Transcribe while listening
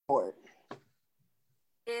board.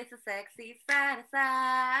 It's a sexy side of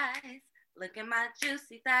size. Look at my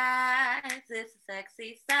juicy thighs. It's a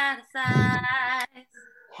sexy side of size.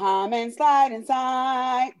 Come and slide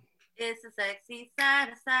inside. It's a sexy side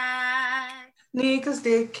of size. Niko's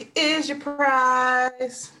dick is your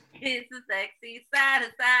prize. It's a sexy side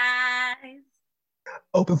of size.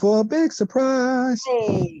 Open for a big surprise.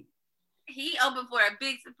 Hey. He opened for a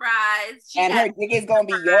big surprise. And her dick is gonna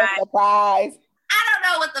be your surprise. I don't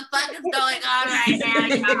know what the fuck is going on right now,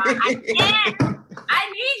 y'all. I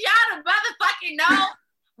need y'all to motherfucking know.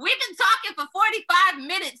 We've been talking for 45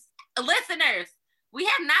 minutes, listeners. We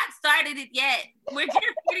have not started it yet. We're just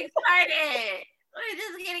getting started. We're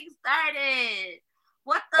just getting started.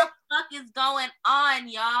 What the fuck is going on,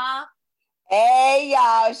 y'all? Hey,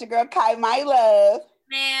 y'all. It's your girl, Kai My Love.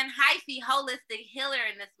 Man, hyphy holistic healer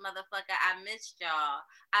in this motherfucker. I missed y'all.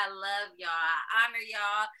 I love y'all. I honor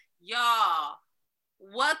y'all. Y'all,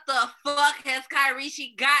 what the fuck has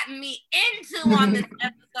Kyrishi gotten me into on this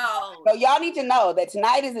episode? So y'all need to know that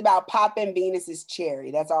tonight is about popping Venus's cherry.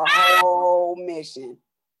 That's our whole mission.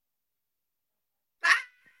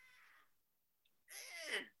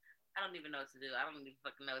 I don't even know what to do. I don't even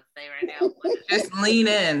fucking know what to say right now. Just lean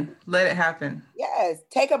in. Let it happen. Yes.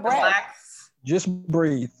 Take a breath. Relax. Just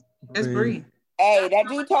breathe. Just breathe. Hey, that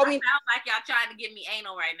dude told me. Sounds like y'all trying to get me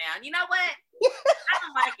anal right now. You know what? I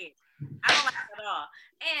don't like it. I don't like it at all.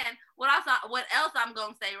 And what else I'm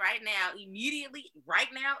gonna say right now, immediately, right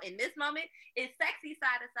now, in this moment, is Sexy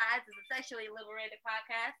Side of Sides is a sexually liberated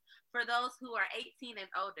podcast for those who are 18 and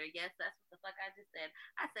older. Yes, that's what the fuck I just said.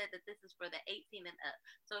 I said that this is for the 18 and up.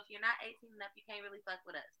 So if you're not 18 and up, you can't really fuck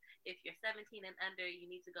with us. If you're 17 and under, you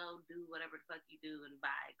need to go do whatever the fuck you do and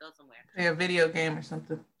go somewhere. Play a video game or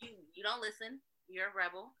something. You don't listen. You're a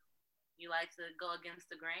rebel. You like to go against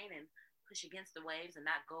the grain and push against the waves and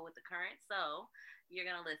not go with the current. So you're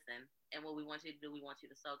going to listen. And what we want you to do, we want you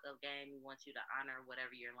to soak up game. We want you to honor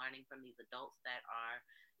whatever you're learning from these adults that are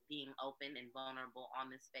being open and vulnerable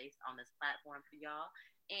on this space, on this platform for y'all.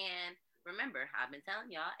 And remember, I've been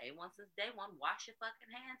telling y'all, A1 since day one, wash your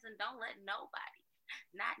fucking hands and don't let nobody,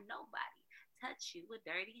 not nobody, touch you with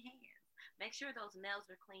dirty hands. Make sure those nails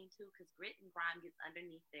are clean too, because grit and grime gets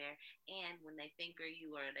underneath there. And when they finger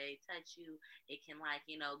you or they touch you, it can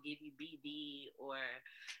give you BD or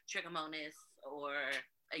trichomonas or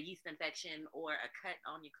a yeast infection or a cut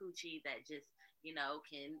on your coochie that just,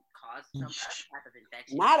 can cause some other type of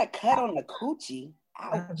infection. Not a cut on the coochie.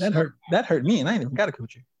 Ouch. That hurt me, and I ain't even got a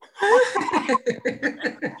coochie.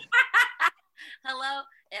 Hello?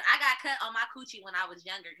 And I got cut on my coochie when I was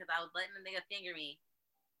younger because I was letting a nigga finger me.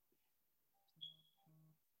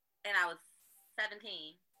 And I was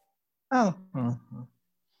 17. Oh.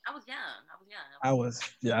 I was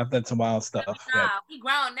young. I've done some wild stuff. We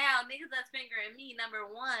grown now. Niggas that's fingering me, number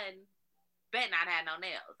one, bet not have no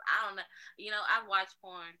nails. I don't know. I've watched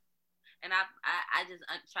porn, and I just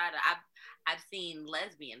I've seen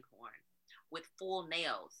lesbian porn with full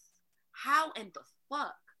nails. How in the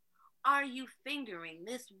fuck are you fingering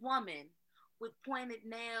this woman with pointed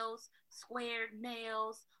nails, squared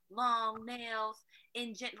nails, long nails?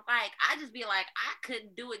 I just be like, I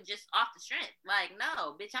couldn't do it just off the strength. Like,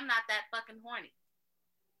 no, bitch, I'm not that fucking horny.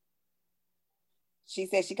 She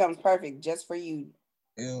said she comes perfect just for you,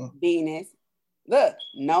 Yeah. Venus. Look,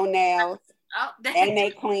 no nails, and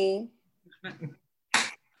they clean.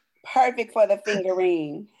 Perfect for the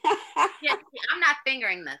fingering. Yeah, I'm not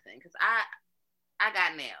fingering nothing because I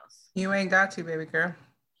got nails. You ain't got to, baby girl.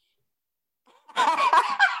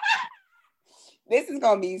 This is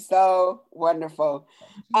gonna be so wonderful.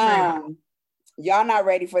 Y'all not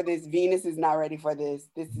ready for this. Venus is not ready for this.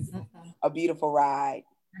 This is a beautiful ride.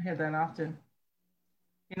 I hear that often.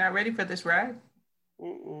 You're not ready for this ride?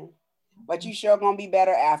 But you sure gonna be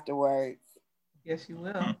better afterwards. Yes, you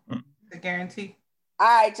will. It's a guarantee. All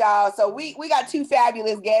right, y'all. So we got two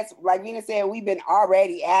fabulous guests. Like Venus said, we've been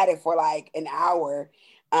already at it for like an hour.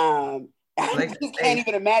 I just can't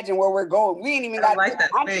even imagine where we're going. We ain't even got that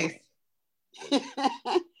space.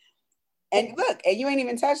 And look, and you ain't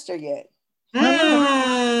even touched her yet. You're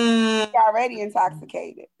already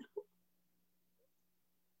intoxicated.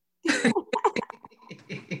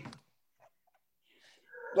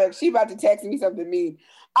 Look, she about to text me something mean.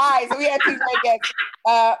 All right, so we have two great guests.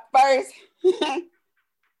 First,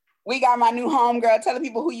 we got my new homegirl. Tell the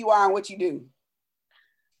people who you are and what you do.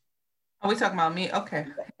 Are we talking about me? Okay.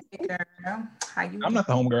 Hey girl, how you? I'm not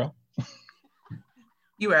the homegirl.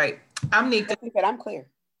 You right. I'm Niko. I'm clear.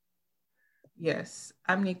 Yes,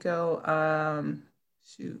 I'm Niko.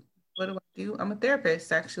 Shoot, what do I do? I'm a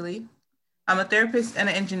therapist, actually. I'm a therapist and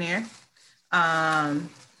an engineer. And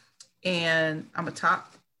I'm a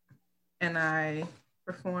top and I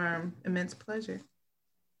perform immense pleasure.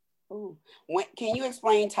 Ooh. Can you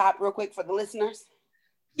explain top real quick for the listeners?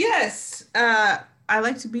 Yes. I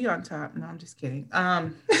like to be on top. No, I'm just kidding.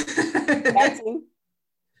 That too?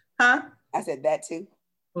 Huh? I said that too.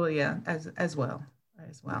 Well, yeah, as well.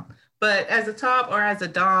 But as a top or as a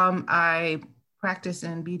dom, I practice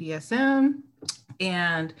in BDSM,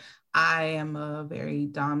 and I am a very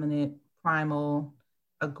dominant, primal,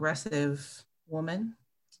 aggressive woman.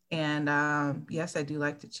 And yes, I do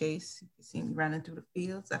like to chase. You can see me running through the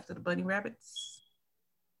fields after the bunny rabbits.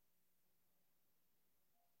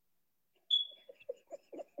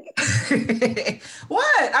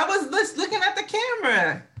 What? I was just looking at the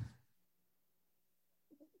camera.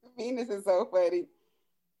 Venus is so funny.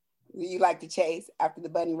 You like to chase after the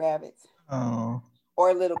bunny rabbits? Oh.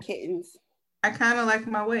 Or little kittens? I kind of like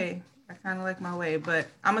my way. But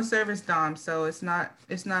I'm a service dom, so it's not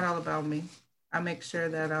all about me. I make sure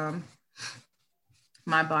that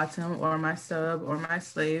my bottom or my sub or my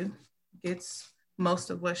slave gets most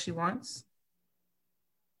of what she wants.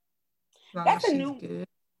 As long That's as a she's new. good.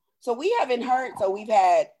 So we haven't heard. So we've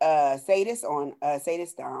had sadist on,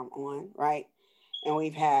 sadist dom on, right? And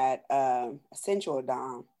we've had a sensual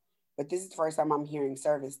dom, but this is the first time I'm hearing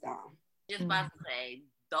service dom. Just about to say,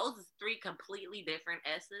 those are three completely different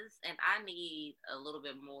S's, and I need a little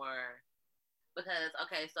bit more because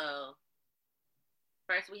okay, so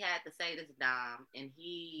first we had the sadist dom, and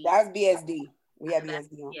that was BSD. We had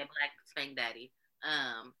BSD on. Yeah, Black Spank Daddy.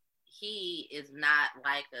 He is not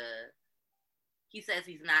like he says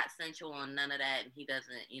he's not sensual and none of that, and he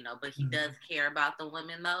doesn't, but he does care about the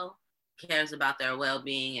women though. Cares about their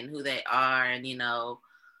well-being and who they are, and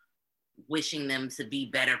wishing them to be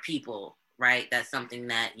better people, right? That's something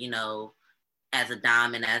that as a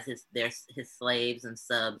dom and as his slaves and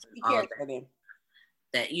subs, he cares for them.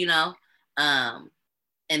 That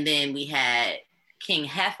and then we had King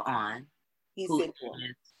Hef on. He's sensual.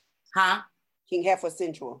 King Hef was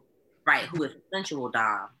sensual, right? Who is sensual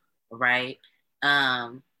dom, right?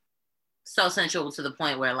 So sensual to the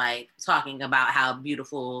point where talking about how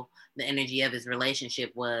beautiful the energy of his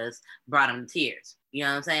relationship was brought him to tears. You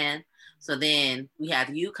know what I'm saying? So then we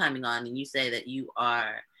have you coming on, and you say that you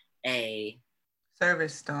are a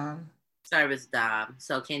service dom.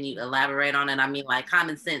 So can you elaborate on it? I mean,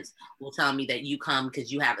 common sense will tell me that you come because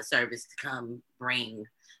you have a service to come bring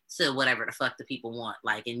to whatever the fuck the people want.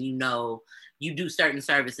 And you do certain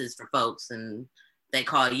services for folks, and they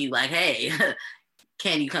call you hey,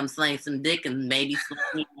 can you come slang some dick and maybe slang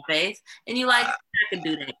me in the face? And you I can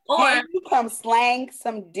do that. Or can you come slang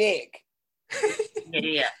some dick?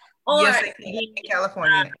 Yeah. Or yes, in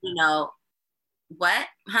California. What?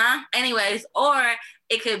 Huh? Anyways, or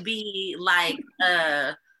it could be let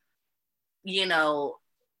her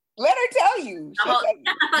tell you. No,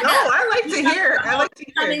 I like to hear.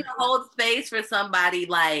 Coming to hold space for somebody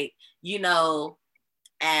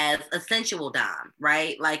as a sensual dom,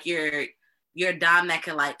 right? You're a dom that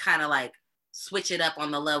can kind of switch it up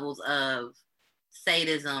on the levels of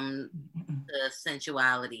sadism to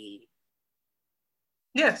sensuality.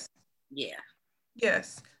 Yes. Yeah.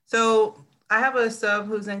 Yes. So I have a sub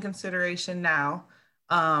who's in consideration now.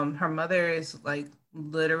 Her mother is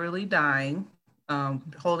literally dying,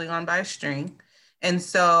 holding on by a string. And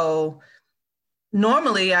so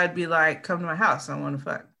normally I'd be come to my house, I want to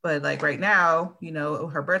fuck. But right now,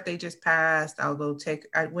 her birthday just passed. I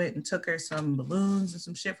went and took her some balloons and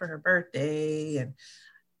some shit for her birthday. And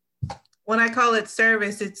when I call it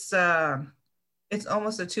service, it's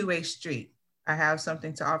almost a two-way street. I have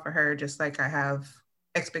something to offer her, just like I have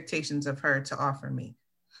expectations of her to offer me.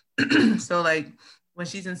 So when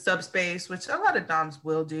she's in subspace, which a lot of doms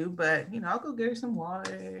will do, but I'll go get her some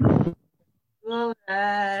water, all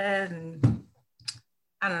that, and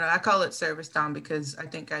I don't know. I call it service dom because I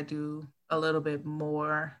think I do a little bit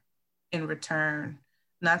more in return.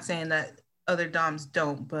 Not saying that other doms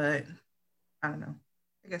don't, but I don't know.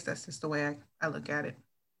 I guess that's just the way I look at it.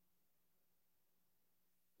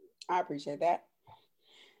 I appreciate that.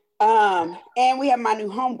 And we have my new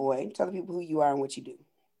homeboy. Tell the people who you are and what you do.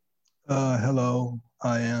 Hello,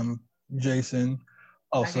 I am Jason,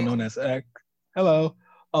 also known as X. Hello,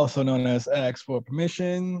 also known as X for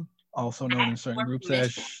Permission, also known in certain groups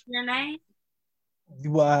as. Your name?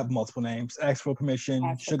 Well, I have multiple names. X for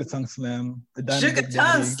Permission, Sugar Tongue Slim, the Diamond Sugar Dick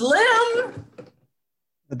Tongue Daddy, Slim,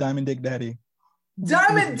 the Diamond Dick Daddy.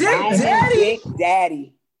 Diamond Dick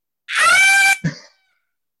Daddy.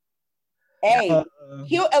 Hey,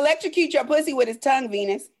 he'll electrocute your pussy with his tongue,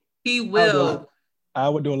 Venus. He will. I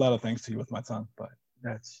would do a lot of things to you with my tongue, but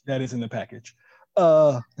that is in the package.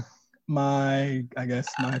 My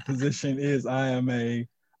position is I am a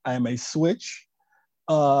I am a switch.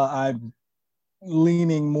 I'm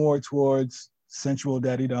leaning more towards sensual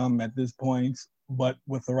daddydom at this point, but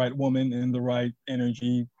with the right woman and the right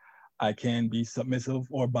energy, I can be submissive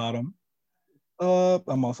or bottom.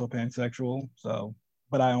 I'm also pansexual, so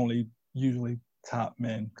but I only usually top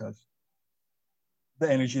men because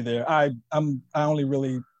the energy there. I only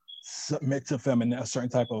really submit to feminine, a certain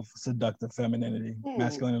type of seductive femininity.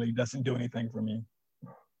 Masculinity doesn't do anything for me.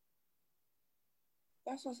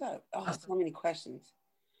 That's what's up. Oh, so many questions.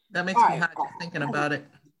 That makes me hot just thinking about it.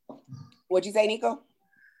 What'd you say, Niko?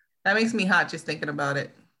 That makes me hot just thinking about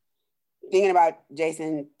it. Thinking about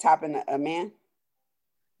Jason topping a man?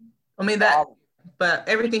 I mean that, but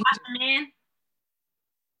everything. Hot man?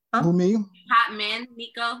 Huh? Who, me? Hot man,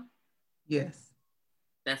 Niko? Yes.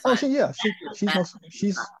 That's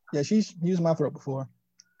she's used my throat before.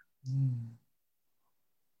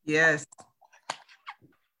 Yes.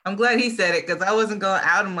 I'm glad he said it because I wasn't going to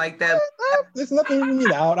out him like that. There's nothing you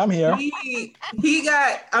need out. I'm here.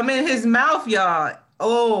 I'm in his mouth, y'all.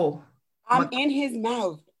 Oh. I'm in his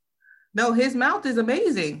mouth. No, his mouth is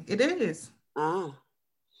amazing. It is.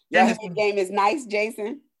 Yeah, his game is nice,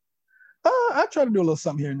 Jason. I try to do a little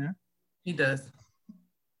something here and there. He does.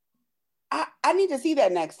 I need to see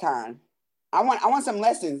that next time. I want some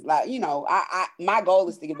lessons. Like, you know, my goal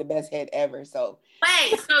is to get the best head ever. So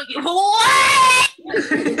wait, so you what?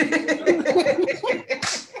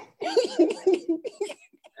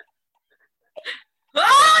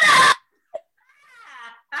 Hold up!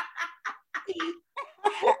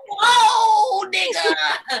 Whoa, nigga!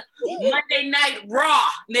 Monday Night Raw,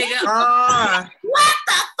 nigga. What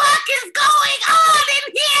the fuck is going on in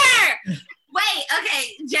here? Wait, okay,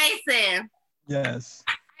 Jason. Yes.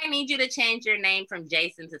 I need you to change your name from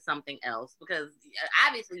Jason to something else because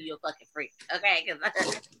obviously you're a fucking freak, okay? Because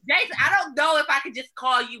Jason, I don't know if I could just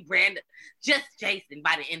call you Brandon, just Jason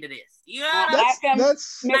by the end of this. You know what I'm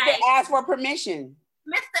saying? Mr. Ask for permission.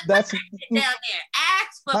 Mr. That's down there.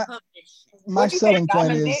 Ask for permission. My selling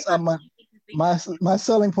point is my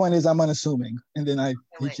selling point is I'm unassuming, and then I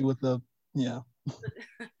hit you with the He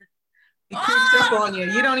creeps up on you.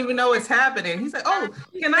 You don't even know what's happening. He's like, "Oh,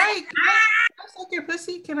 can I suck your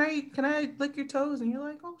pussy? Can I lick your toes?" And you're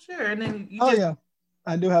like, "Oh, sure." And then yeah,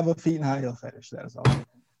 I do have a feet and high heel fetish. That is all.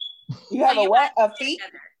 You have a what? A feet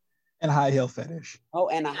and high heel fetish. Oh,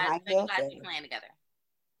 and a high heel fetish. Playing together.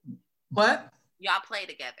 What? Y'all play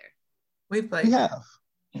together. We play. We have.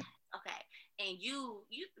 Okay, and you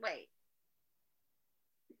wait.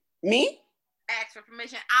 Me? Ask for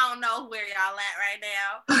permission. I don't know where y'all at right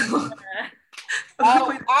now.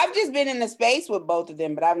 I've just been in the space with both of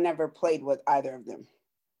them, but I've never played with either of them.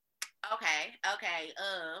 Okay. All right.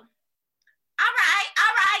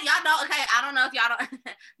 Y'all know. Okay, I don't know if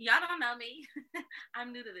y'all don't know me.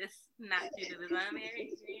 I'm new to this. Not new to this.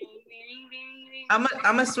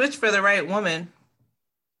 I'm a switch for the right woman.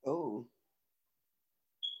 Oh.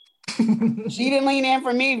 She didn't lean in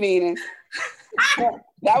for me, Venus.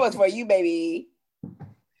 That was for you, baby.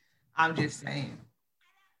 I'm just saying.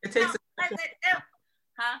 It takes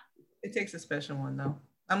a special one, though.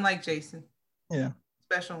 I'm like Jason. Yeah.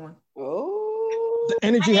 Special one. Oh. The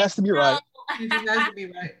energy has to be right. It has to be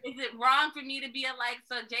right. Is it wrong for me to be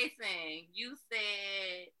so Jason, you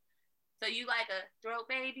said, so you like a throat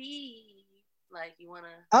baby? Like you want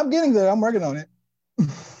to... I'm getting there. I'm working on it.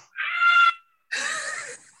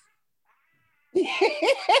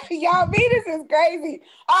 Y'all, Venus is crazy.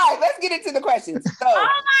 All right, let's get into the questions. So, oh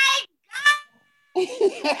my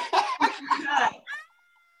God.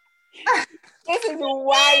 This is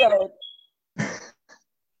wild. I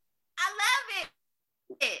love it.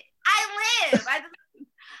 I live.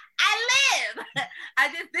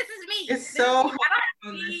 This is me. It's so hot.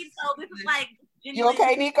 So this is like you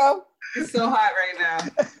okay, Niko? It's so hot right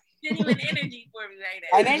now. Genuine energy for me right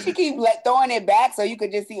now. And then she keep throwing it back so you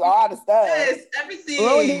could just see all the stuff. Yes, everything.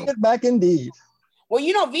 Throwing it back indeed. Well,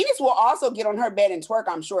 you know, Venus will also get on her bed and twerk,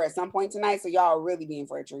 I'm sure, at some point tonight. So y'all are really being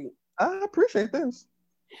for a treat. I appreciate this.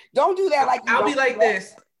 Don't do that like I'll be like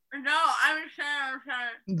this. No, I'm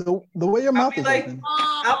trying. The way your mouth is open.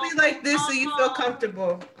 I'll be like this so you feel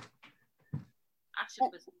comfortable. I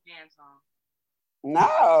should put some dance on.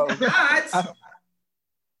 No. Not.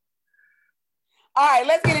 All right,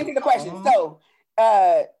 let's get into the questions. So,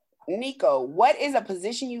 Niko, what is a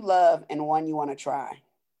position you love and one you want to try?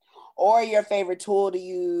 Or your favorite tool to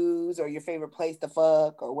use, or your favorite place to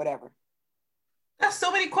fuck, or whatever? That's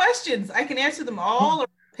so many questions. I can answer them all or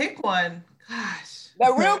pick one. Gosh.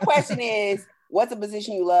 The real question is, what's a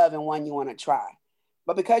position you love and one you want to try?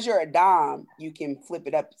 But because you're a dom, you can flip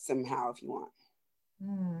it up somehow if you want.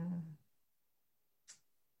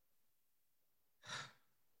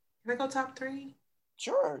 Can I go top 3?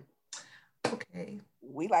 Sure. Okay.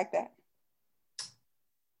 We like that.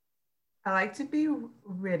 I like to be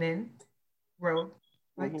rode.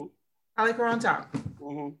 Like Mm-hmm. I like her on top.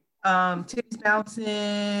 Mm-hmm. Titties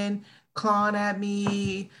bouncing, clawing at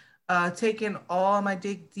me, taking all my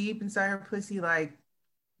dick deep inside her pussy. Like,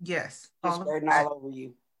 yes, Just all of squirting that. all over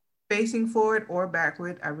you. Facing forward or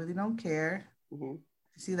backward, I really don't care. Mm-hmm. You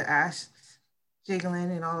see the ass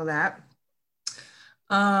jiggling and all of that.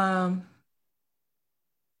 I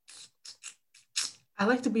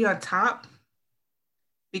like to be on top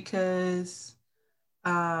because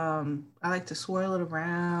I like to swirl it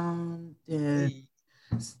around and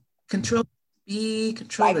control speed,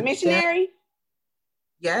 control Like the missionary? depth.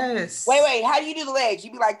 Yes. Wait. How do you do the legs?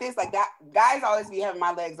 You be like this? Like that? Guys always be having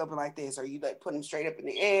my legs open like this. Or you like put them straight up in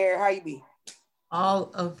the air? How you be?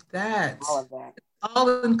 All of that. All of that.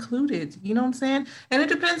 All included. You know what I'm saying? And it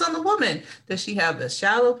depends on the woman. Does she have a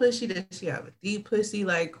shallow pussy? Does she have a deep pussy?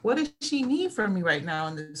 Like, what does she need from me right now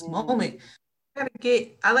in this moment? I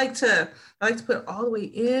like to put it all the way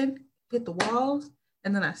in, hit the walls,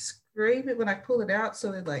 and then I scrape it when I pull it out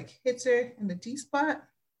so it like hits her in the G spot.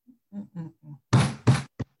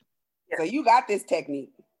 So you got this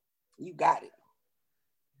technique. You got it.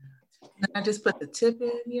 And I just put the tip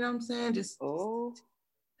in, you know what I'm saying? Just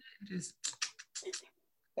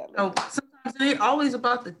sometimes it ain't always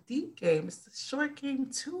about the deep game. It's the short game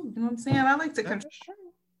too. You know what I'm saying? I like to control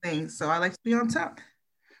things, so I like to be on top.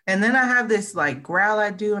 And then I have this like growl I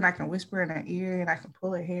do, and I can whisper in her ear, and I can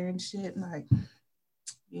pull her hair and shit. And like,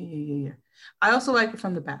 yeah. I also like it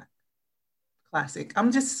from the back. Classic.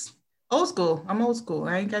 I'm just old school. I'm old school.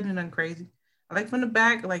 I ain't got to do nothing crazy. I like from the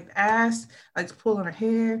back. I like the ass. I like to pull on her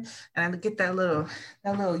hair, and I get that little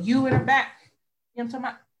U in her back. You know what I'm talking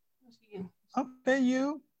about? Okay,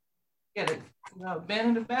 you. Get it. Bend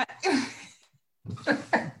in the back.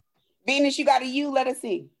 Venus, you got a U? Let us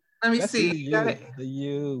see. Let me see. You got it? The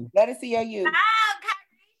U. Let us see your U.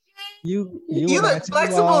 You look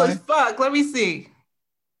flexible as fuck. Let me see.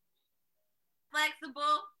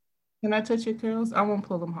 Flexible. Can I touch your curls? I won't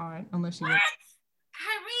pull them hard unless you. What?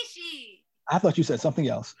 Karishi. I thought you said something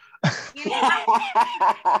else. Come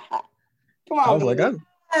on, I was like,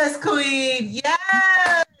 yes, queen.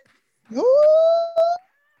 Yes. Ooh.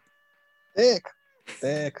 Thick.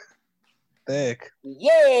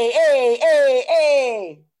 Yay,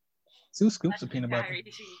 hey. 2 scoops of peanut butter.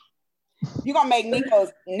 You gonna make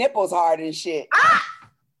Niko's nipples hard and shit.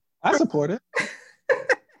 I support it.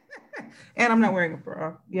 And I'm not wearing a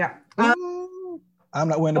bra. Yeah. I'm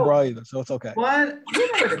not wearing a bra either, so it's okay. What? You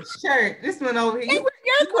wear a shirt. This one over here.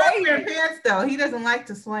 You're crazy. Wear pants though. He doesn't like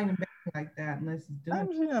to slang and bang like that unless he's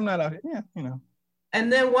doing it. I'm not out here. Yeah, you know.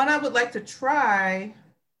 And then one I would like to try.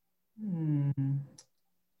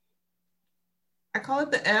 I call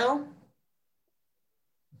it the L.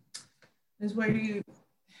 Is where you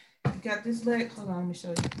got this leg. Hold on, let me show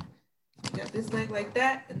you. You got this leg like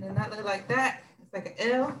that, and then that leg like that. It's like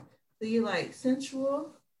an L. So you like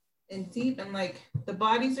sensual and deep, and like the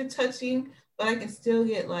bodies are touching, but I can still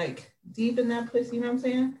get like deep in that pussy. You know what I'm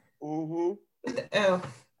saying? Mm-hmm. With the L,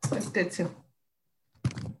 that's good too.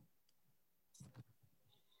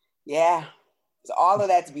 Yeah. So all of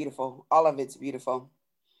that's beautiful. All of it's beautiful.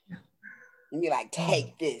 And you're like,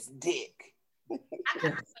 take this dick. I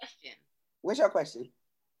have a question. What's your question?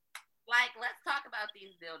 Like, let's talk about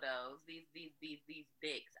these dildos, these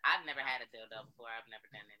dicks. I've never had a dildo before. I've never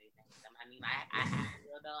done anything with them. I mean, I had a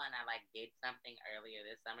dildo and I like did something earlier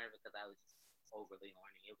this summer because I was just overly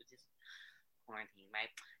horny. It was just quarantine, right?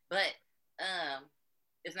 But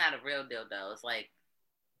it's not a real dildo. It's like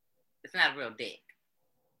it's not a real dick.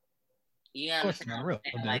 You understand? Not a real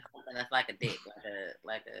dick. Like something that's like a dick,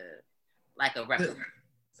 like a replica.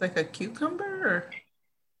 It's like a cucumber? Or?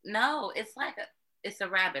 No, it's a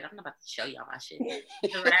rabbit. I'm not about to show y'all my shit.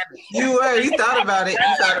 It's a rabbit. You thought about it.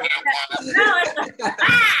 No, it's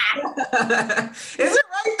Is it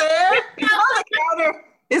right there? It's on the counter.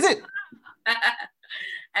 Is it?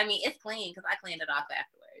 I mean, it's clean because I cleaned it off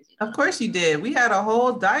afterwards. You know? Of course you did. We had a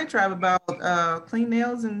whole diatribe about clean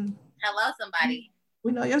nails and. Hello, somebody.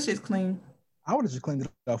 We know your shit's clean. I would have just cleaned it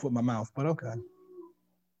off with my mouth, but okay.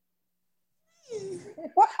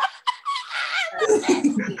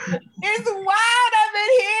 It's wild up in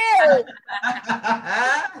here.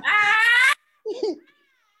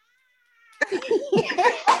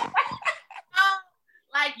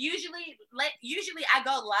 Like usually I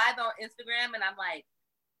go live on Instagram and I'm like,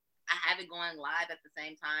 I have it going live at the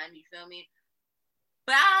same time. You feel me?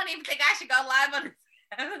 But I don't even think I should go live on this.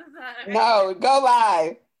 No, go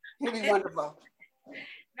live. It'd be wonderful.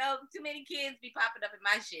 No, too many kids be popping up in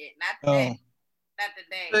my shit. Not Not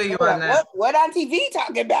today. Feel you on that. What on TV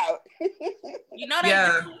talking about? You know they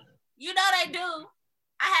do. You know they do.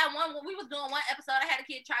 I had one when we was doing one episode. I had a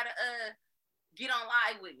kid try to get on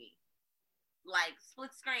live with me, like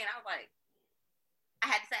split screen. I was like,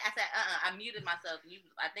 I said, I muted myself.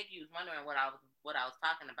 I think you was wondering what I was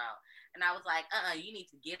talking about, and I was like, you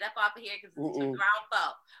need to get up off of here because it's ground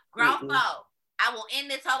fault. Ground fault. I will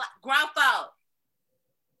end this whole ground fault.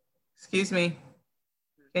 Excuse me.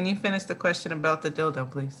 Can you finish the question about the dildo,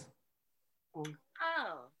 please?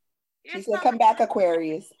 Oh. She said, come back,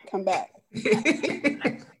 Aquarius. Come back. Okay.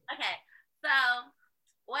 So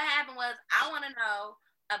what happened was I want to know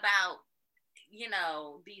about,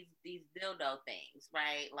 these dildo things,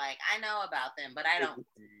 right? Like I know about them, but I don't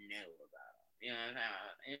know about them. You know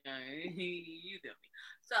what I'm saying? You feel me?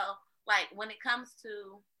 So like when it comes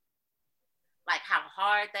to like how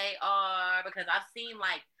hard they are, because I've seen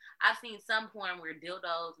some porn where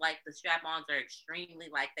dildos, like the strap-ons are extremely,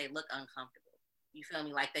 like they look uncomfortable. You feel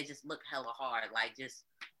me? Like they just look hella hard. Like just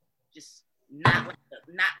not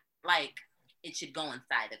like it should go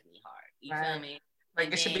inside of me hard. You feel me?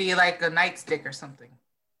 Like it should be like a nightstick or something.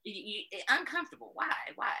 Uncomfortable. Why?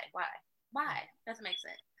 Doesn't make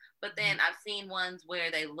sense. But then I've seen ones where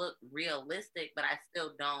they look realistic, but I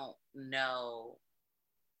still don't know.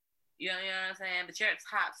 You know what I'm saying? But you're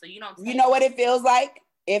top, so you don't. You know what it feels like?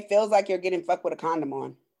 It feels like you're getting fucked with a condom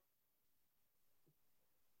on.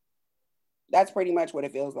 That's pretty much what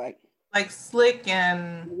it feels like. Like slick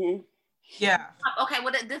and yeah. Okay,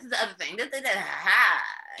 well this is the other thing.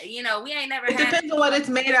 We ain't never. It depends on what it's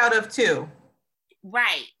made out of too.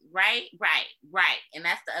 Right. And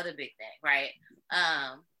that's the other big thing, right?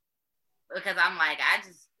 Because I'm like, I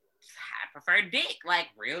prefer dick, like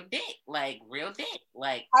real dick. Like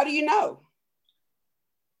how do you know?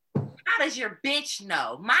 How does your bitch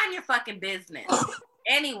know? Mind your fucking business.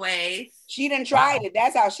 Anyways. She done tried it.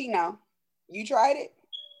 That's how she know. You tried it?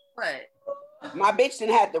 What? My bitch done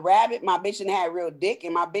had the rabbit, my bitch done had real dick,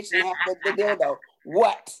 and my bitch done had the dildo.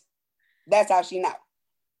 What? That's how she know.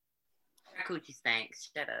 Coochie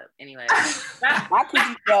stinks. Shut up. Anyway. My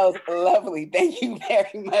coochie smells lovely. Thank you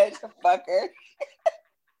very much, fucker.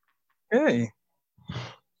 Hey.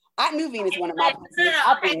 I knew Venus wanted my pussy.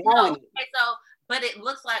 I've been knowing it. Okay, so, but it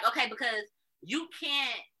looks like, because you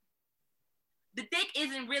can't, the dick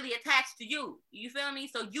isn't really attached to you. You feel me?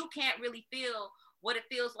 So you can't really feel what it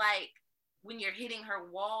feels like when you're hitting her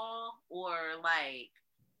wall, or like,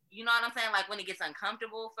 you know what I'm saying? Like when it gets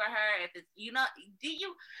uncomfortable for her. If it's, do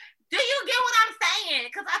you get what I'm saying?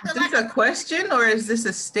 Because I feel is this a question or is this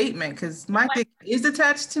a statement? Because my dick is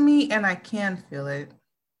attached to me and I can feel it.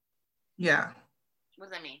 Yeah. What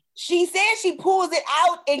does that mean? She says she pulls it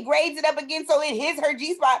out and grades it up again so it hits her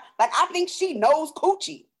G-spot. Like, I think she knows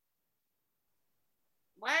coochie.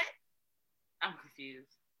 What? I'm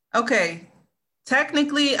confused. Okay.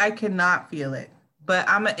 Technically, I cannot feel it, but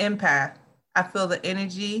I'm an empath. I feel the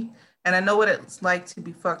energy, and I know what it's like to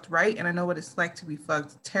be fucked right, and I know what it's like to be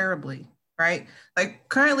fucked terribly, right? Like,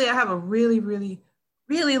 currently, I have a really, really,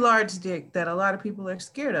 really large dick that a lot of people are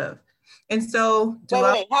scared of. And so...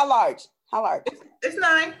 Wait, how large? How large? It's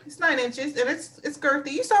 9. It's 9 inches, and it's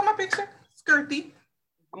girthy. You saw my picture. It's girthy.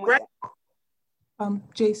 Right?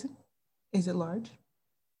 Jason, is it large?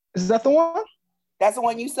 Is that the one? That's the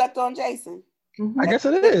one you sucked on, Jason. I guess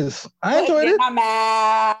it is. I enjoyed it. My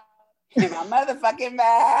mouth. In my motherfucking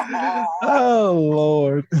mouth. Oh,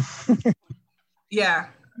 Lord. Yeah.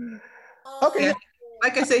 Okay. Yeah.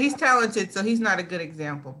 Like I said, he's talented, so he's not a good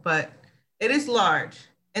example, but it is large.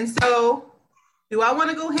 And so, do I want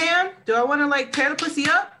to go ham? Do I want to like tear the pussy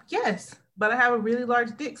up? Yes, but I have a really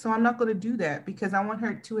large dick, so I'm not going to do that because I want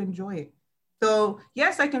her to enjoy it. So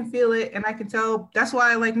yes, I can feel it and I can tell. That's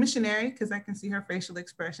why I like Missionary, because I can see her facial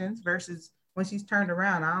expressions versus when she's turned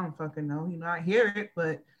around, I don't fucking know. I hear it,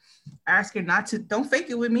 but I ask her not to, don't fake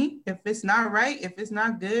it with me. If it's not right, if it's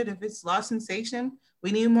not good, if it's lost sensation,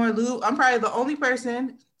 we need more lube. I'm probably the only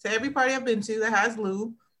person to every party I've been to that has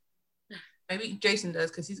lube. Maybe Jason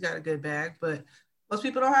does because he's got a good bag, but most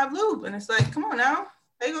people don't have lube. And it's like, come on now.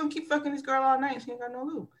 How you gonna keep fucking this girl all night and she ain't got no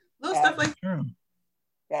lube? Little stuff like that.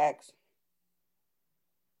 Facts.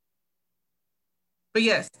 But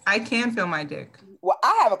yes, I can feel my dick. Well,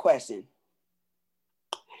 I have a question.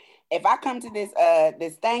 If I come to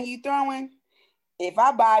this thing you throwing, if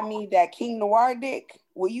I buy me that King Noir dick,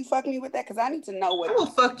 will you fuck me with that? Because I need to know what. I will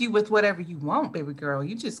fuck you with whatever you want, baby girl.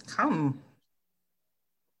 You just come.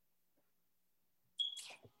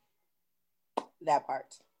 That part.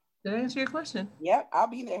 Did I answer your question? Yep, I'll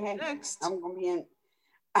be there. Hey, next. I'm gonna be in.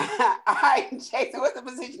 All right, Jason, what's the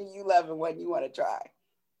position you love and what you want to try?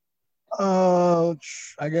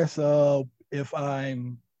 I guess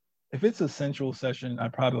if it's a sensual session, I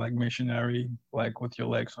probably like missionary, like with your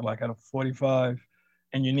legs, so like at a 45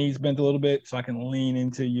 and your knees bent a little bit so I can lean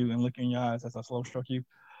into you and look in your eyes as I slow stroke you.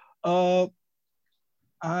 Uh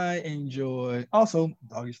I enjoy also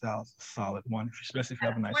doggy style is a solid one, especially if you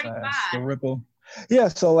have a nice 45. ass. The ripple. Yeah,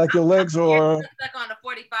 so like your legs are You're stuck on the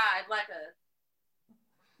 45 like a.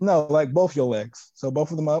 no, like both your legs. So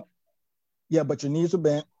both of them up. Yeah, but your knees are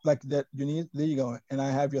bent like that. Your knees, there you go. And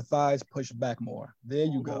I have your thighs pushed back more. There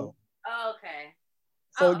you go. Oh, okay.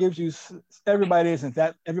 So it gives you everybody's isn't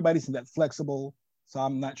that flexible. So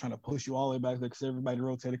I'm not trying to push you all the way back because everybody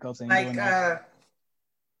rotated cuffs ain't Like doing that.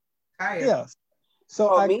 Kaya. Yeah.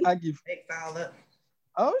 So I give Big fella.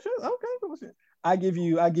 oh shit, okay. I give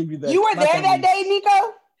you that. You were there that day,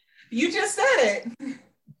 Niko? You just said it.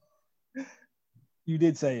 You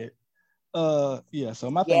did say it. Yeah, so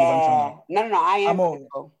my thing is I'm trying to no, I am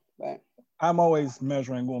I'm always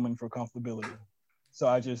measuring woman for comfortability. So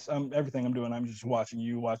everything I'm doing, I'm just watching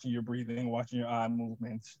you, watching your breathing, watching your eye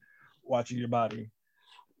movements, watching your body.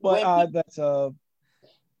 But that's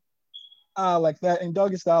like that. In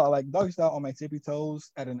doggy style, I like doggy style on my tippy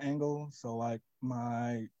toes at an angle. So like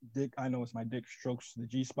my dick, I know it's my dick strokes the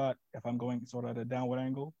G spot if I'm going sort of at a downward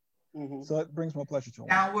angle. Mm-hmm. So it brings more pleasure to me.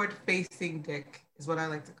 Downward facing dick is what I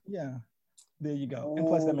like to call it. Yeah. There you go. And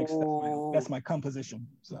plus that's my composition.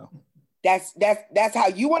 So that's how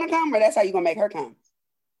you want to come, or that's how you gonna make her come?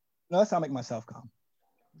 No, that's how I make myself come.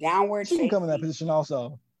 Downward. She can come in that position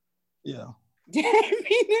also. Yeah.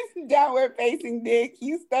 Downward facing dick.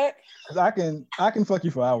 You stuck? I can fuck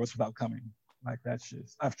you for hours without coming. Like that's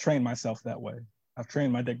just I've trained myself that way. I've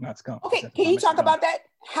trained my dick not to come. Okay, can you talk about that?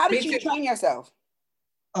 How did you train yourself?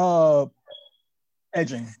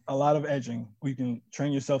 Edging, a lot of edging. We can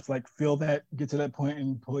train yourself to like feel that, get to that point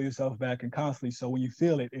and pull yourself back and constantly. So when you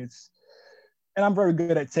feel it, and I'm very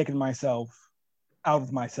good at taking myself out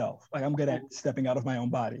of myself. Like I'm good at stepping out of my own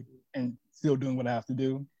body and still doing what I have to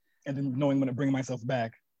do and then knowing when to bring myself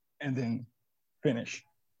back and then finish.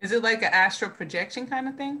 Is it like an astral projection kind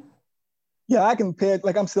of thing? Yeah, I can pay,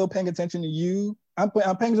 like I'm still paying attention to you. I'm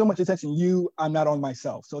paying so much attention to you, I'm not on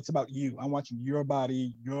myself. So it's about you. I'm watching your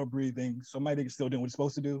body, your breathing. So my dick is still doing what it's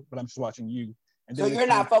supposed to do, but I'm just watching you. And so you're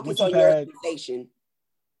not focused on your sensation?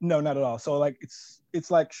 No, not at all. So like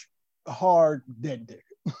it's like a hard dead dick.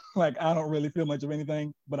 Like I don't really feel much of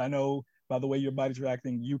anything, but I know by the way your body's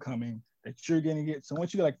reacting, you coming, that you're getting it. So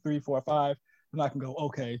once you get like 3, 4, 5, then I can go,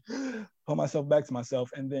 okay, pull myself back to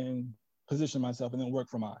myself and then position myself and then work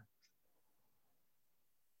for mine.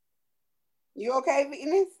 You okay,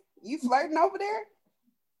 Venus? You flirting over there?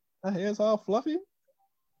 Her hair's all fluffy.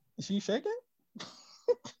 Is she shaking?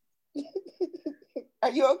 Are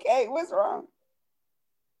you okay? What's wrong?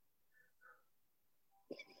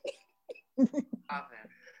 Coughing.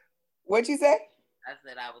 What'd you say? I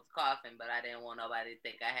said I was coughing, but I didn't want nobody to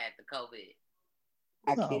think I had the COVID.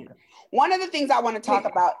 I can't. Okay. One of the things I want to talk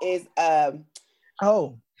about is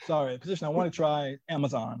oh, sorry. Position. I want to try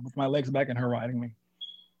Amazon with my legs back and her riding me.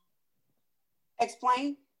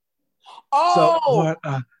 Explain. Oh,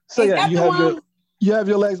 so yeah, you have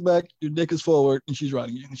your legs back, your dick is forward, and she's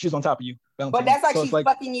riding you, and she's on top of you. But that's like so she's like,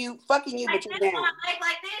 fucking you, like but you're down.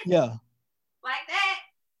 Like this? Yeah. Like that?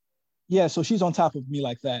 Yeah, so she's on top of me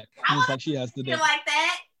like that. And it's like she has the dick. Like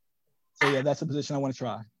that? So yeah, that's a position I want to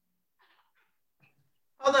try.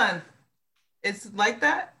 Hold on. It's like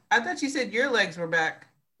that? I thought you said your legs were back.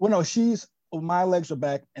 Well, no, my legs are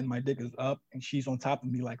back and my dick is up, and she's on top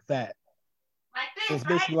of me like that. Like this, so it's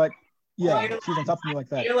basically like, yeah, she's on top of me like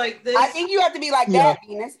that. You're like this. I think you have to be like that,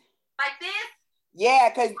 Venus. Like this? Yeah,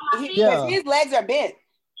 because his legs are bent.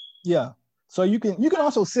 Yeah. So you can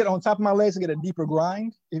also sit on top of my legs and get a deeper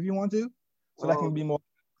grind if you want to. So that can be more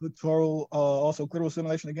clitoral, also clitoral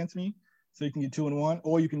stimulation against me. So you can get 2 in 1,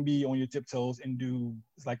 or you can be on your tiptoes and do,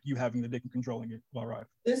 it's like you having the dick and controlling it while riding.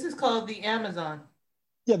 This is called the Amazon.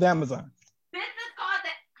 Yeah, the Amazon. This is called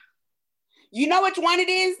that. You know which one it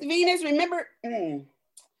is, Venus? Remember,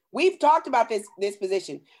 we've talked about this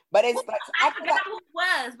position, but it's like I forgot who it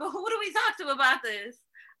was. But who do we talk to about this?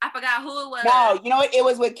 I forgot who it was. No, you know what? It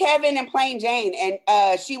was with Kevin and Plain Jane,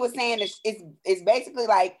 and she was saying that it's basically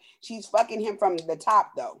like she's fucking him from the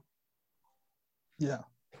top, though. Yeah.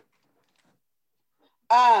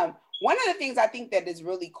 One of the things I think that is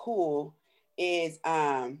really cool is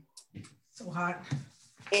so hot.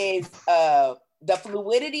 Is the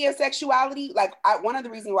fluidity of sexuality. Like one of the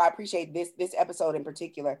reasons why I appreciate this episode in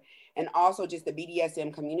particular, and also just the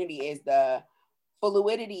BDSM community, is the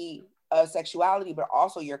fluidity of sexuality, but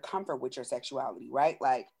also your comfort with your sexuality, right?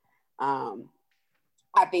 Like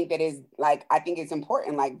I think that is like, I think it's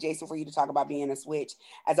important, like Jason, for you to talk about being a switch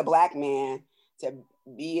as a Black man, to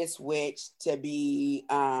be a switch, to be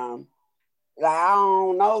like, I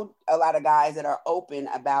don't know a lot of guys that are open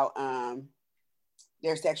about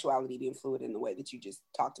their sexuality being fluid in the way that you just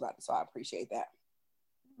talked about it. So I appreciate that.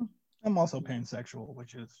 I'm also pansexual,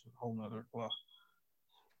 which is a whole nother. Well,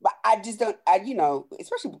 but I just don't.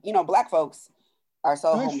 Especially Black folks are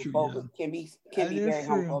so homophobic. Yeah. Can be very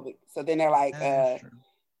true. homophobic. So then they're like,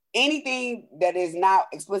 anything that is not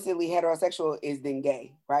explicitly heterosexual is then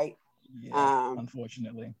gay, right? Yeah.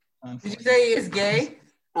 Unfortunately. Did you say it's gay?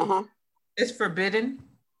 It's forbidden.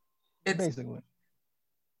 It's basically.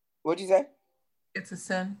 What'd you say? It's a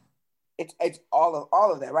sin. It's all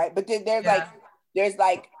of that, right? But then there's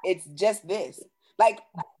like it's just this. Like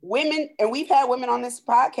women, and we've had women on this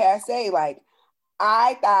podcast say, like,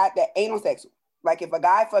 I thought that anal sex, like if a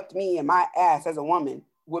guy fucked me in my ass as a woman,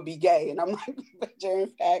 would be gay. And I'm like, but you're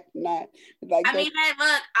in fact not. Like, I mean, hey,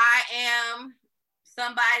 look, I am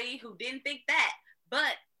somebody who didn't think that,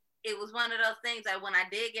 but it was one of those things that when I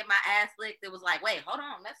did get my ass licked, it was like, wait, hold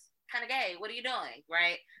on, that's kind of gay. What are you doing?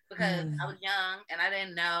 Right? Because I was young and I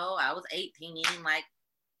didn't know. I was 18, like,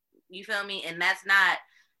 you feel me? And that's not,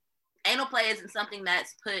 anal play isn't something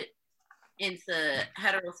that's put into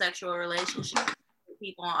heterosexual relationships with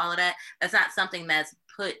people and all of that. That's not something that's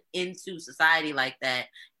put into society like that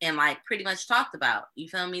and like pretty much talked about. You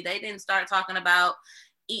feel me? They didn't start talking about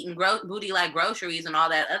eating booty like groceries and all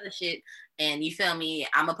that other shit. And you feel me?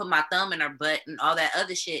 I'm gonna put my thumb in her butt and all that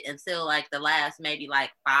other shit until like the last maybe like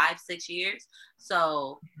 5-6 years.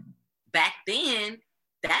 So back then,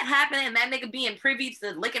 that happened and that nigga being privy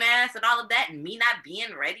to licking ass and all of that and me not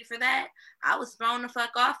being ready for that, I was thrown the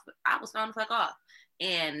fuck off.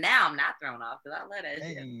 And now I'm not thrown off because I let that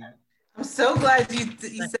shit. I'm so glad you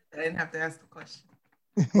said that. I didn't have to ask the question.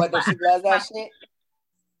 Whether she does that shit?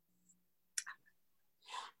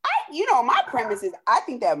 My premise is I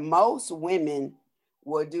think that most women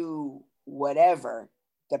will do whatever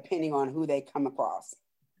depending on who they come across.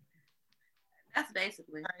 That's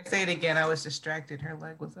basically. All right, say it again. I was distracted. Her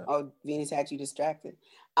leg was up. Oh, Venus had you distracted.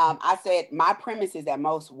 I said my premise is that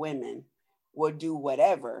most women will do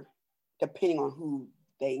whatever depending on who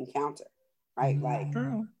they encounter, right? Like,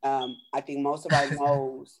 I think most of our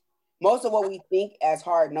no's, most of what we think as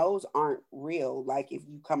hard no's aren't real. Like if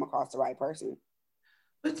you come across the right person.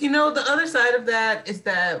 But the other side of that is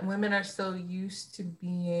that women are so used to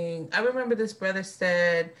being, I remember this brother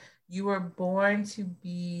said, you were born to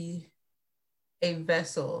be a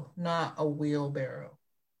vessel, not a wheelbarrow.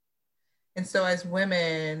 And so as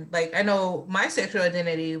women, like I know my sexual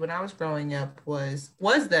identity when I was growing up was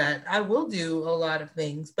that I will do a lot of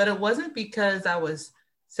things, but it wasn't because I was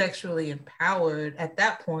sexually empowered at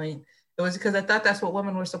that point. It was because I thought that's what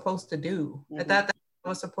women were supposed to do. I thought that's what I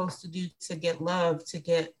was supposed to do to get love, to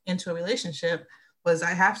get into a relationship, was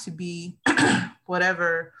I have to be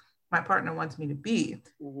whatever my partner wants me to be.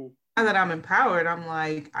 Now that I'm empowered, I'm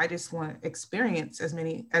like, I just want to experience as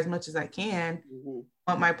much as I can.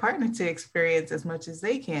 Want my partner to experience as much as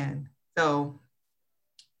they can. So,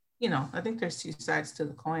 I think there's two sides to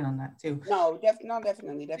the coin on that too. No,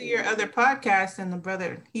 definitely. To your other podcast, and the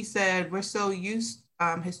brother, he said, we're so used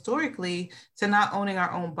historically to not owning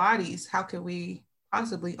our own bodies. How could we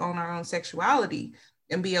possibly own our own sexuality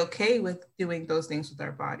and be okay with doing those things with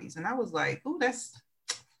our bodies? And I was like, oh, that's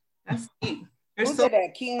deep. Who said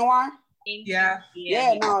that? King Noir? Yeah,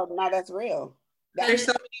 no, that's real. There's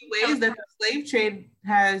so many ways that the slave trade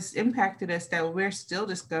has impacted us that we're still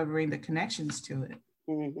discovering the connections to it.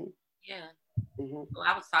 Yeah. Well,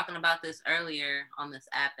 I was talking about this earlier on this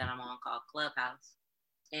app that I'm on called Clubhouse.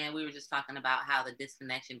 And we were just talking about how the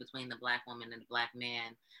disconnection between the Black woman and the Black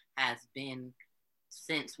man has been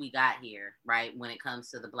since we got here, right? When it comes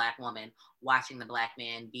to the Black woman, watching the Black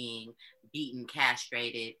man being beaten,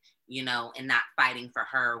 castrated, and not fighting for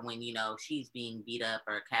her when, she's being beat up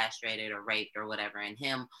or castrated or raped or whatever, and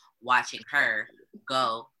him watching her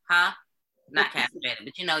go, not castrated,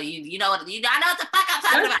 but I know what the fuck I'm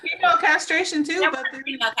talking about. Female castration too.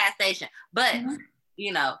 Female castration, but and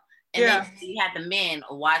then you had the men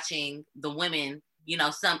watching the women,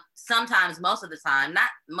 sometimes most of the time, not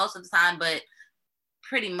most of the time, but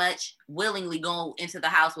pretty much willingly go into the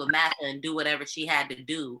house with Martha and do whatever she had to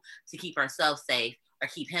do to keep herself safe or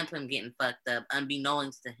keep him from getting fucked up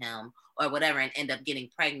unbeknownst to him or whatever, and end up getting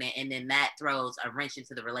pregnant. And then that throws a wrench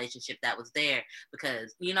into the relationship that was there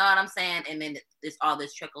because, you know what I'm saying? And then it's all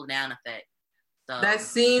this trickle down effect. So that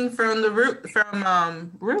scene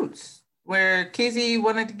from Roots where Kizzy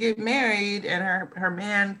wanted to get married and her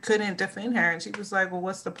man couldn't defend her. And she was like, well,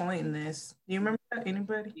 what's the point in this? Do you remember that?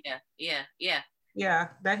 Anybody? Yeah. Yeah,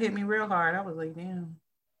 that hit me real hard. I was like, damn.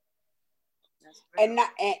 That's real.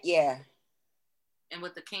 Yeah. And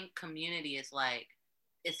with the kink community, it's like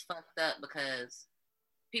it's fucked up because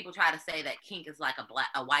people try to say that kink is like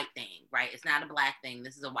a white thing, right? It's not a black thing.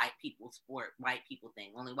 This is a white people sport, white people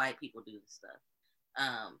thing. Only white people do this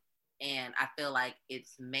stuff. And I feel like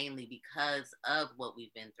it's mainly because of what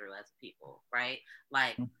we've been through as people, right?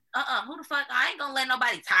 Like, who the fuck? I ain't gonna let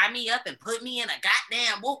nobody tie me up and put me in a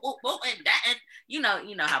goddamn whoop whoop whoop and that. And you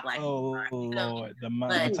know how black people are. Lord, the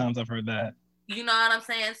amount of times I've heard that. You know what I'm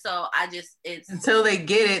saying? So it's until they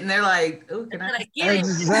get it and they're like, "Oh, can I get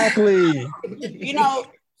exactly? You know,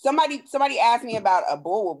 somebody asked me about a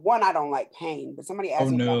bull whip. One, I don't like pain, but somebody asked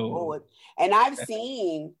me about a bull whip, and I've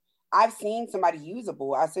seen somebody use a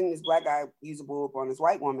bull. I've seen this black guy use a bull whip on this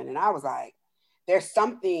white woman, and I was like, there's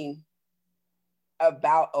something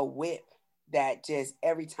about a whip that just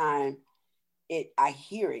every time I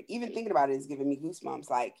hear it, even thinking about it is giving me goosebumps.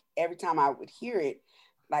 Like every time I would hear it,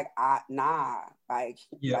 like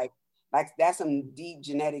that's some deep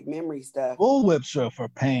genetic memory stuff. Bull whips are for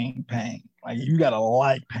pain. Like you gotta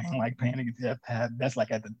like pain to get that. That's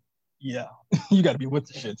like at the you gotta be with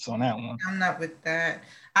the shits on that one. I'm not with that.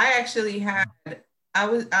 I actually had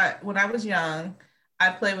when I was young, I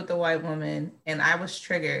played with a white woman and I was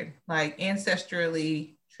triggered, like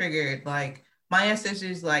ancestrally triggered. Like my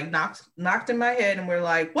ancestors like knocked in my head and were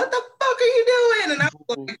like, "What the fuck are you doing?" And I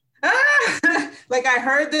was like, ah! Like I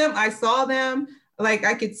heard them, I saw them, like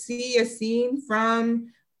I could see a scene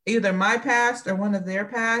from either my past or one of their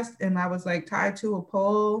past, and I was like tied to a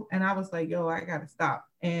pole, and I was like, "Yo, I gotta stop."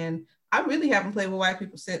 And I really haven't played with white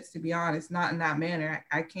people since, to be honest, not in that manner.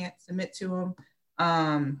 I can't submit to them.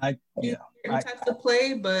 Types of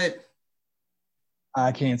play, but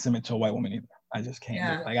I can't submit to a white woman either. I just can't.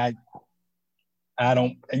 Yeah. Like I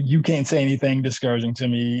don't. You can't say anything discouraging to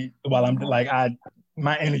me while I'm like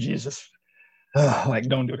my energy is just like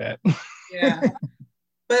don't do that. Yeah,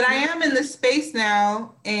 but I am in this space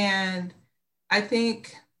now, and I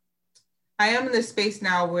think I am in this space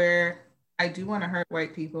now where I do want to hurt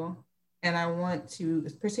white people, and I want to,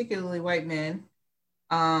 particularly white men.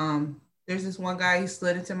 There's this one guy, he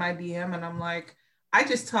slid into my DM, and I'm like, I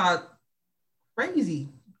just talk crazy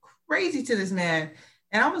to this man.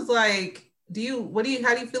 And I was like, how do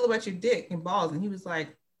you feel about your dick and balls? And he was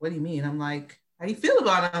like, what do you mean? I'm like, how do you feel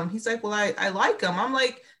about them? He's like, well, I like them. I'm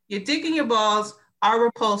like, your dick and your balls are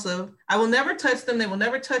repulsive. I will never touch them. They will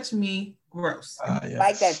never touch me. Gross. Yes.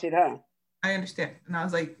 Like that shit, huh? I understand. And I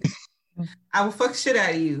was like, I will fuck shit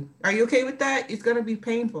out of you. Are you okay with that? It's gonna be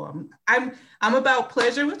painful. I'm about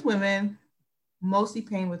pleasure with women, mostly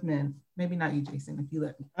pain with men. Maybe not you, Jason, if you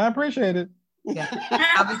let me. I appreciate it. Yeah,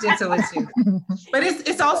 I'll be gentle with you. But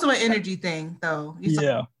it's also an energy thing, though.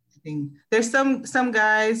 There's some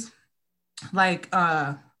guys like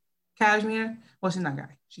Cashmere. Well, she's not a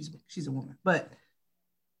guy. She's a woman. But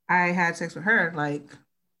I had sex with her like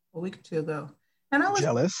a week or two ago, and I was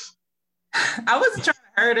jealous. I wasn't trying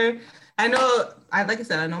to hurt her. I know, like I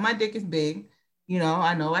said, I know my dick is big. You know,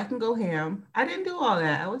 I know I can go ham. I didn't do all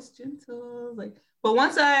that. I was gentle. But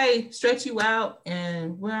once I stretch you out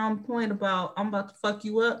and we're on point about, I'm about to fuck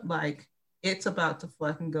you up, like it's about to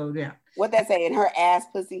fucking go down. What that say in her ass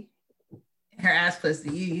pussy? Her ass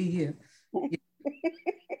pussy, yeah.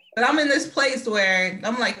 But I'm in this place where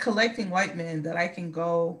I'm like collecting white men that I can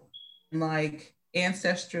go and like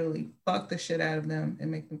ancestrally fuck the shit out of them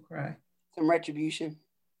and make them cry. Some retribution.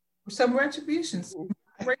 Some retributions.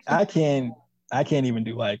 I can't even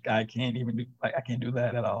do I can't do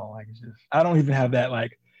that at all. Like it's just I don't even have that.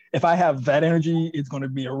 Like if I have that energy, it's gonna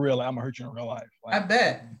be I'm gonna hurt you in real life. Like, I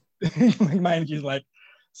bet. Like my energy is like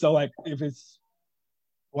so like if it's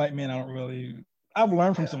white men, I've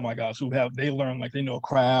learned from some white guys they learn like they know a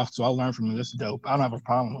craft, so I learned from them. This is dope. I don't have a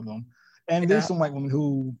problem with them. And there's some white women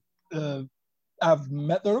who I've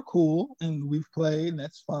met that are cool and we've played and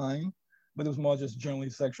that's fine. But it was more just generally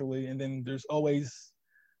sexually. And then there's always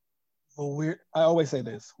I always say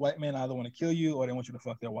this: white men either want to kill you or they want you to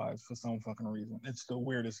fuck their wives for some fucking reason. It's the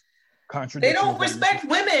weirdest contradiction. They don't respect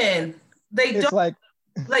women. It's like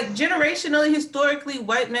generationally, historically,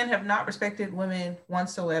 white men have not respected women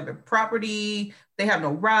whatsoever. Property, they have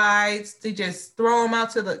no rights. They just throw them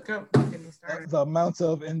out to the amounts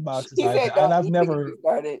of inboxes.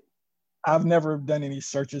 And I've never done any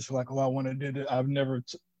searches for like, I want to do it. I've never,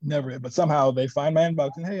 but somehow they find my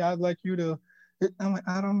inbox and hey, I'd like you to. I'm like,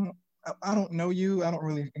 I don't know you. I don't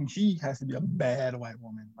really. And she has to be a bad white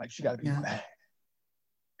woman. Like she got to be bad.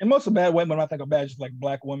 And most of the bad white women I think are bad, just like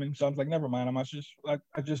black women. So I was like, never mind. I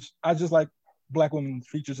just like black women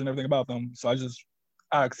features and everything about them. So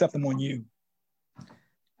I accept them on you.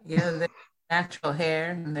 Yeah, natural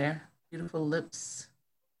hair and their beautiful lips.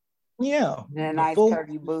 Yeah. And a the nice full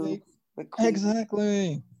curvy boobs with cleavage.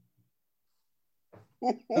 Exactly.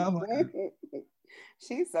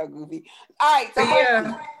 She's so goofy. All right, so But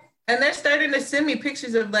yeah. And they're starting to send me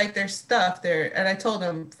pictures of like their stuff there. And I told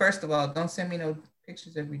them, first of all, don't send me no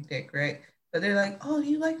pictures of your dick, right? But they're like, oh,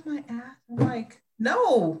 you like my ass? I'm like,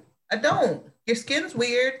 no, I don't. Your skin's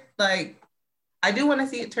weird. Like, I do want to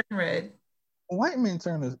see it turn red. White men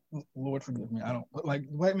turn to, Lord forgive me, I don't, like,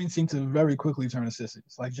 white men seem to very quickly turn to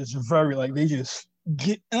sissies. Like, just very, like, they just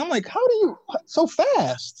get, and I'm like, how do you, so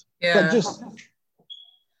fast? Yeah. Like, just.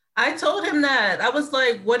 I told him that. I was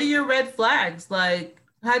like, what are your red flags? Like,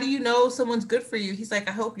 how do you know someone's good for you? He's like,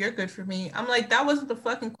 I hope you're good for me. I'm like, that wasn't the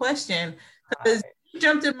fucking question. Because you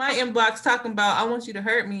jumped in my inbox talking about, I want you to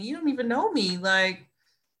hurt me. You don't even know me. Like,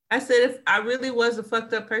 I said, if I really was a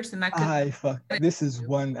fucked up person, I could. This is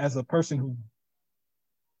one, as a person who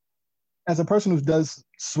does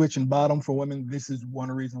switch and bottom for women, this is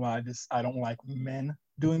one reason why I don't like men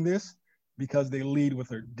doing this, because they lead with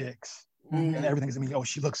their dicks. Mm-hmm. And everything's gonna be, oh,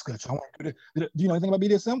 she looks good, so I want to do this. Do you know anything about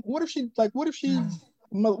BDSM? What if she just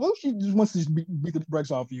wants to just beat the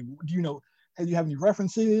brakes off you? Do you know, do you have any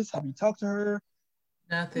references? Have you talked to her?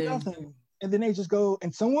 Nothing. And then they just go,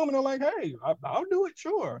 and some women are like, hey, I'll do it,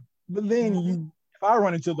 sure. But then if I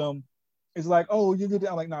run into them, it's like, oh, you did it.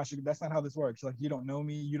 I'm like, nah, that's not how this works. Like, you don't know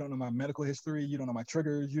me. You don't know my medical history. You don't know my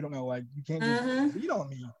triggers. You don't know, like, you can't just beat on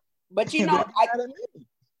me. But you know,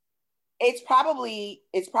 it's probably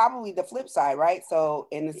the flip side, right? So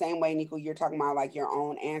in the same way, Niko, you're talking about like your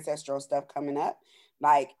own ancestral stuff coming up.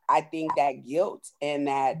 Like, I think that guilt and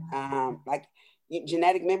that like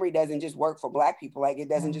genetic memory doesn't just work for Black people. Like, it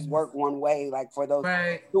doesn't just work one way, like for those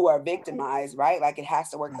who are victimized, right? Like, it has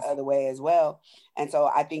to work the other way as well. And so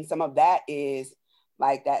I think some of that is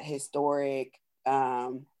like that historic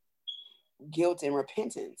guilt and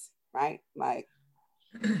repentance, right? Like,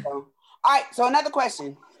 so. All right, so another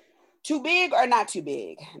question. Too big or not too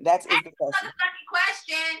big? That's the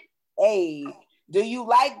question. Hey, do you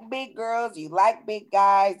like big girls? Do you like big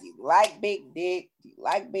guys? Do you like big dick? Do you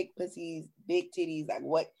like big pussies, big titties? Like,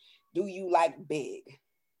 what do you like big?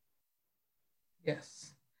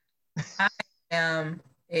 Yes. I am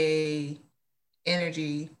a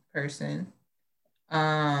energy person.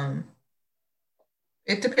 It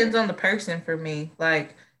depends on the person for me.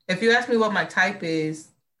 Like, if you ask me what my type is,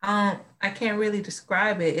 I can't really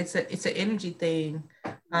describe it. It's an energy thing.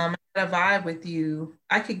 I got a vibe with you.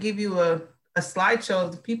 I could give you a slideshow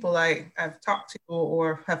of the people like I've talked to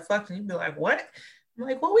or have fucked, and you'd be like, what? I'm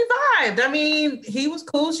like, well, we vibed. I mean, he was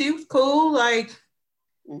cool, she was cool. Like,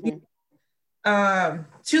 too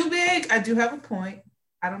big. I do have a point.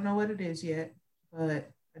 I don't know what it is yet, but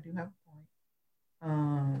I do have a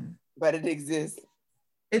point. But it exists.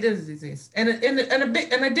 It does exist, and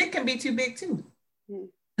a dick can be too big too.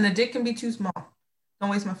 And a dick can be too small. Don't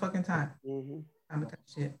waste my fucking time. I'm that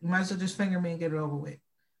shit. You might as well just finger me and get it over with.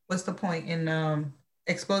 What's the point in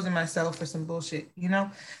exposing myself for some bullshit, you know?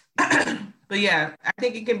 But yeah, I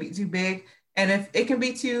think it can be too big. And if it can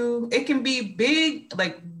be big,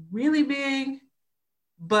 like really big,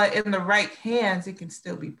 but in the right hands, it can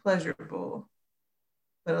still be pleasurable.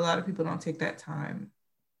 But a lot of people don't take that time.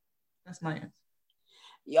 That's my answer.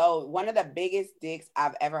 Yo, one of the biggest dicks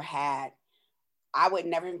I've ever had, I would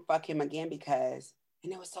never fuck him again because,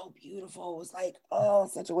 and it was so beautiful. It was like, oh,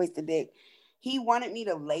 such a wasted dick. He wanted me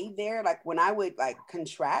to lay there. Like, when I would like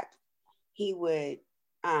contract, he would,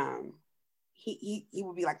 he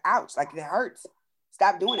would be like, ouch, like it hurts.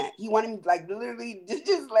 Stop doing that. He wanted me to like literally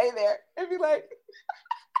just lay there and be like,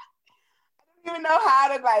 I don't even know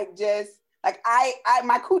how to like just, like I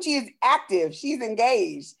my coochie is active. She's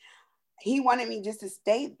engaged. He wanted me just to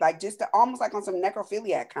stay, like just to almost like on some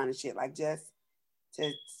necrophiliac kind of shit, like just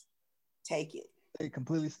to take it. Stay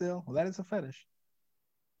completely still? Well, that is a fetish.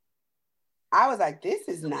 I was like, this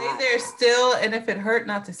is not. Lay there still, and if it hurt,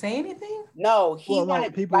 not to say anything? No, he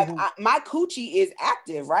wanted people like my coochie is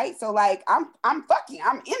active, right? So like I'm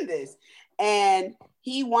in this. And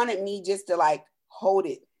he wanted me just to like hold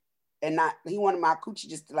it and not, he wanted my coochie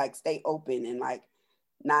just to like stay open and like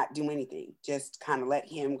not do anything, just kind of let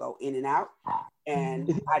him go in and out. And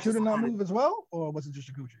did he want you to not move as well, or was it just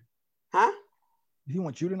your coochie? Huh? Did he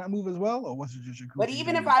want you to not move as well, or was it just your coochie? But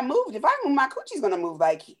even if I moved, my coochie's gonna move.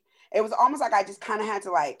 Like, it was almost like I just kind of had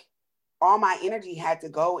to like, all my energy had to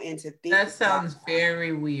go into things. That sounds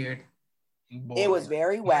very weird. Boy. It was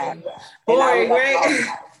very whack. Boy, right?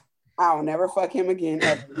 I'll never fuck him again.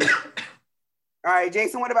 Ever. All right,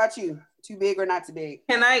 Jason, what about you? Too big or not too big?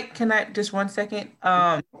 Can I just 1 second?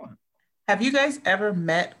 Have you guys ever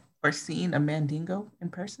met or seen a mandingo in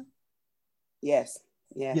person? Yes.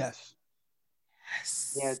 Yes. Yes.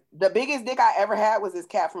 Yeah. The biggest dick I ever had was this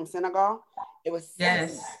cat from Senegal. It was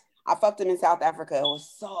Yes. I fucked him in South Africa. It was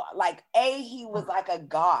so like he was like a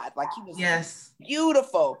god. Like he was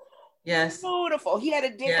beautiful. Yes. Beautiful. He had a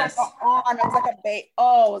dick like an arm. It was like a baby.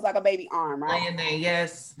 Oh, it was like a baby arm, right? Laying there,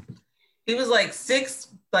 yes. He was like 6'7",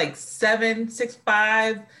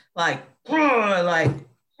 6'5", like. Listen,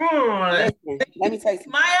 let me tell you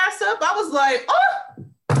something. My ass up. I was like,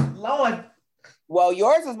 oh, Lord. Well,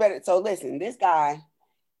 yours was better. So listen, this guy,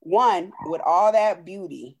 one, with all that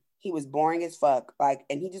beauty, he was boring as fuck. Like,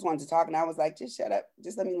 and he just wanted to talk. And I was like, just shut up.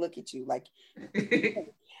 Just let me look at you. Like,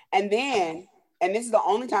 and then, and this is the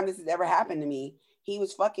only time this has ever happened to me. He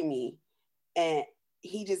was fucking me and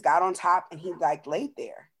he just got on top and he like laid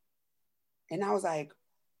there. And I was like,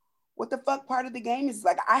 what the fuck part of the game is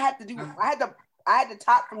like? I had to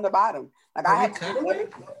top from the bottom. Like I had to do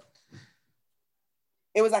everything.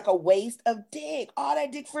 It was like a waste of dick. All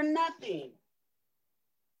that dick for nothing.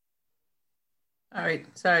 All right.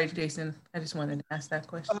 Sorry, Jason. I just wanted to ask that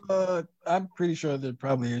question. I'm pretty sure there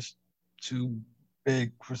probably is too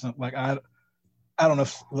big for something. Like I don't know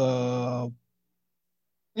if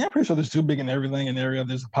I'm pretty sure there's too big in everything in the area.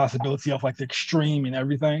 There's a possibility of like the extreme and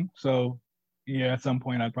everything. So yeah, at some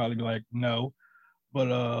point I'd probably be like, no.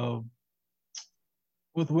 But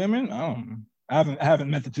with women, I haven't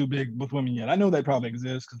met the too big with women yet. I know they probably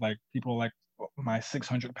exist because like people like my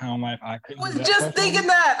 600-pound life, I couldn't. I was just thinking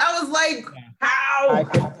that. I was like, how?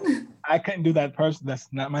 I couldn't do that person. That's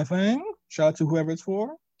not my thing. Shout out to whoever it's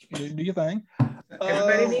for. Do your thing.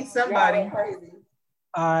 Everybody needs somebody.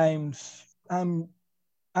 I'm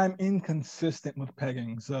inconsistent with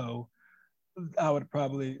pegging, so I would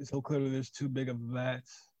probably. So clearly, there's too big of that.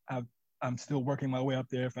 I'm still working my way up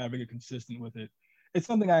there if I ever get consistent with it. It's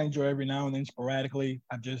something I enjoy every now and then sporadically.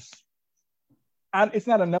 It's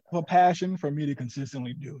not enough of a passion for me to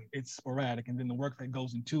consistently do it. It's sporadic. And then the work that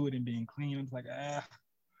goes into it and being clean, it's like,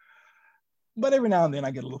 But every now and then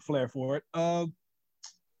I get a little flair for it.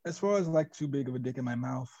 As far as like too big of a dick in my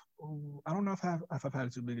mouth, I don't know if I've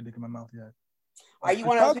had too big a dick in my mouth yet. Are you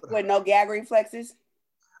one of those people with no gag reflexes?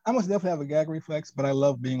 I must definitely have a gag reflex, but I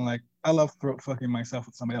love throat fucking myself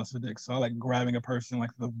with somebody else's dick. So I like grabbing a person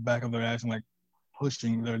like the back of their ass and like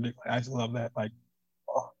pushing their dick. I just love that. Like,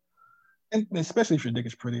 and especially if your dick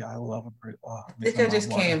is pretty, I love a pretty. I think I just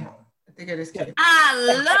came. I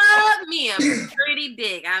love me a pretty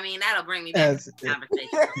dick. I mean, that'll bring me back to the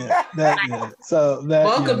conversation. Yeah. So that.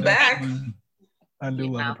 Welcome back. I do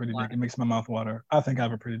love a pretty dick. It makes my mouth water. I think I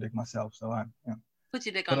have a pretty dick myself, so Put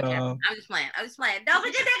your dick on the camera. I'm just playing. Don't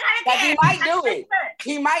put your dick on the camera. He might do it.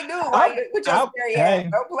 He might do it. Right? With your scary ass.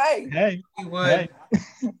 Don't play. Hey, he would. Hey.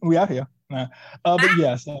 We out here. Nah. But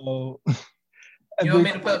yeah, so. You want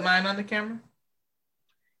me to put mine on the camera?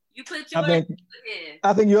 You put yours.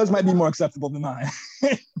 I think yours might be more acceptable than mine.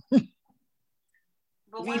 V,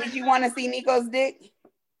 did you want to see Niko's dick?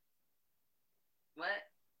 What?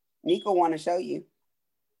 Niko want to show you.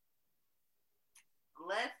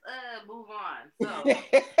 Let's move on. So.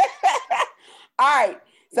 All right.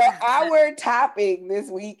 So our topic this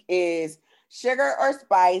week is sugar or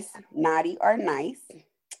spice, naughty or nice.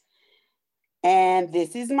 And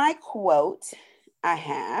this is my quote I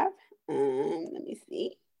have. Let me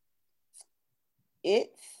see.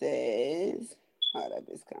 It says, hold up,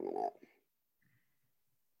 it's coming up.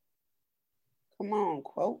 Come on,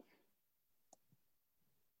 quote.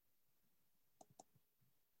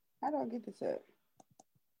 How do I get this up?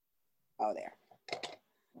 Oh, there.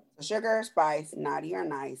 So sugar or spice, naughty or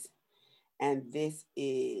nice. And this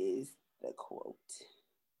is the quote.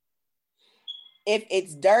 If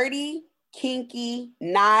it's dirty, kinky,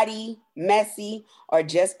 naughty, messy, or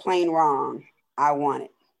just plain wrong, I want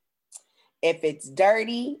it. If it's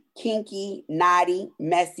dirty, kinky, naughty,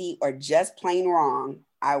 messy, or just plain wrong,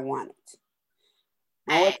 I want it.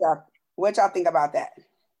 Now, what y'all think about that?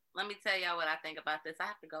 Let me tell y'all what I think about this. I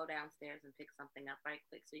have to go downstairs and pick something up right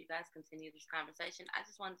quick so you guys continue this conversation. I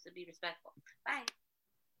just wanted to be respectful. Bye.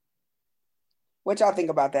 What y'all think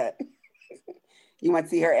about that? You want to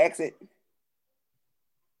see her exit?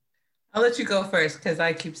 I'll let you go first because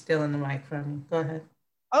I keep stealing the mic from you. Go ahead.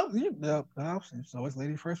 Oh, the option. So it's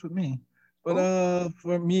lady first with me. But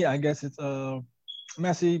for me, I guess it's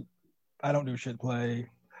messy. I don't do shit play.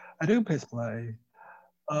 I do piss play.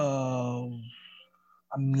 I'm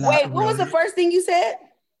not. Wait, what was the first thing you said?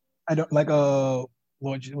 I don't like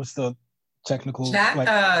Lord. What's the technical?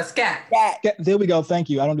 Scat. Scat. There we go. Thank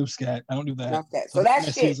you. I don't do scat. I don't do that. No scat. So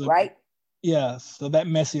that's shit, right? Yeah. So that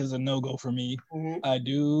messy is a no-go for me. Mm-hmm. I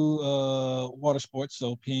do water sports,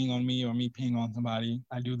 so peeing on me or me peeing on somebody.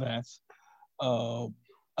 I do that.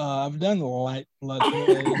 I've done light blood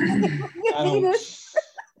play.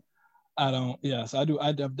 Yes, I do.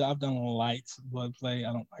 I've done light blood play.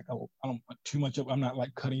 I don't want too much of. I'm not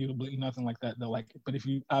like cutting you to bleed, nothing like that. Though, like, but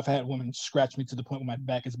I've had women scratch me to the point where my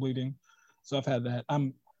back is bleeding, so I've had that.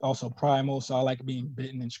 I'm also primal, so I like being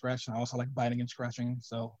bitten and scratched, and I also like biting and scratching.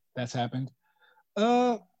 So that's happened.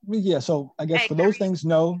 Yeah. So I guess for those things,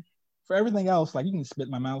 no. For everything else, like you can spit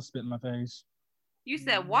in my mouth, spit in my face. You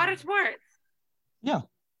said water sports? Yeah.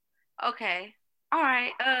 Okay. All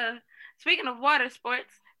right. Speaking of water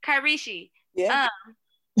sports, Kairishi. Yeah.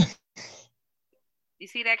 You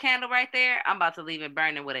see that candle right there? I'm about to leave it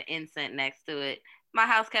burning with an incense next to it. My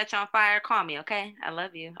house catch on fire. Call me, okay? I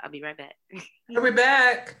love you. I'll be right back. I'll be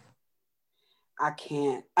back. I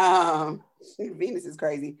can't. Venus is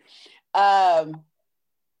crazy.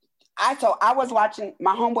 I was watching,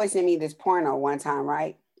 my homeboy sent me this porno one time,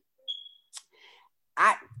 right?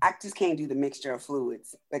 I just can't do the mixture of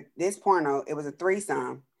fluids. But this porno, it was a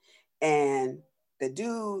threesome, and the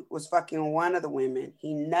dude was fucking one of the women.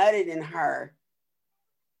 He nutted in her,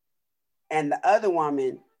 and the other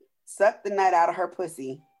woman sucked the nut out of her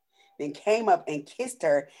pussy, then came up and kissed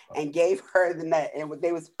her and gave her the nut. And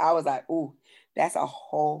I was like, ooh, that's a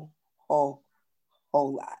whole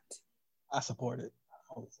lot. I support it.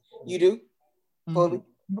 You do? Fully?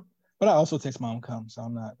 Mm-hmm. But I also taste my own cum, so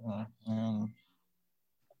I'm not.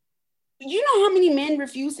 You know how many men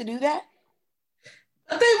refuse to do that?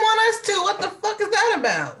 But they want us to. What the fuck is that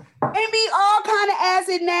about? It be all kind of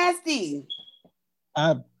acid nasty.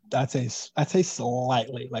 I taste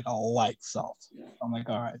slightly like a light salt. I'm like,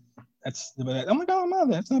 all right, I'm like, oh no,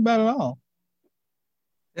 that's not bad at all.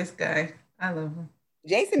 This guy, I love him.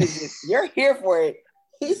 Jason is just, you're here for it.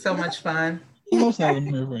 He's so much fun. Most of them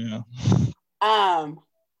here for you.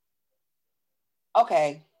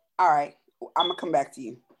 Okay, all right. I'm gonna come back to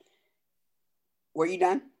you. Were you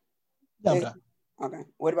done? Yeah, I'm done. Okay.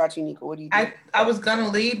 What about you, Niko? What do you do? I was gonna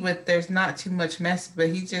lead with there's not too much mess, but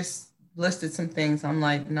he just listed some things. I'm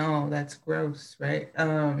like, no, that's gross, right?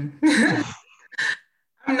 I'm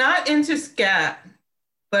not into scat,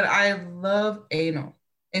 but I love anal.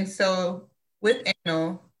 And so with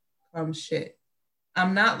anal comes shit.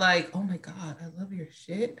 I'm not like, oh my God, I love your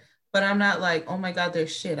shit. But I'm not like, oh my God,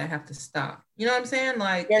 there's shit, I have to stop. You know what I'm saying?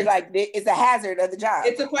 Like it's a hazard of the job.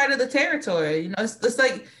 It's a part of the territory. You know, it's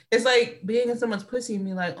like being in someone's pussy and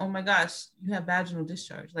be like, oh my gosh, you have vaginal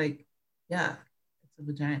discharge. Like, yeah, it's a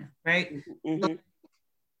vagina, right? Mm-hmm. So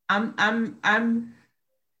I'm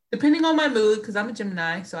depending on my mood, because I'm a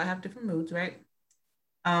Gemini, so I have different moods, right?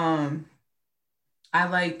 I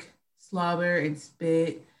like slobber and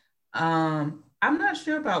spit. I'm not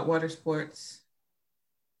sure about water sports.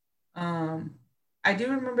 I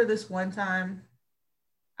do remember this one time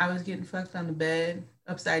I was getting fucked on the bed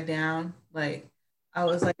upside down. Like I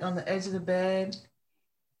was like on the edge of the bed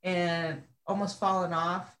and almost falling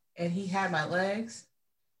off, and he had my legs.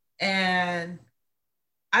 And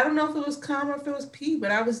I don't know if it was cum or if it was pee,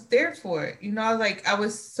 but I was there for it. You know, like I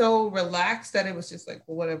was so relaxed that it was just like,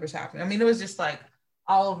 well, whatever's happening. I mean, it was just like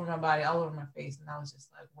all over my body, all over my face. And I was just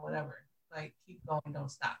like, whatever, like keep going,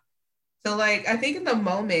 don't stop. So like, I think in the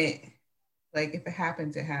moment, like if it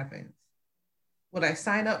happens, it happens. Would I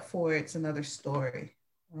sign up for it? It's another story.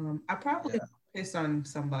 I probably piss on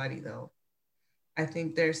somebody though. I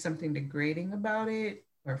think there's something degrading about it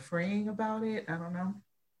or freeing about it. I don't know.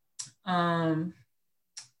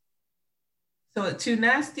 So too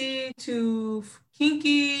nasty, too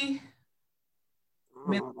kinky.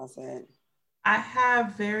 That's it. I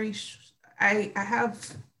have I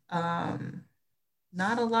have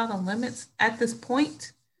not a lot of limits at this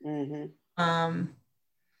point. Mm-hmm.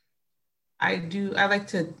 I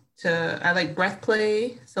like breath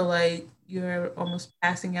play. So like you're almost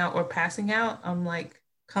passing out. I'm like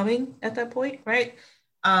coming at that point, right?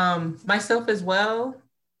 Myself as well.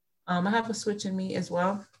 I have a switch in me as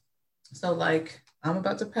well. So like I'm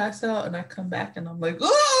about to pass out and I come back and I'm like,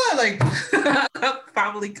 oh, like I'm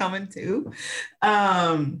probably coming too.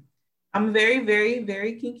 I'm a very, very,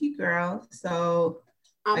 very kinky girl. So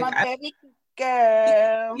I'm like, a baby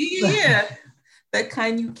girl. Yeah. That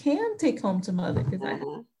kind you can take home to mother because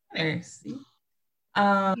I see. She's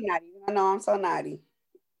not even gonna know I'm so naughty.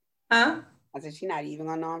 Huh? I said she's not even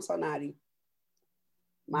gonna know I'm so naughty.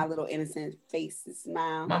 My little innocent face and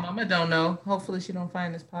smile. My mama don't know. Hopefully she don't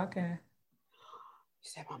find this podcast. You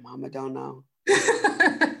said my mama don't know.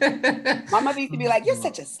 My mother used to be like, you're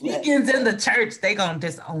such a slut. Deacons in the church, they gonna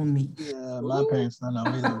disown me. Yeah, my parents don't know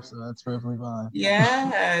either, so that's perfectly fine.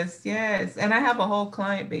 Yes. And I have a whole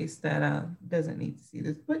client base that doesn't need to see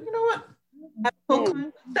this. But you know what? I have a whole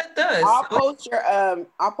client that does.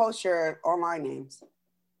 I'll post your online names.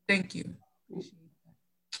 Thank you.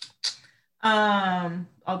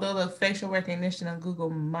 Although the facial recognition on Google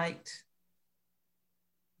might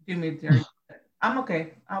do me dirty, I'm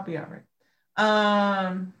okay. I'll be all right.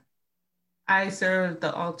 I serve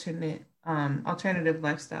the alternative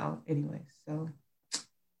lifestyle anyway. So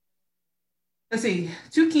let's see.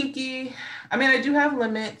 Too kinky. I mean, I do have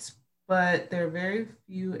limits, but they're very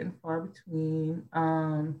few and far between.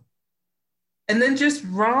 And then just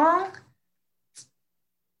wrong.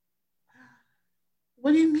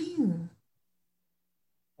 What do you mean?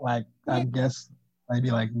 Like, I guess maybe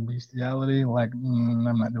like bestiality. Like, I'm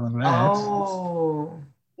not doing that. Oh.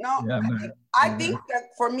 No, Yeah, I think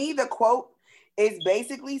that for me, the quote is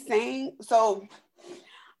basically saying, so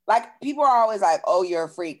like people are always like, oh, you're a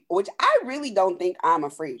freak, which I really don't think I'm a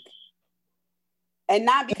freak. And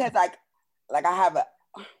not because like I have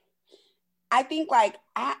I think like,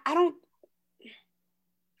 I don't,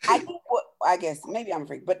 I think what, I guess maybe I'm a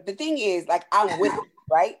freak, but the thing is like, I'm with it,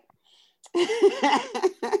 right?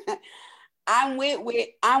 I'm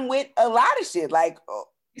with a lot of shit. Like,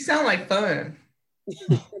 You sound like fun.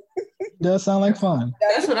 Does sound like fun.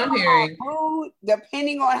 That's what I'm hearing. Mood,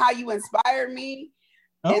 depending on how you inspire me.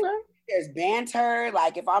 Okay. There's banter.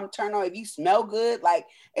 Like if I'm turned on, if you smell good, like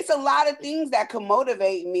it's a lot of things that could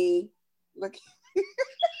motivate me. Look, I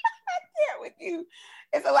can't with you.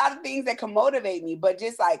 It's a lot of things that can motivate me, but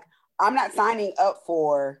just like I'm not signing up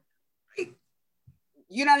for,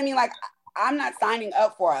 you know what I mean? Like I'm not signing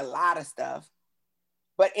up for a lot of stuff.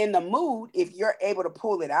 But in the mood, if you're able to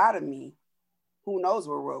pull it out of me, who knows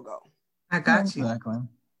where we'll go. I got you. Exactly.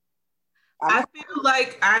 I feel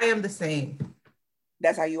like I am the same.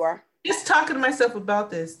 That's how you are? Just talking to myself about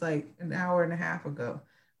this like an hour and a half ago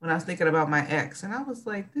when I was thinking about my ex. And I was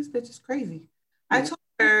like, this bitch is crazy. I told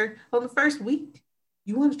her on the first week,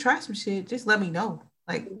 you want to try some shit, just let me know.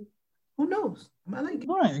 Like, who knows? I might like it.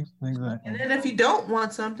 Right, exactly. And then if you don't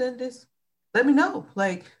want something, just let me know.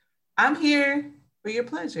 Like, I'm here for your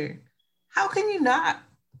pleasure. How can you not?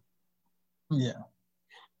 Yeah.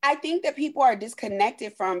 I think that people are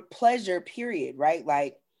disconnected from pleasure, period, right?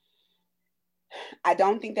 Like, I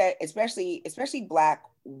don't think that, especially Black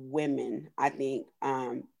women, I think,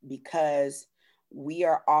 because we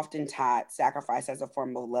are often taught sacrifice as a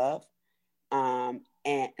form of love. And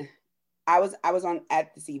I was on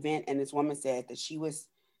at this event, and this woman said that she was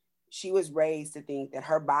raised to think that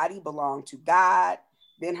her body belonged to God,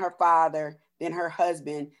 then her father, then her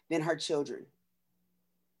husband, then her children,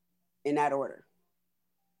 in that order.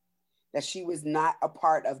 That she was not a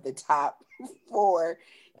part of the top 4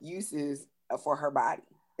 uses for her body,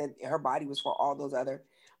 that her body was for all those other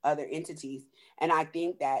entities. And I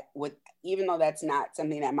think that even though that's not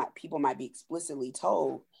something that people might be explicitly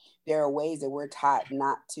told, there are ways that we're taught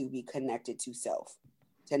not to be connected to self,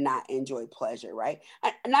 to not enjoy pleasure, right?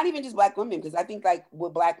 Not even just Black women, because I think like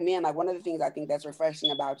with Black men, like one of the things I think that's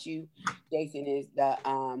refreshing about you, Jason, is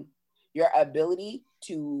your ability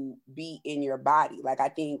to be in your body. Like I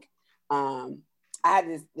think I had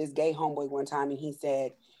this gay homeboy one time, and he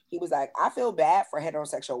was like, I feel bad for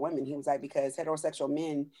heterosexual women. He was like, because heterosexual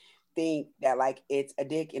men think that like it's a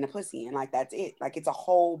dick and a pussy, and like that's it. Like it's a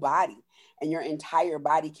whole body, and your entire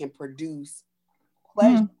body can produce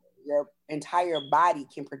pleasure. Your entire body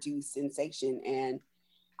can produce sensation, and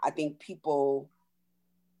I think people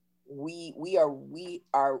we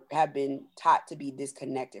have been taught to be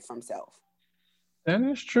disconnected from self. That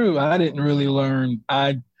is true. I didn't really learn.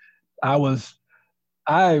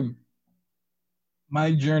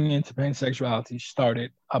 My journey into pansexuality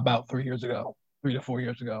started about 3 to 4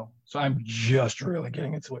 years ago. So I'm just really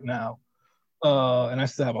getting into it now. And I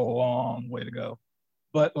still have a long way to go.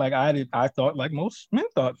 But like I thought like most men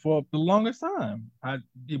thought for the longest time.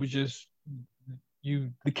 It was just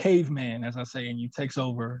the caveman, as I say, and you takes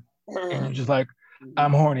over, and you're just like,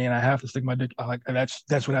 I'm horny and I have to stick my dick. Like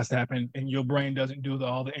that's what has to happen, and your brain doesn't do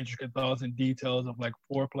all the intricate thoughts and details of like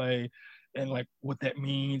foreplay, and like what that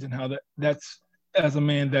means and how that's. As a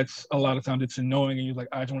man, that's a lot of times it's annoying, and you're like,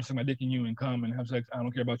 I just want to stick my dick in you and come and have sex. I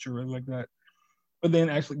don't care about you really like that. But then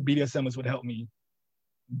actually BDSM is what helped me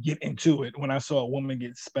get into it. When I saw a woman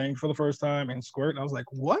get spanked for the first time and squirt, I was like,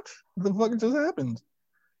 what the fuck just happened?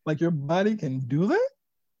 Like your body can do that?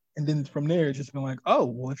 And then from there, it's just been like, oh,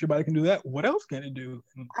 well, if your body can do that, what else can it do?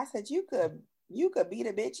 And I said, you could beat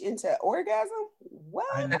a bitch into orgasm? What?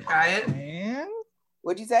 I'm gonna try it. Man.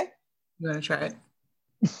 What'd you say? I'm gonna try it.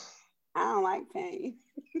 I don't like pain.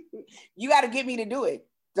 You got to get me to do it.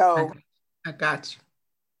 So I got you.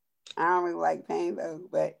 I don't really like pain though,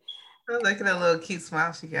 but Look at that little cute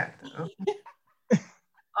smile she got though.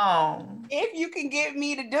 Oh. If you can get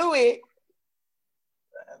me to do it.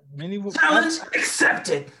 Challenge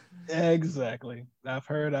accepted. Exactly. I've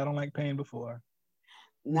heard I don't like pain before.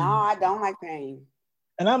 No, I don't like pain.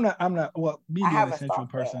 And I'm not, well, me I being have a a sensual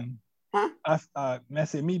soft bed. person, Huh? I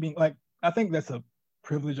say me being like, I think that's a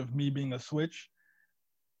privilege of me being a switch.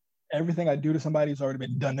 Everything I do to somebody has already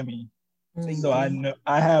been done to me. So you So I can, know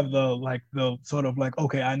I have the sort of like,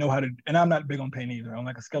 okay, I know how to, and I'm not big on pain either. On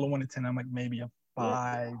like a scale of 1 to 10, I'm like maybe a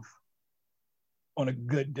 5 on a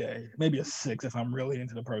good day, maybe a 6 if I'm really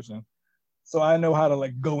into the person. So I know how to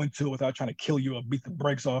like go into it without trying to kill you or beat the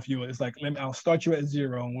brakes off you. It's like, I'll start you at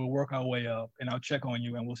 0 and we'll work our way up, and I'll check on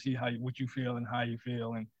you and we'll see what you feel and how you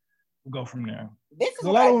feel, and we'll go from there. this is Because a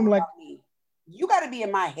what lot I of know them like, about me. You got to be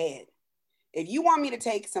in my head. If you want me to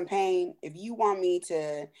take some pain, if you want me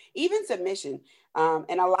to, even submission,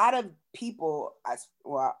 and a lot of people,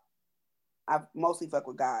 I mostly fuck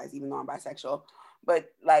with guys, even though I'm bisexual, but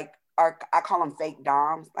like, I call them fake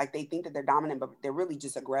doms. Like they think that they're dominant, but they're really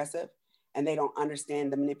just aggressive, and they don't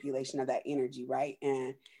understand the manipulation of that energy, right?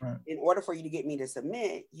 And right. in order for you to get me to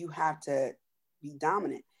submit, you have to be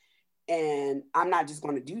dominant. And I'm not just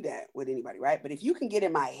going to do that with anybody, right? But if you can get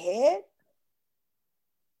in my head,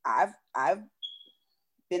 I've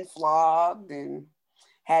been flogged and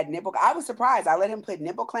had nipple. I was surprised. I let him put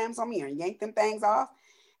nipple clamps on me and yank them things off,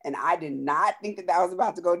 and I did not think that was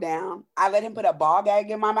about to go down. I let him put a ball gag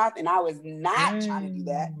in my mouth, and I was not trying to do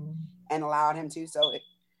that, and allowed him to. So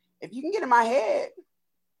if you can get in my head,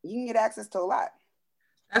 you can get access to a lot.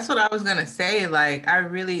 That's what I was gonna say. Like, I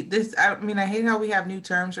mean, I hate how we have new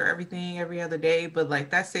terms for everything every other day, but like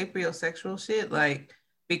that sapiosexual shit, like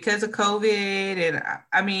because of COVID, and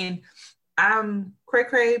I mean, I'm cray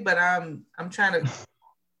cray, but I'm trying to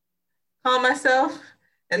calm myself,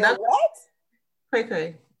 and You're that's what? cray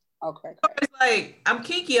cray. Okay. It's like I'm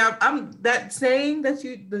kinky. I'm that saying that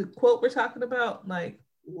the quote we're talking about, like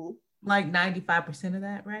Mm-hmm. like 95% of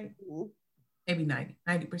that, right? Mm-hmm. Maybe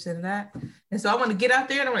 90% of that. And so I want to get out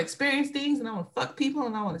there and I want to experience things and I want to fuck people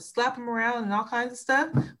and I want to slap them around and all kinds of stuff.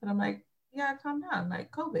 But I'm like, you gotta calm down.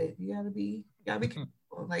 Like COVID, you gotta be careful.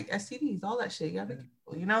 Like STDs, all that shit, you gotta be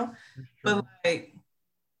careful, you know? But like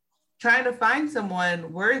trying to find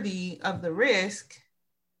someone worthy of the risk,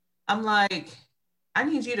 I'm like, I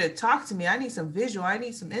need you to talk to me. I need some visual. I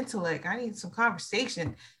need some intellect. I need some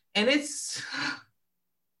conversation. And it's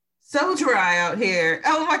so dry out here.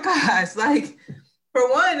 Oh my gosh. Like, for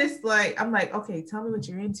one, it's like, I'm like, okay, tell me what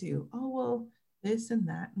you're into. Oh, well, this and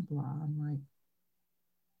that and blah. I'm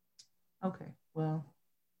like, okay, well,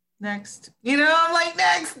 next. You know, I'm like,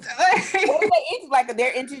 next. What are they into? Like,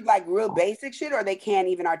 they're into like real basic shit, or they can't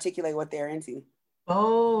even articulate what they're into?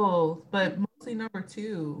 Both, but mostly number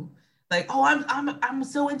two. Like, oh, I'm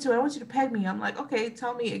so into it. I want you to peg me. I'm like, okay,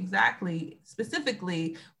 tell me exactly,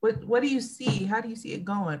 specifically, what do you see? How do you see it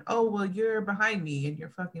going? Oh, well, you're behind me and you're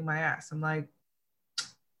fucking my ass. I'm like,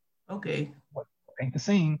 okay. Ain't the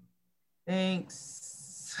scene.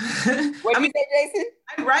 Thanks. What do you say, Jason?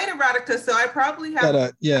 I write erotica, so I probably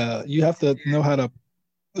have. You have to know how to.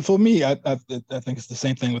 For me, I think it's the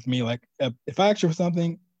same thing with me. Like, if I ask you for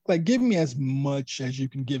something, like, give me as much as you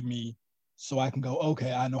can give me, so I can go.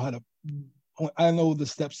 Okay, I know the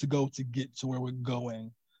steps to go to get to where we're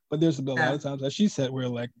going. But there's a lot of times, as she said, where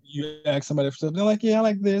like you ask somebody for something, they're like, yeah, I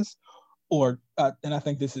like this, and I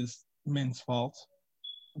think this is men's fault,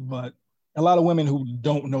 but a lot of women who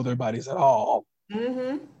don't know their bodies at all.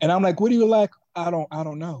 Mm-hmm. And I'm like, what do you like? I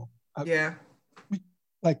don't know. Yeah.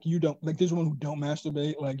 Like, you don't, like, there's one who don't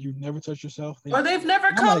masturbate, like you've never touched yourself. Or they've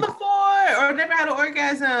never come before, or never had an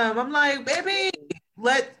orgasm. I'm like, baby,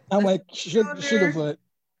 should have, but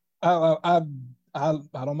I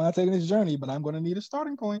don't mind taking this journey, but I'm going to need a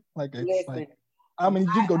starting point. Like, it's like, I mean,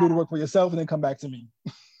 you can go do the work for yourself and then come back to me.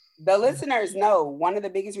 The listeners know one of the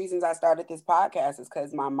biggest reasons I started this podcast is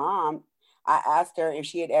because my mom, I asked her if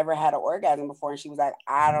she had ever had an orgasm before, and she was like,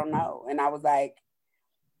 I don't know. And I was like,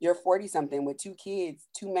 you're 40 something with 2 kids,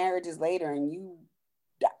 2 marriages later, and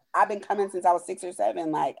I've been coming since I was 6 or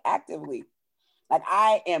 7, like actively. Like,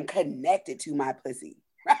 I am connected to my pussy.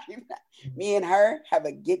 Right? Me and her have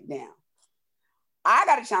a get down. I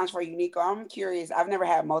got a challenge for you, Niko. I'm curious. I've never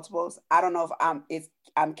had multiples. I don't know if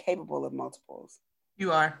I'm capable of multiples.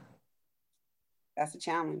 You are. That's a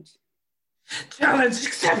challenge. Challenge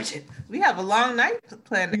accepted. We have a long night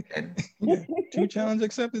planned. 2 challenges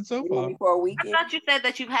accepted so far. For a weekend. I thought you said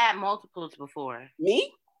that you've had multiples before.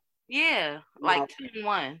 Me? Yeah, like 2 in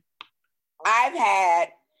 1. I've had,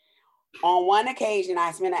 on one occasion,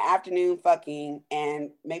 I spent an afternoon fucking and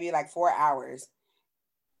maybe like 4 hours.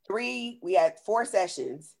 We had 4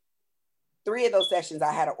 sessions. 3 of those sessions,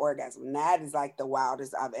 I had an orgasm. And that is like the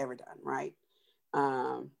wildest I've ever done, right?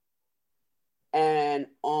 And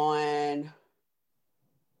on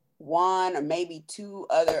one or maybe two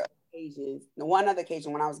other occasions. The one other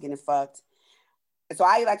occasion when I was getting fucked. So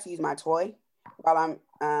I like to use my toy while I'm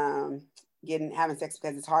having sex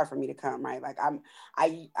because it's hard for me to come, right? Like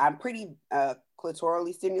I'm pretty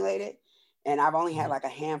clitorally stimulated, and I've only had like a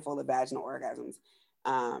handful of vaginal orgasms.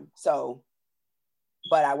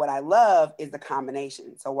 What I love is the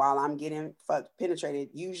combination. So while I'm getting penetrated,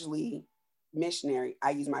 usually missionary, I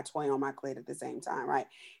use my toy on my clit at the same time, right?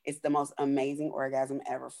 It's the most amazing orgasm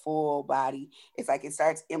ever, full body. It's like it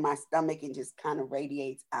starts in my stomach and just kind of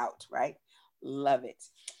radiates out, right? Love it.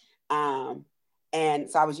 And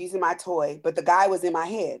so I was using my toy, but the guy was in my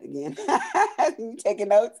head again. You taking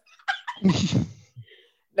notes?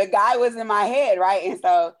 The guy was in my head, right? And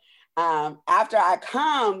so after I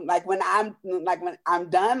come, when I'm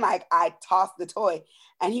done, like I tossed the toy,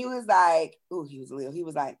 and he was like, "Ooh," he was little. He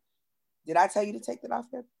was like, "Did I tell you to take that off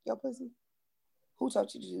your pussy? Who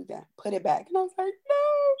told you to do that? Put it back." And I was like, "No."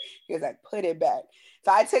 He was like, "Put it back."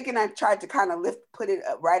 So I took it and I tried to kind of put it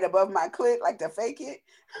up right above my clit, like to fake it.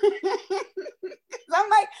 I'm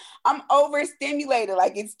like, I'm overstimulated,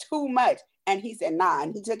 like it's too much. And he said, "Nah."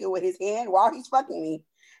 And he took it with his hand while he's fucking me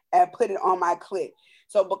and put it on my clit.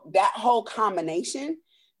 So but that whole combination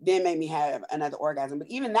then made me have another orgasm. But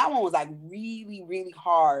even that one was like really, really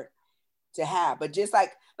hard to have. But just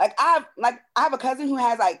like I have a cousin who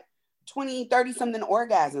has like 20, 30 something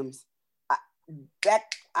orgasms.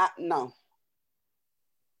 No.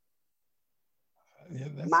 Yeah,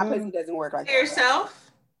 my pussy doesn't work like that.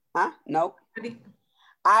 Yourself? Huh? Nope.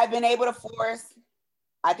 I've been able to force.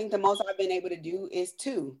 I think the most I've been able to do is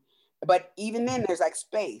 2. But even then there's like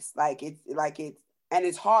space. And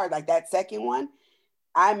it's hard. Like that second one,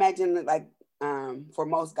 I imagine that like for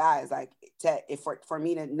most guys, like for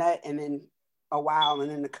me to nut and then a while and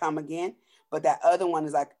then to come again. But that other one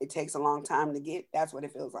is like it takes a long time to get. That's what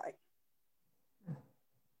it feels like.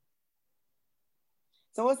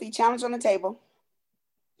 So what's the challenge on the table?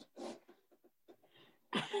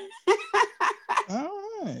 All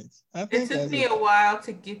right. It took me a while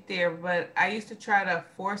to get there, but I used to try to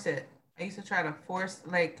force it. I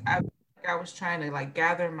was trying to like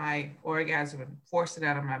gather my orgasm and force it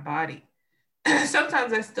out of my body.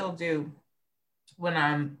 Sometimes I still do when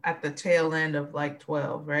I'm at the tail end of like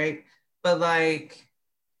 12, right? But like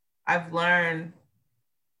I've learned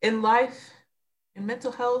in life, in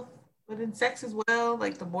mental health, but in sex as well,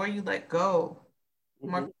 like the more you let go, the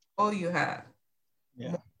more control you have.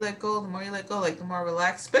 Yeah. The more you let go, like the more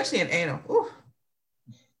relaxed, especially in anal. Ooh.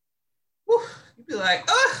 Ooh. You'd be like,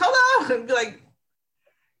 oh, hold on. You'd be like,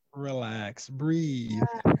 relax, breathe.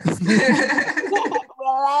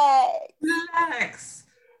 Relax.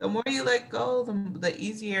 The more you let go, the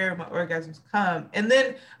easier my orgasms come. And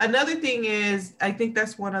then another thing is, I think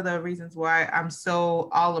that's one of the reasons why I'm so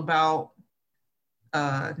all about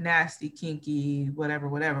nasty, kinky, whatever,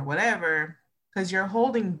 because you're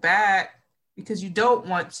holding back because you don't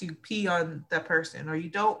want to pee on the person, or you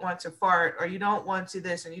don't want to fart, or you don't want to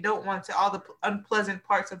this, and you don't want to all the unpleasant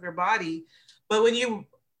parts of your body. But when you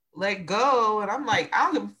let go, and I'm like, I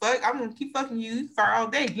don't give a fuck, I'm gonna keep fucking you fart all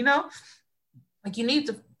day, you know? Like you need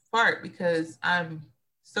to fart because I'm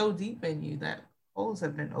so deep in you that holes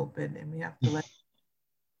have been opened and we have to let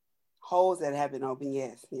holes that have been open,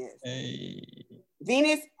 yes. Hey.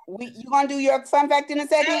 Venus, you gonna do your fun fact in a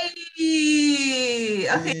second? Hey.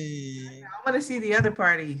 Okay. Hey. I want to see the other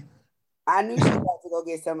party. I knew she had to go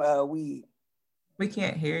get some weed. We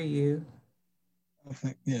can't hear you.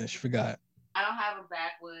 Yeah, she forgot. I don't have a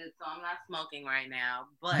backwoods, so I'm not smoking right now.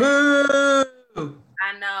 But boo!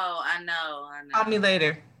 I know. Call me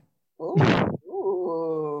later.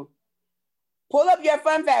 Ooh. Pull up your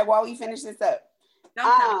fun fact while we finish this up.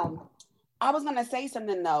 I was gonna say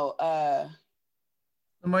something though.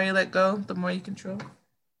 The more you let go, the more you control.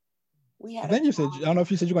 Then you said, I don't know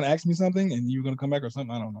if you said you're gonna ask me something and you were gonna come back or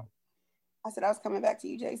something. I don't know. I said I was coming back to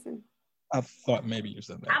you, Jason. I thought maybe you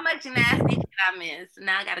said that. How much nasty shit I missed?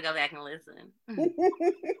 Now I gotta go back and listen.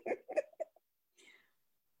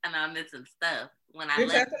 I know I missed some stuff when You're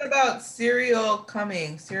talking about serial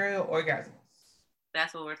orgasms.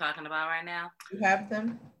 That's what we're talking about right now. You have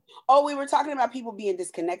them? Oh, we were talking about people being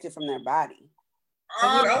disconnected from their body.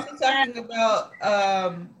 And we're also talking about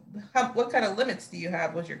what kind of limits do you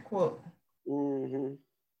have? Was your quote? Mm-hmm.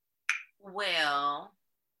 Well,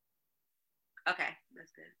 okay,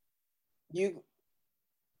 that's good.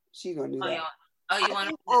 She's gonna do that. You want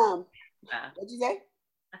to? What'd you say?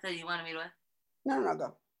 I said you wanted me to. No,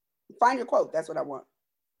 go. Find your quote. That's what I want.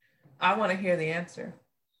 I want to hear the answer.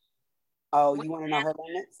 Oh, you want to know her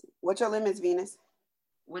limits? What's your limits, Venus?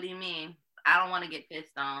 What do you mean? I don't want to get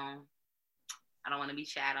pissed on. I don't want to be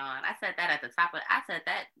shat on. I said that at the top of. I said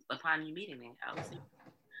that upon you meeting me. I was.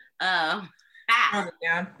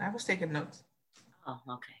 Yeah, I was taking notes. Oh,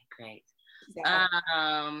 okay, great.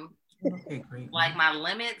 Okay, great. Like my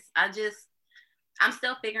limits, I'm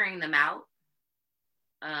still figuring them out.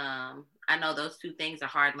 I know those two things are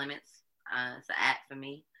hard limits. It's an act for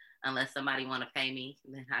me. Unless somebody want to pay me,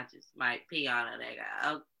 then I just might pee on it. They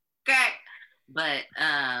go, okay. But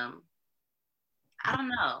I don't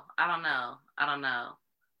know.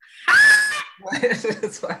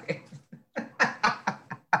 It's fine.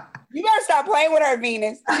 You better stop playing with her,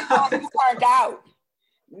 Venus. It's turned out.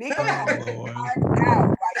 Niko turned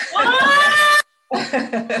out.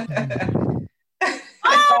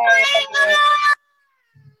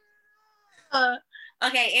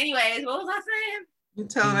 Okay, anyways, what was I saying? You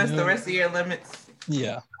telling us the rest of your limits?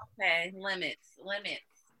 Yeah. Okay, limits.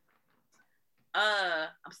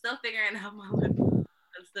 I'm still figuring out my limits.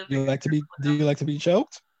 Do you like to be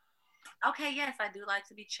choked? Okay, yes, I do like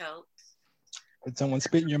to be choked. Did someone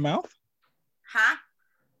spit in your mouth? Huh?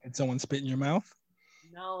 Did someone spit in your mouth?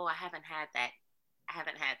 No, I haven't had that.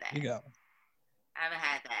 You go. I haven't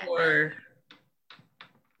had that. Or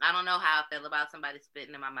I don't know how I feel about somebody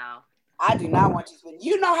spitting in my mouth. I do not want you to spit.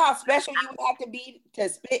 You know how special you have to be to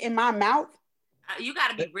spit in my mouth? You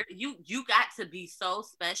got to be you got to be so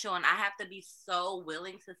special, and I have to be so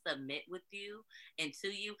willing to submit with you and to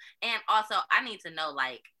you. And also, I need to know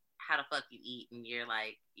like how the fuck you eat and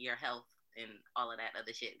your health and all of that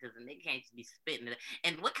other shit, because the nigga can't just be spitting it.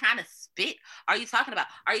 And what kind of spit are you talking about?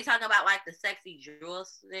 Are you talking about like the sexy drool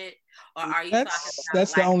spit, or are you talking about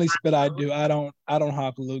that's like, the only spit I do. I don't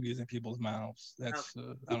hop loogies in people's mouths. That's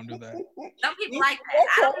okay. I don't do that. Some people like that.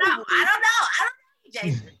 I don't know,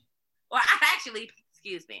 Jason. Or I actually,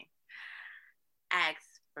 excuse me, ask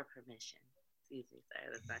for permission. Excuse me,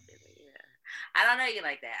 sir. That's not good. Yeah. I don't know you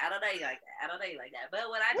like that. But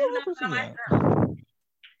what I do know about myself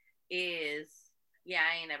is, yeah,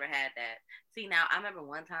 I ain't never had that. See, now, I remember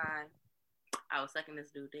one time I was sucking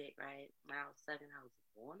this dude dick, right? When I was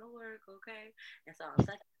going to work, okay? And so I was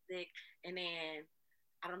sucking his dick, and then,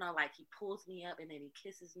 I don't know, like, he pulls me up, and then he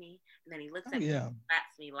kisses me, and then he looks at me and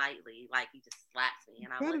slaps me lightly, like he just slaps me,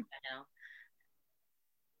 and I'm like, hell.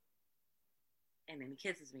 And then he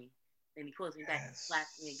kisses me, then he pulls me back and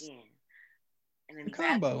slaps me again, and then he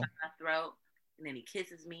grabs me by my throat, and then he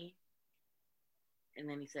kisses me, and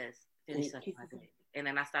then he says, finish sucking my dick. And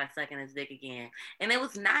then I start sucking his dick again. And it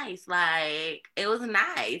was nice. Like, it was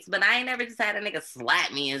nice. But I ain't never just had a nigga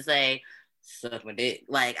slap me and say, suck my dick.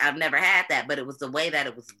 Like, I've never had that. But it was the way that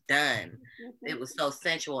it was done. It was so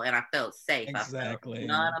sensual, and I felt safe. Exactly. You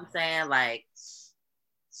know what I'm saying? Like,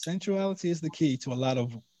 sensuality is the key to a lot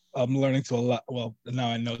of, I'm learning to a lot, well, now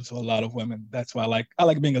I know to a lot of women. That's why I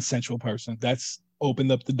like being a sensual person. That's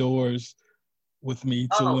opened up the doors with me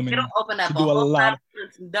to women to do a lot.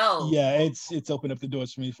 No. Yeah, it's opened up the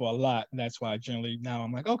doors for me for a lot. And that's why generally now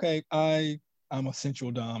I'm like, okay, I'm a sensual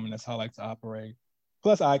dom, and that's how I like to operate.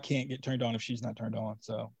 Plus, I can't get turned on if she's not turned on.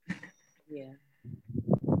 So yeah.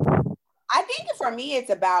 I think for me it's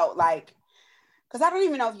about like, because I don't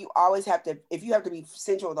even know if you always have to, if you have to be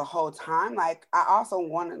sensual the whole time. Like, I also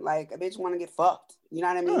want to, like, a bitch want to get fucked. You know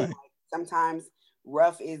what I mean? Right. Like, sometimes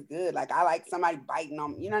rough is good. Like, I like somebody biting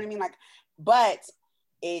on me. You know what I mean? Like, but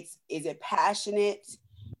is it passionate?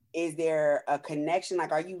 Is there a connection?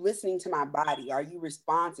 Like, are you listening to my body? Are you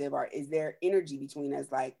responsive? Or is there energy between us?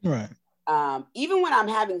 Like, right. Even when I'm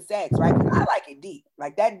having sex, right? I like it deep.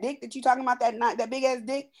 Like that dick that you talking about, that big ass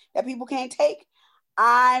dick that people can't take.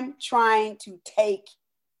 I'm trying to take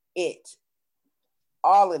it,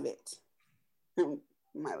 all of it.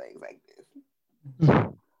 My legs like this.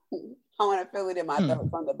 I want to feel it in my throat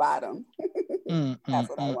from the bottom. That's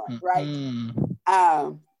what I want, right?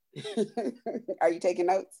 Are you taking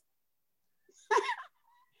notes?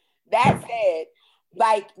 That said,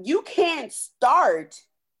 like, you can't start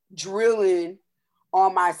drilling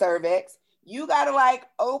on my cervix. You gotta like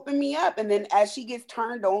open me up, and then as she gets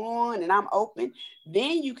turned on and I'm open,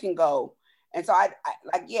 then you can go. And so I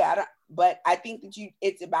like, yeah, I don't, but I think that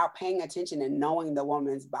it's about paying attention and knowing the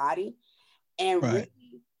woman's body, and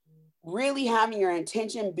really having your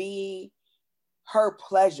intention be her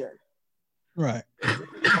pleasure. Right.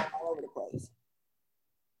 All over the place.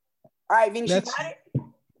 All right, Vinny, you got it?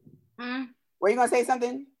 Were you gonna say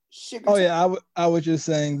something? Yeah, I was just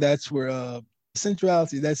saying that's where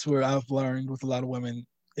sensuality, that's where I've learned with a lot of women,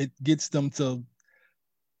 it gets them to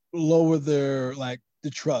lower their, like, the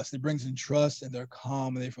trust. It brings in trust, and they're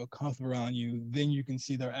calm and they feel comfortable around you. Then you can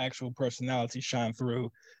see their actual personality shine through.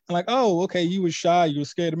 And like, oh, okay, you were shy, you were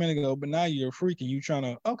scared a minute ago, but now you're a freak and you trying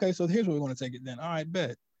to, okay, so here's where we want to take it then. All right,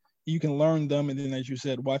 bet. you can learn them, and then as you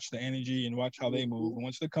said, watch the energy and watch how they move. And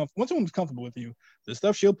once a woman's comfortable with you, the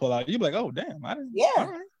stuff she'll pull out, you'll be like, oh damn, I didn't. Yeah.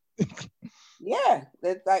 All right. Yeah.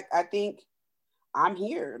 That's like, I think I'm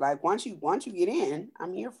here. Like once you get in,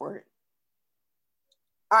 I'm here for it.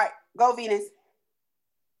 All right, go Venus.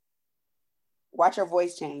 Watch your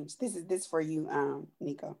voice change. This is for you,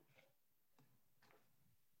 Niko.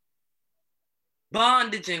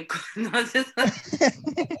 Bondage and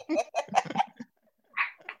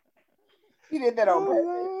You did that on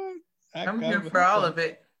purpose. I'm here for all of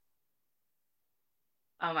it.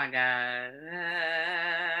 Oh my God.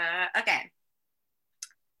 Okay.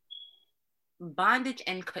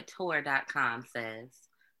 Bondageandcouture.com says,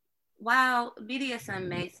 while BDSM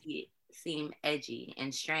may seem edgy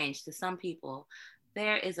and strange to some people,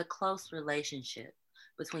 there is a close relationship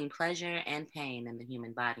between pleasure and pain in the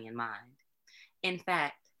human body and mind. In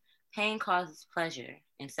fact, pain causes pleasure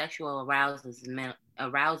and sexual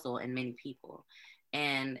arousal in many people.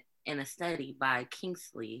 And in a study by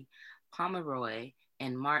Kingsley, Pomeroy,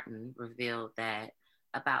 and Martin revealed that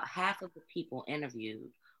about half of the people interviewed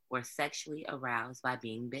were sexually aroused by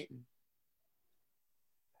being bitten.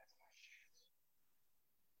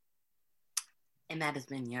 And that has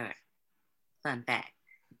been your fun fact.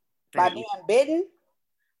 By being bitten?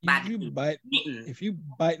 If you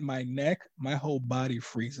bite my neck, my whole body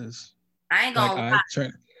freezes. I ain't gonna lie.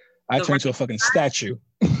 I turn to a fucking statue.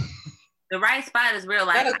 The right spot is real.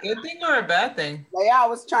 Is that a good thing or a bad thing? Yeah, I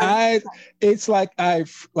was trying. It's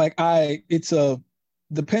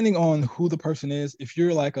depending on who the person is. If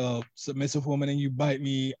you're like a submissive woman and you bite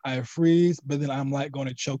me, I freeze, but then I'm like going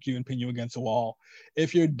to choke you and pin you against a wall.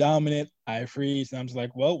 If you're dominant, I freeze, and I'm just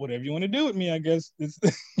like, well, whatever you want to do with me, I guess it's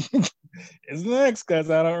it's next, because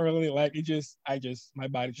I don't really like it. My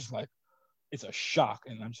body just like, it's a shock,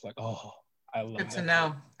 and I'm just like, oh, I love it. Good to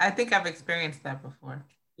know. I think I've experienced that before.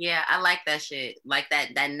 Yeah, I like that shit. Like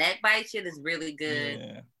that neck bite shit is really good.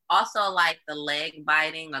 Yeah. Also, like the leg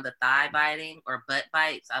biting or the thigh biting or butt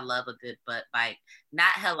bites. I love a good butt bite.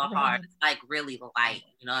 Not hella hard. It's like really light.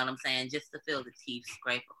 You know what I'm saying? Just to feel the teeth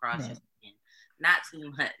scrape across your skin. Not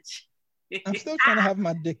too much. I'm still trying to have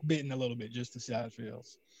my dick bitten a little bit just to see how it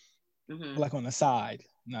feels. Mm-hmm. Like on the side,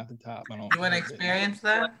 not the top. You want to experience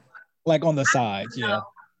that? Like on the sides, yeah.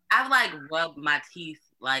 I've like rubbed my teeth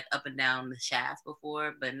like up and down the shaft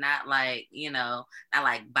before, but not like, not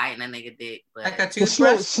like biting a nigga dick, but like a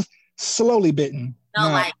toothbrush? Slowly bitten. No,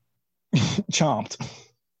 like chomped.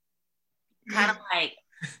 Kind of like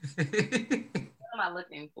what am I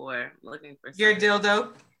looking for? Looking for your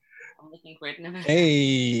dildo. I'm looking for it.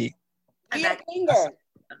 Hey. Your finger.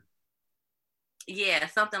 Yeah,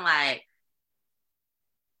 something like.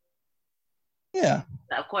 Yeah.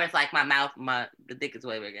 Of course, like my mouth, the dick is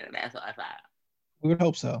way bigger than that, so I thought. We would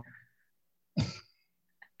hope so.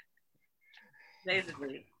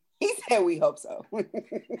 Basically. He said we hope so.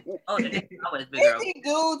 Oh, the dick is always bigger. These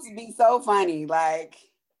dudes be so funny. Like,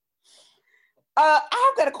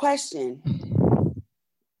 I've got a question.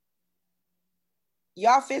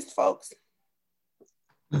 Y'all fist folks?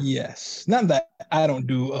 Yes. Not that I don't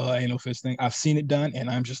do anal fisting. I've seen it done, and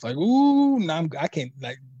I'm just like, ooh, no, I can't,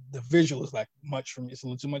 like, the visual is like much for me. It's a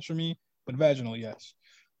little too much for me, but vaginal, yes.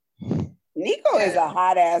 Niko is a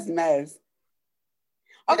hot ass mess.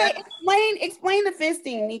 Okay, explain the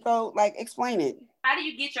fisting, Niko. Like, explain it. How do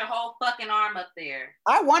you get your whole fucking arm up there?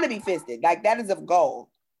 I want to be fisted. Like, that is a goal.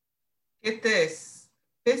 Get this.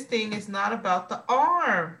 Fisting is not about the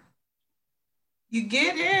arm. You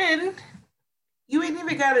get in. You ain't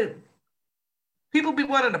even got to. People be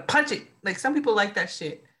wanting to punch it. Like, some people like that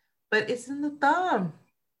shit. But it's in the thumb.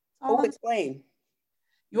 Oh, explain.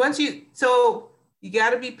 So you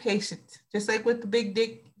got to be patient. Just like with the big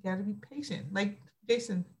dick, you got to be patient. Like,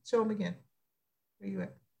 Jason, show him again. Where you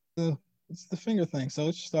at? It's the finger thing. So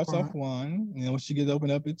it starts off one. And then once you get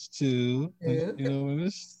open up, it's two. You know,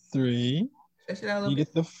 it's three. You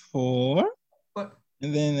get the four. What?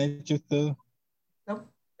 And then it's just the. Nope.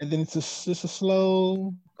 And then it's just a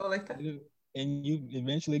slow. Go like that. And you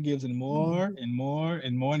eventually gives it more and more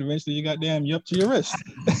and more. And eventually you you up to your wrist.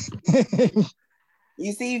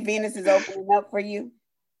 You see Venus is opening up for you?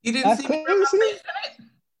 You didn't see me rub my face tonight?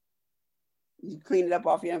 You clean it up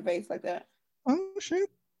off your face like that? Oh, shit.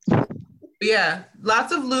 Yeah.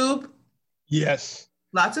 Lots of lube. Yes.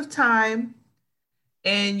 Lots of time.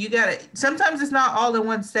 And you got to, sometimes it's not all in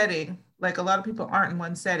one setting. Like a lot of people aren't in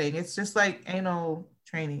one setting. It's just like anal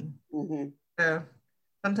training. Mm-hmm.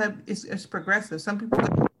 Sometimes it's progressive. Some people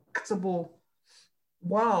have flexible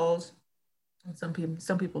walls, and some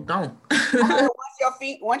people don't.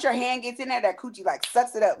 Once your hand gets in there, that coochie like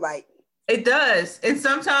sucks it up. Like it does. And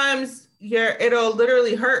sometimes it'll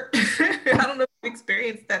literally hurt. I don't know if you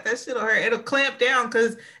experienced that. That shit'll hurt. It'll clamp down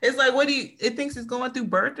because it's like, it thinks it's going through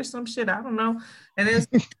birth or some shit. I don't know. And it's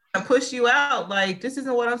gonna push you out. Like, this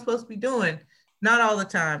isn't what I'm supposed to be doing. Not all the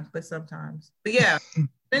time, but sometimes. But yeah,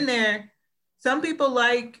 in there, some people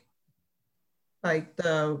like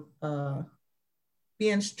the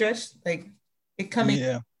being stretched, like it coming.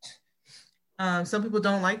 Yeah. Some people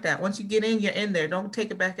don't like that. Once you get in, you're in there. Don't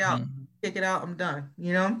take it back out. Take it out, I'm done.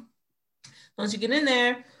 You know? Once you get in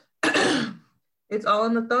there, it's all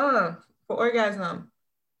in the thumb for orgasm.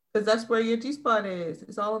 Because that's where your G-spot is.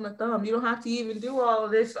 It's all in the thumb. You don't have to even do all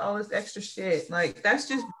this extra shit. Like, that's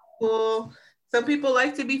just cool. Some people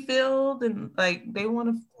like to be filled and like they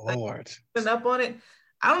want to open up on it.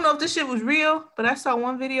 I don't know if this shit was real, but I saw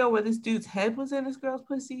one video where this dude's head was in this girl's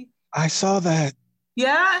pussy. I saw that.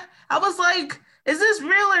 Yeah, I was like, is this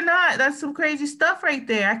real or not? That's some crazy stuff right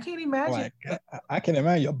there. I can't imagine. Like, I can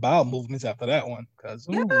imagine your bowel movements after that one.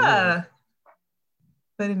 Yeah.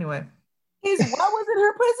 But anyway. What was in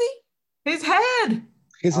her pussy? His head.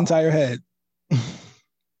 His entire head.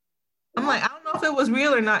 I'm like, I don't know if it was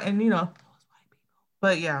real or not. And,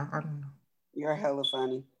 but yeah, I don't know. You're hella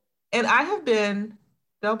funny. And I have been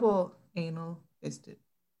double anal fisted.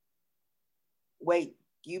 Wait,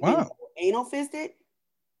 you've been anal fisted?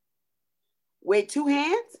 With 2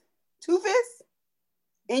 hands? 2 fists?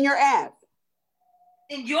 In your ass?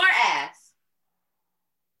 In your ass?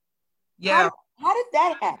 Yeah. How did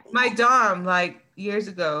that happen? My dom, like years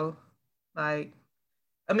ago, like,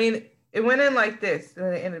 I mean, it went in like this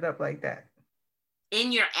and it ended up like that.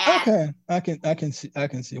 In your ass? Okay, I can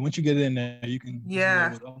see. Once you get it in there, you can.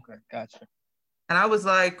 Yeah. Okay, gotcha. And I was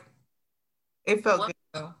like, it felt good.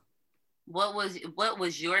 Though. What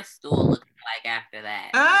was your stool looking like after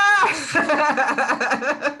that?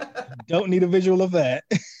 Don't need a visual of that.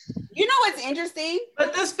 You know what's interesting?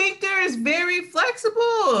 But the sphincter is very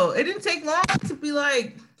flexible. It didn't take long to be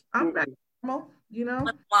like, I'm back normal, you know?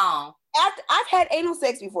 What's long? I've had anal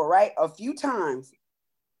sex before, right? A few times.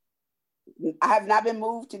 I have not been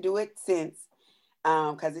moved to do it since.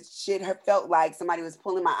 Because it shit felt like somebody was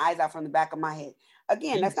pulling my eyes out from the back of my head.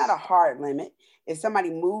 Again, that's not a hard limit. If somebody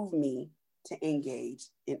moved me to engage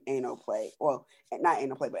in anal play, well, not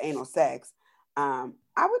anal play, but anal sex, I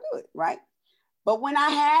would do it, right? But when I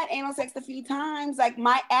had anal sex a few times, like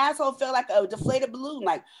my asshole felt like a deflated balloon,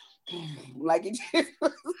 like it just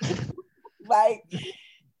was like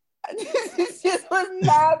it just was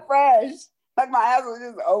not fresh. Like my ass was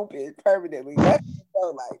just open permanently. That's what it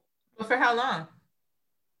felt like. But for how long?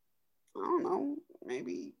 I don't know,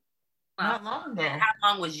 maybe. Not long though. How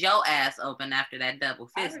long was your ass open after that double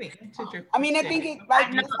fist? I mean, I think it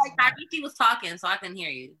like. She was talking, so I couldn't hear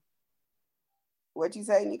you. What'd you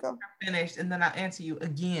say, Niko? Finished, and then I'll answer you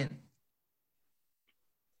again.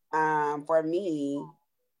 For me,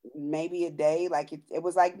 maybe a day. Like it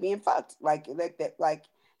was like being fucked. Like that. Like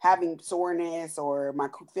having soreness or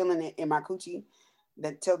feeling it in my coochie.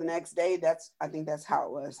 That till the next day. I think that's how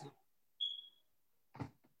it was.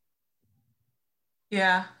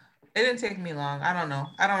 Yeah, it didn't take me long. I don't know.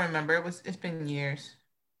 I don't remember. It's been years.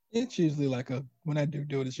 It's usually like when I do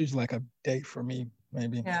it, it's usually like a day for me,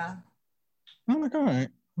 maybe. Yeah. I'm like, all right,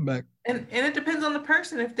 I'm back. And it depends on the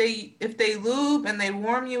person. If they lube and they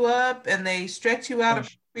warm you up and they stretch you out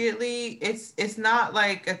appropriately, it's not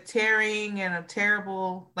like a tearing and a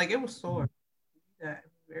terrible, like it was sore. Yeah, it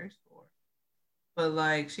was very sore. But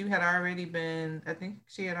like I think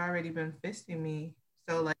she had already been fisting me.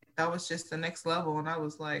 So like that was just the next level. And I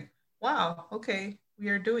was like, wow, okay, we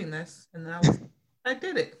are doing this. And then I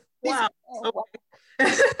did it. Wow. Okay.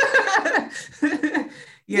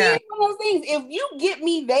 Yeah. See, one of those things. If you get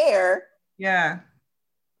me there, yeah.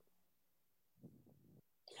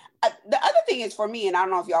 The other thing is for me, and I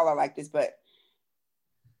don't know if y'all are like this, but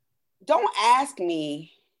don't ask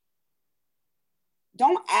me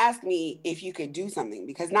if you could do something,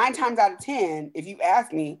 because 9 times out of 10, if you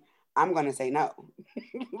ask me, I'm gonna say no.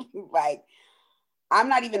 Like, I'm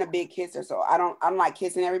not even a big kisser, so I don't like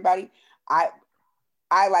kissing everybody. I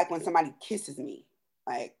like when somebody kisses me.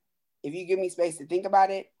 Like, if you give me space to think about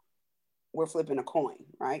it, we're flipping a coin,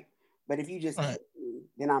 right? But if you just kiss me,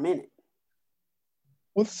 then I'm in it.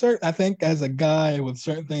 I think as a guy with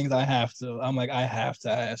certain things, I have to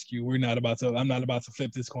ask you. I'm not about to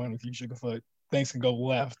flip this coin with you, Sugarfoot. Things can go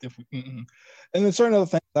left and then certain other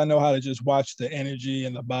things, I know how to just watch the energy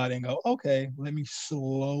and the body and go, okay, let me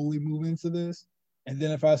slowly move into this. And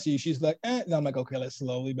then if I see she's like, then I'm like, okay, let's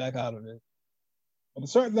slowly back out of it. But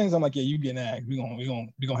certain things, I'm like, yeah, you getting asked. We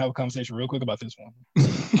gonna have a conversation real quick about this one.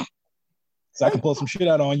 So I can pull some shit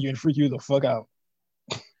out on you and freak you the fuck out.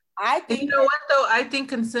 I You think know what though? I think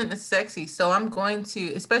consent is sexy. So I'm going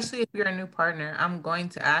to, especially if you're a new partner, I'm going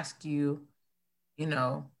to ask you,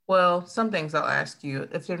 well, some things I'll ask you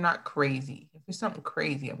if they're not crazy. If there's something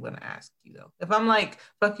crazy, I'm gonna ask you though. If I'm like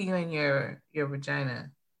fucking you in your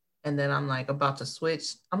vagina and then I'm like about to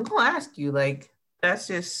switch, I'm gonna ask you, like, that's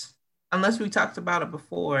just unless we talked about it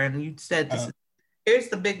before and you said here's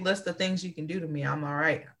the big list of things you can do to me, I'm all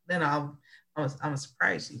right. Then I'm gonna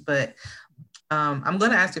surprise you. But I'm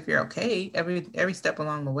gonna ask if you're okay every step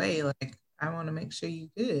along the way. Like, I want to make sure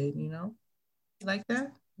you good. You like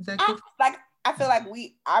that? Is that good? I feel like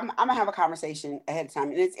I'm gonna have a conversation ahead of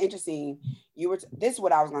time, and it's interesting. This is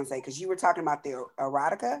what I was gonna say, because you were talking about the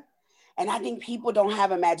erotica, and I think people don't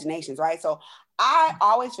have imaginations, right? So I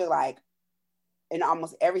always feel like in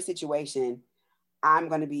almost every situation, I'm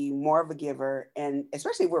gonna be more of a giver, and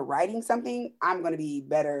especially if we're writing something, I'm gonna be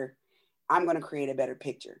better. I'm gonna create a better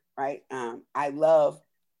picture, right? I love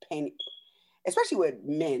painting, especially with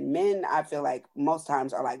men. Men, I feel like most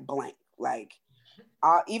times are like blank, like.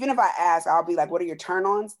 Even if I ask, I'll be like, "What are your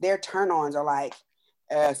turn-ons?" Their turn-ons are like,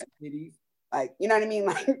 ass titties, like, you know what I mean?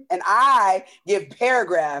 Like, and I give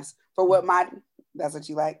paragraphs for what that's what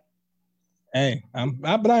you like. Hey,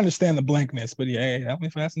 but I understand the blankness. But yeah, hey, help me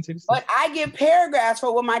fasten titties. But I give paragraphs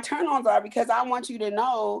for what my turn-ons are because I want you to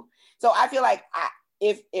know. So I feel like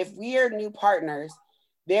if we are new partners,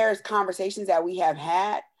 there's conversations that we have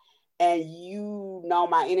had. And you know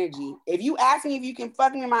my energy. If you ask me if you can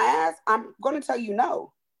fuck me in my ass, I'm gonna tell you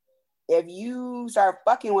no. If you start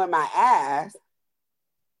fucking with my ass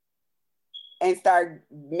and start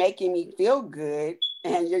making me feel good,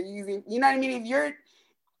 and you're using, you know what I mean?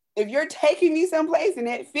 If you're taking me someplace and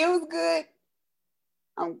it feels good,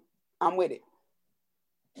 I'm with it.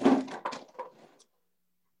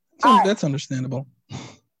 That's understandable.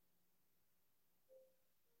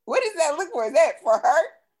 What does that look for? Is that for her?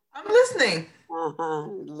 I'm listening.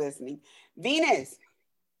 Listening. Venus.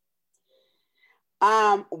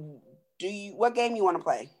 What game you want to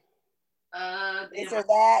play? This or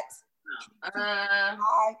that? Yeah,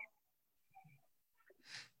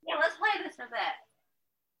 let's play this or that.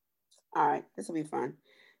 All right, this will be fun.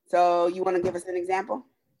 So you want to give us an example?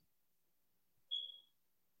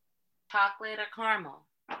 Chocolate or caramel?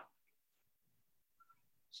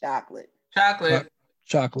 Chocolate.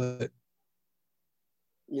 Chocolate.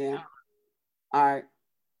 Yeah. All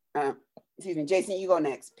right. Excuse me, Jason, you go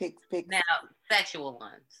next. Pick. Now, sexual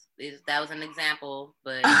ones. That was an example,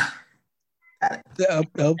 but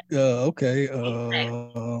okay.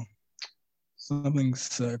 Something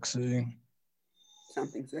sexy.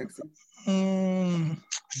 Something sexy.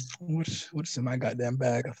 What's in my goddamn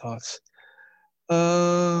bag of thoughts?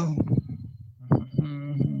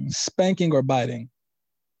 Spanking or biting?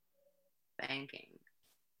 Spanking.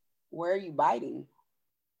 Where are you biting?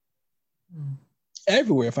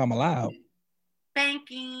 Everywhere if I'm allowed.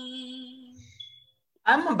 Spanking.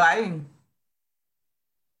 I'm a biting.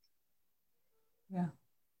 Yeah.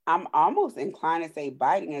 I'm almost inclined to say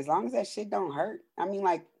biting as long as that shit don't hurt. I mean,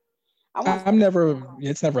 like,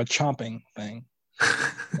 it's never a chomping thing.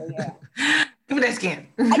 So, yeah. Give me that skin.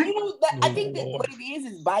 I think that what it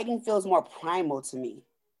is biting feels more primal to me.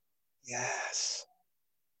 Yes.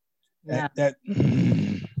 Yeah.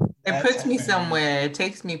 It puts me somewhere. It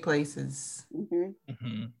takes me places.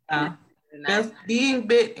 Being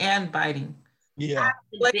bit and biting. Yeah.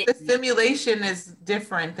 Like the stimulation is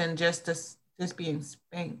different than just being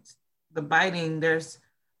spanked. The biting, there's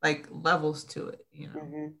like levels to it,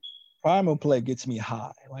 Primal play gets me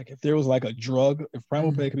high. Like if there was like a drug, if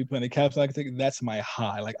primal play could be playing a capsule I could take, that's my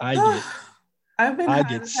high. Like I've been high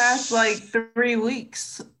the past like 3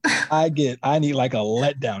 weeks. I need like a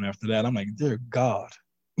letdown after that. I'm like, dear God.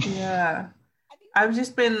 Yeah. I've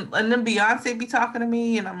just been, and then Beyonce be talking to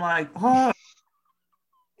me and I'm like, oh.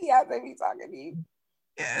 Beyonce be talking to you.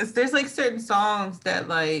 Yes, there's like certain songs that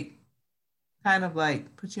like kind of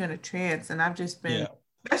like put you in a trance, and I've just been,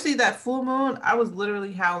 especially that full moon. I was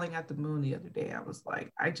literally howling at the moon the other day. I was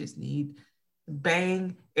like, I just need to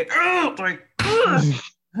bang it out, like.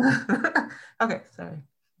 Okay, sorry.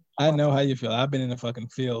 I know how you feel. I've been in the fucking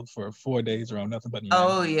field for 4 days around nothing but men.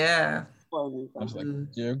 Oh yeah. I was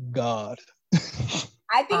like, dear God.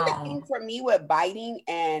 I think the thing for me with biting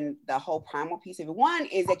and the whole primal piece of it, one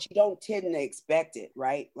is that you don't tend to expect it,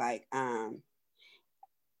 right? Like, I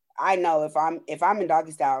know if I'm in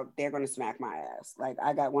doggy style, they're gonna smack my ass. Like,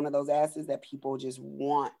 I got one of those asses that people just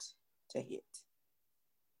want to hit.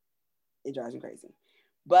 It drives me crazy.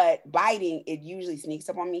 But biting, it usually sneaks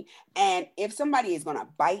up on me. And if somebody is gonna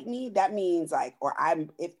bite me, that means like, or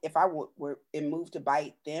if I were and move to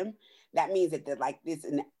bite them, that means that like this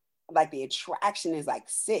like the attraction is like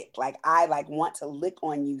sick. Like I like want to lick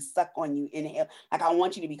on you, suck on you, inhale. Like I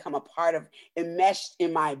want you to become a part of, enmeshed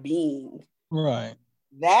in my being. Right.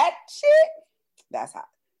 That shit, that's hot.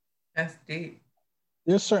 That's deep.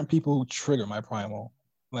 There's certain people who trigger my primal.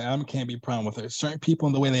 Like I can't be primal with it. Certain people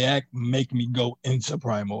and the way they act make me go into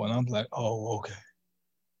primal, and I'm like, oh, okay.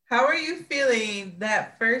 How are you feeling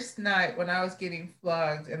that first night when I was getting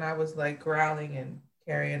flogged and I was like growling and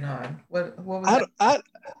carrying on? What was that?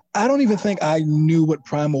 I don't even think I knew what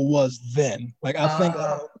primal was then. Like I think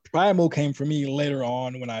primal came for me later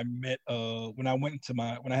on when I met when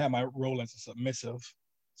I had my role as a submissive.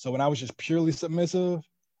 So when I was just purely submissive,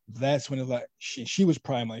 that's when it was like she was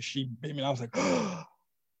primal. Like she bit me and I was like, oh,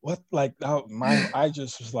 what? Like I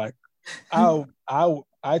just was like,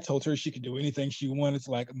 I told her she could do anything she wanted.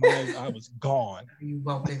 To, like I was gone. You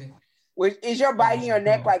won't, baby. Is your biting your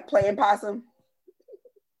neck like playing possum?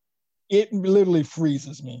 It literally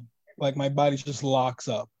freezes me. Like my body just locks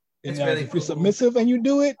up. And now, really if you're submissive and you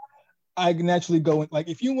do it, I naturally go in. Like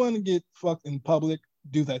if you want to get fucked in public,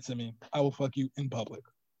 do that to me. I will fuck you in public.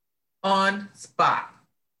 On spot.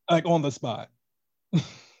 Like on the spot.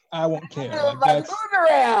 I won't care. Like move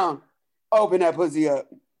around. Open that pussy up.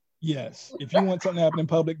 Yes. If you want something to happen in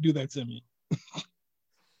public, do that to me.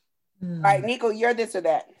 All right, Niko, you're this or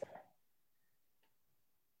that.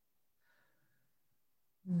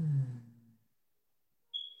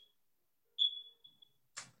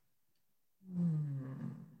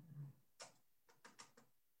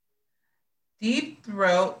 Deep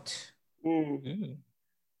throat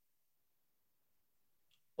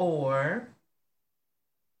or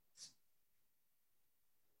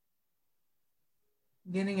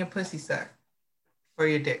getting your pussy sucked for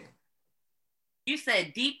your dick. You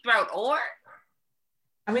said deep throat or?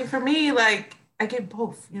 I mean, for me, like, I get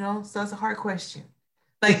both, you know? So it's a hard question.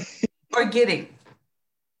 Like, or getting.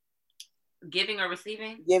 Giving or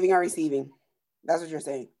receiving? Giving or receiving. That's what you're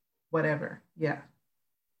saying. Whatever. Yeah.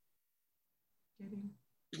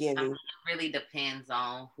 Giving. It really depends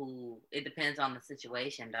on it depends on the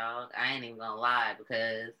situation, dog. I ain't even gonna lie,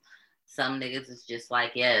 because some niggas is just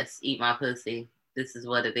like, yes, eat my pussy. This is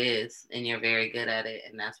what it is, and you're very good at it,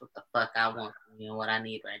 and that's what the fuck I want from you and what I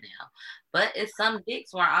need right now. But it's some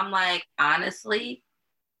dicks where I'm like, honestly,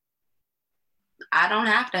 I don't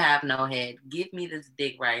have to have no head. Give me this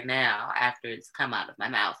dick right now after it's come out of my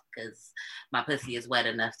mouth, because my pussy is wet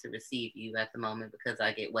enough to receive you at the moment because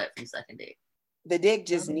I get wet from sucking dick. The dick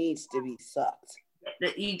just needs to be sucked.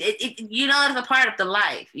 You know, it's a part of the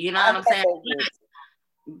life. You know what I'm saying?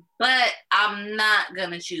 But I'm not going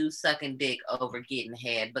to choose sucking dick over getting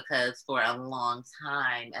head, because for a long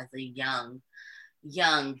time as a young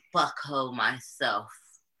bucko myself,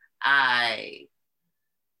 I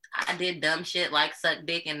did dumb shit like suck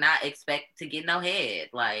dick and not expect to get no head.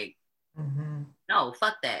 Like, no,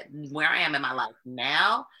 fuck that. Where I am in my life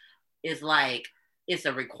now is like, it's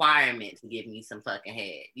a requirement to give me some fucking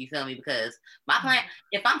head. You feel me? Because my plan,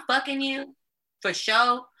 if I'm fucking you, for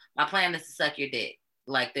sure, my plan is to suck your dick.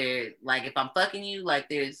 Like if I'm fucking you,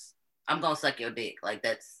 I'm gonna suck your dick. Like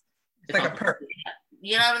that's like a perk.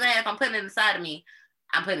 You know what I'm saying? If I'm putting it inside of me,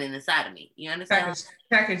 I'm putting it inside of me. You understand?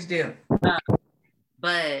 Package deal.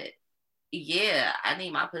 But yeah, I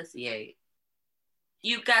need my pussy ate.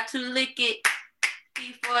 You got to lick it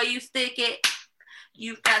before you stick it.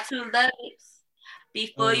 You've got to love it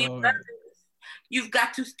before you love it. You've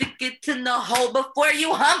got to stick it to the hole before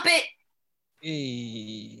you hump it.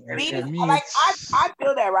 Hey, like I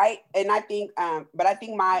feel that, right? And I think but I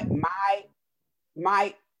think my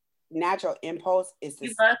natural impulse is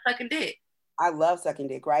to love sucking dick. I love sucking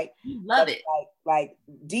dick, right? You love it. Like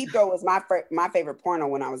Deep Throat was my favorite porno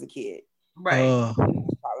when I was a kid. Right.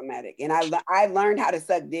 Problematic. And I learned how to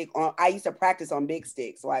suck dick I used to practice on big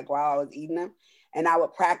sticks, like while I was eating them. And I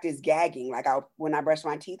would practice gagging. Like when I brushed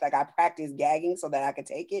my teeth, like I practiced gagging so that I could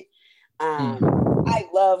take it. I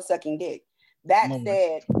love sucking dick. That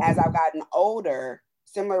said, as I've gotten older,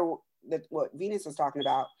 similar to what Venus was talking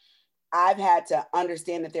about, I've had to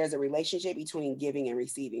understand that there's a relationship between giving and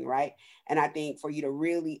receiving, right? And I think for you to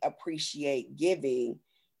really appreciate giving,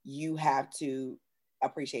 you have to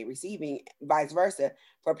appreciate receiving, vice versa.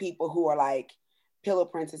 For people who are like pillow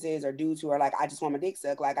princesses or dudes who are like, I just want my dick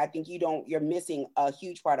sucked, like I think you're missing a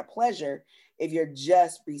huge part of pleasure if you're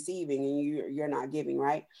just receiving and you're not giving,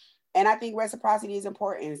 right? And I think reciprocity is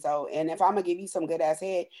important. So, and if I'm gonna give you some good ass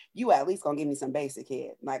head, you at least gonna give me some basic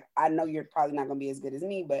head. Like I know you're probably not gonna be as good as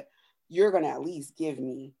me, but you're gonna at least give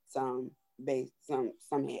me some head.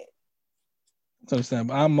 So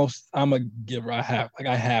I'm a giver.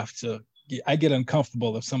 I get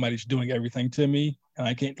uncomfortable if somebody's doing everything to me, and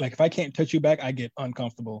I can't, like, if I can't touch you back, I get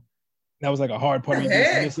uncomfortable. That was like a hard part of me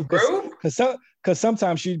being submissive. Because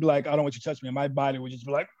sometimes she'd be like, I don't want you to touch me. And my body would just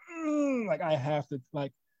be like I have to,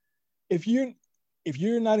 like, if you're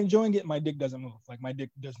not enjoying it, my dick doesn't move. Like my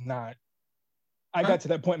dick does not. I got to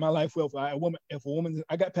that point in my life where if a woman,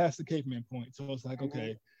 I got past the caveman point. So it's like,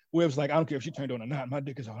 okay, where it was like, I don't care if she turned on or not. My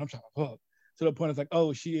dick is on. I'm trying to fuck. To the point it's like,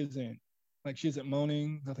 oh, she isn't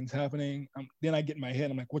moaning. Nothing's happening. Then I get in my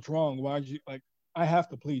head. I'm like, what's wrong? Why'd you, like, I have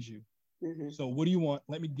to please you. So what do you want?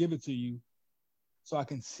 Let me give it to you. So I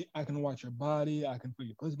can see, I can watch your body. I can feel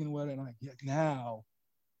your pussy getting wet. And I'm like, yeah, now.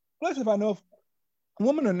 Plus, if I know if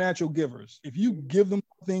women are natural givers, if you give them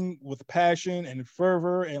something with passion and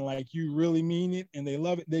fervor and like you really mean it and they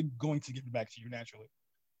love it, they're going to give it back to you naturally.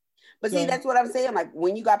 But see, that's what I'm saying. Like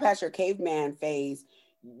when you got past your caveman phase,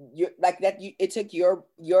 it took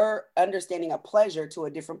your understanding of pleasure to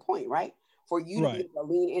a different point, right? For you to be able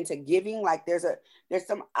to lean into giving, like there's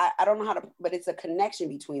some I don't know how to, but it's a connection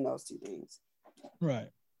between those two things. Right.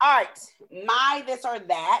 All right, my this or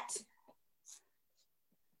that.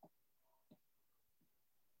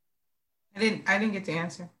 I didn't get to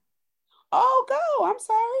answer. Oh, go. I'm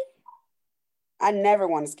sorry. I never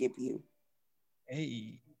want to skip you.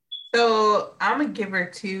 Hey. So I'm a giver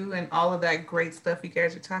too, and all of that great stuff you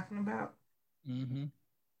guys are talking about. Mm-hmm.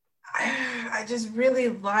 I just really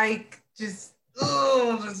like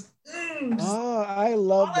I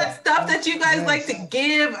love all that stuff that you guys like to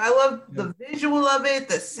give. I love the visual of it,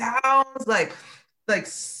 the sounds, like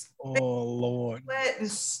oh Lord, sweat and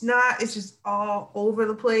snot. It's just all over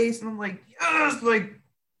the place, and I'm like, yes, like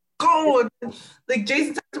go. Like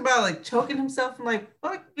Jason talked about, like choking himself. I'm like,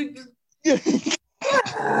 fuck. Yes,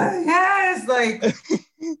 like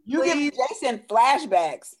you give Jason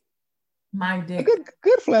flashbacks. My dick.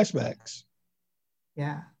 Good flashbacks.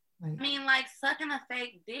 Yeah. Like, I mean, like sucking a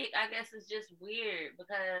fake dick, I guess is just weird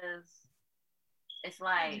because it's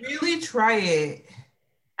like really try it.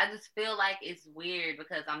 I just feel like it's weird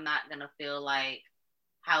because I'm not gonna feel like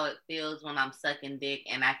how it feels when I'm sucking dick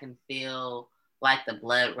and I can feel like the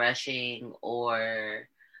blood rushing or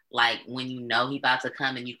like when you know he about to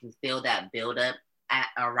come and you can feel that buildup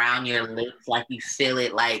around your lips, like you feel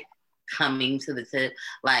it like coming to the tip.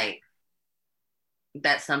 Like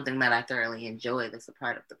that's something that I thoroughly enjoy. That's a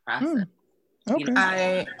part of the process. Okay. You know,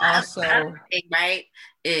 I also thing, right,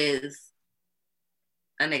 is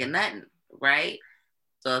a nigga nutting, right?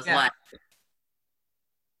 So it's like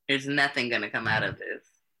there's nothing gonna come out of this.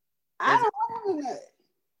 I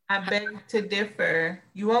beg to differ.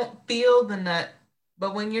 You won't feel the nut,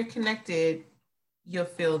 but when you're connected, you'll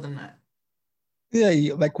feel the nut.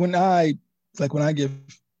 Yeah, like when I gave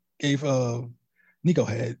Niko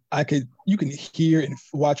head, you can hear and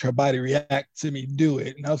watch her body react to me do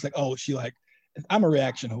it, and I was like, oh, I'm a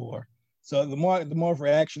reaction whore. So the more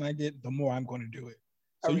reaction I get, the more I'm going to do it.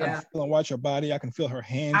 So you can feel and watch her body. I can feel her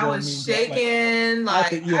hands. I was shaking,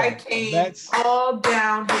 I came all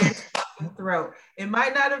down his throat. It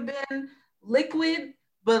might not have been liquid,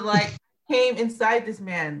 but like came inside this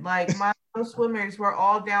man. Like my swimmers were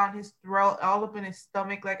all down his throat, all up in his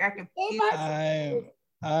stomach. Like I could feel.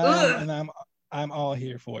 I'm all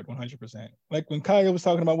here for it, 100%. Like when Kaya was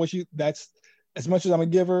talking about that's as much as I'm a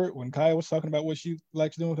giver. When Kaya was talking about what she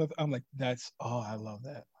likes doing with her, I'm like, I love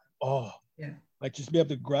that. Oh yeah. Like just be able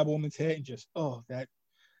to grab a woman's head and just that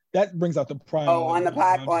brings out the prime. Oh, on the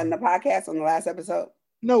podcast on the last episode.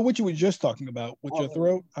 No, what you were just talking about with your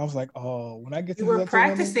throat. I was like, oh, when I get to that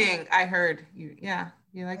practicing, women, I heard you. Yeah,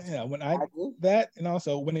 you like. Yeah, when I do that, and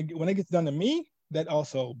also when it gets done to me, that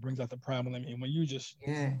also brings out the prime in me. When you just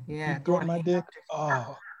you throw my dick.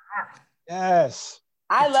 Oh, yes.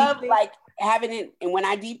 I love like having it, and when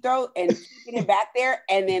I deep throat and keeping it back there,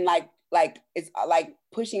 and then like it's like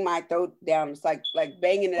pushing my throat down. It's like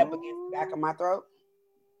banging it up against the back of my throat.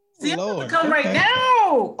 See, Lord, come right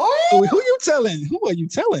now. Oh, who you telling? Who are you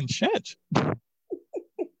telling? Shit. God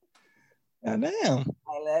damn.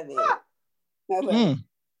 I love it. I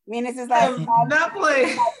mean, this is like not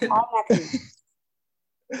playing.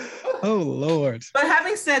 Oh Lord. But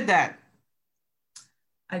having said that,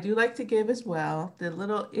 I do like to give as well. The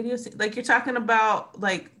little idiocy, like you're talking about,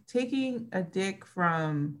 like taking a dick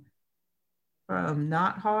from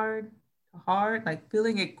not hard to hard, like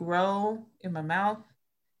feeling it grow in my mouth.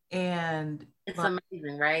 And it's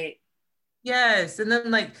amazing, right? Yes, and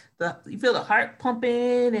then like you feel the heart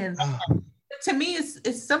pumping, and to me,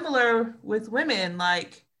 it's similar with women.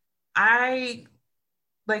 Like I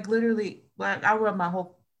like literally, like I rub my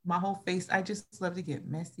whole face. I just love to get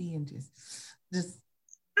messy and just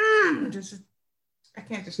I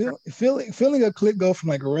can't just feeling a clit go from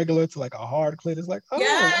like a regular to like a hard clit is like, oh,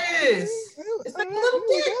 yes, It's like a little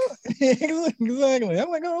dick. Exactly. I'm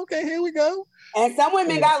like, oh, okay, here we go. And some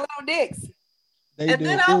women got little dicks. They do.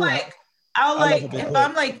 Then I'll like, if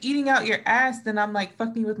I'm like eating out your ass, then I'm like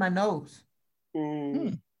fucking you with my nose.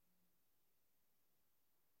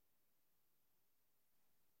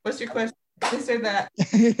 What's your question? This or that?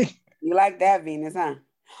 You like that, Venus, huh?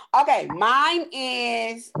 Okay, mine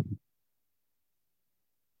is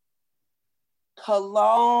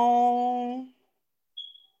cologne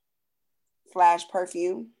 /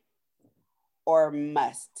 perfume or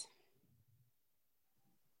must.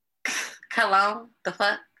 Cologne? The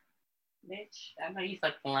fuck? Bitch, I know you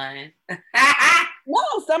fucking lying. No,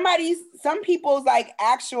 some people's like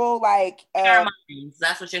actual like pheromones.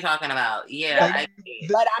 That's what you're talking about. Yeah.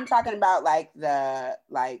 But I'm talking about like the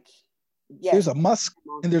like yes. There's a musk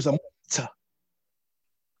and there's a must.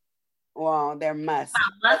 Well, they're musk.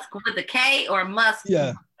 Musk with a K or musk?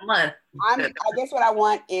 Yeah. Musk. I guess what I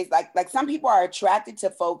want is like some people are attracted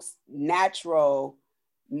to folks' natural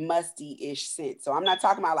musty-ish scent. So I'm not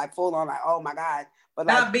talking about like full on like, oh my God, but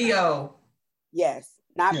like not BO. Yes,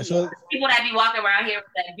 not BO. So people that be walking around here with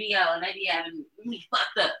that BO and they be having me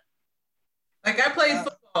fucked up. Like I played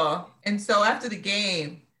football, and so after the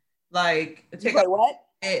game, like take play what?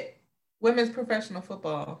 Women's professional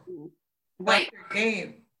football. Wait, after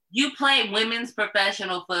game. You play women's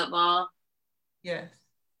professional football? Yes.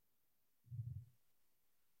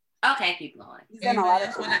 Okay, keep going. You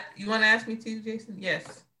want to ask me too, Jason?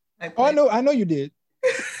 Yes. I know you did.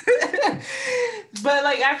 But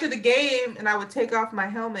like after the game, and I would take off my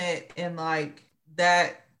helmet, and like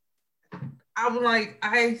that, I'm like,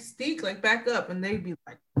 I stink, like back up, and they'd be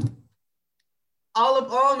like all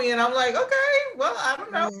up on me, and I'm like, okay, well, I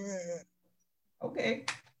don't know. Okay,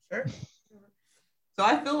 sure. So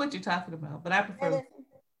I feel what you're talking about, but I prefer.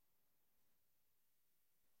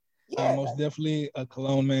 Most definitely a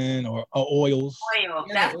cologne man or oils. Oil.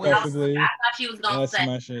 That's what I thought she was gonna say. I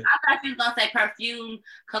thought she was gonna say perfume,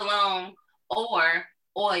 cologne, or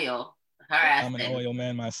oil. I'm an oil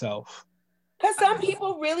man myself. Because some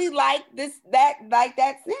people really like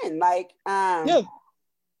that scent. Like,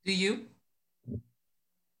 do you?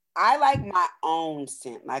 I like my own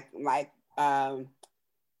scent. Like I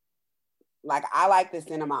like the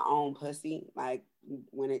scent of my own pussy. Like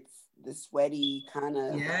when it's the sweaty kind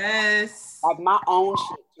of. Yes. Like my own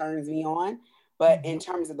shit turns me on. But in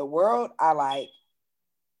terms of the world, I like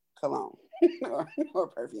cologne or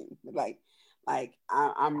perfume. Like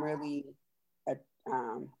I'm really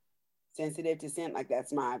sensitive to scent. Like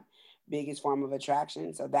that's my biggest form of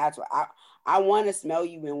attraction. So that's what I want to smell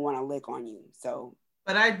you and want to lick on you. So.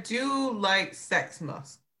 But I do like sex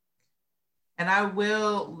musk, and I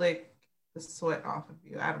will lick the sweat off of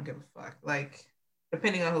you. I don't give a fuck. Like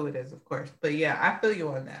depending on who it is, of course. But yeah, I feel you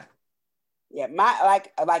on that. Yeah, my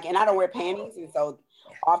like, and I don't wear panties, and so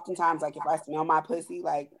oftentimes, like if I smell my pussy,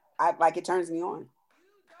 like it turns me on.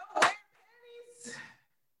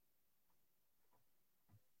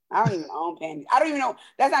 I don't even own panties. I don't even know.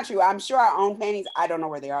 That's not true. I'm sure I own panties. I don't know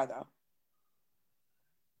where they are though.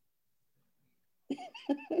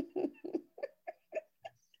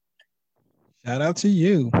 Shout out to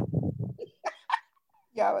you.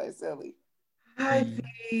 Y'all are silly.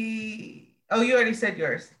 Hyphy. Oh, you already said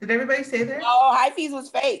yours. Did everybody say theirs? No, Hyphy's was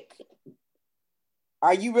fake.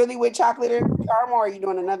 Are you really with chocolate or caramel, or are you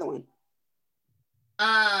doing another one?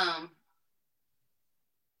 Are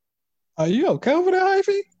you okay over there,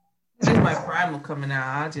 Hyphy? There's my primal coming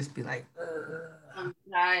out. I'll just be like, ugh. I'm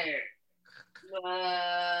tired.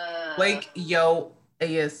 Wake yo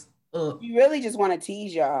ass up. You really just want to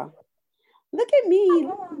tease y'all. Look at me.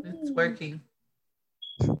 It's working.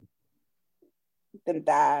 Them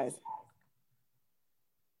thighs.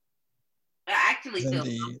 I actually feel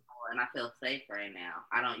comfortable and I feel safe right now.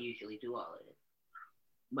 I don't usually do all of it,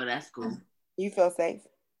 but that's cool. You feel safe?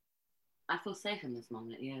 I feel safe in this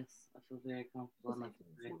moment. Yes, I feel very comfortable. I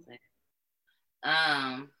feel very safe.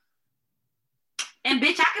 And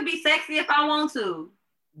bitch, I could be sexy if I want to.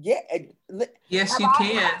 Yeah. Yes, you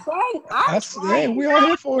can. I'm we're all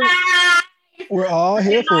here for it. We're all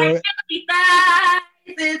here for it.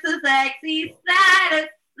 It's a sexy side.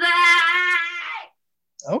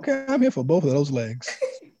 Okay, I'm here for both of those legs.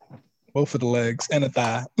 Both of the legs and the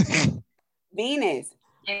thigh. Venus,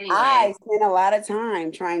 anyway. I spend a lot of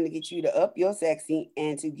time trying to get you to up your sexy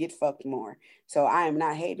and to get fucked more. So I am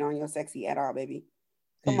not hating on your sexy at all, baby.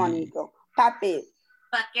 Come on, Niko. Pop it.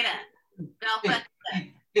 Fuck it up. Go fuck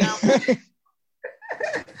it up. Go.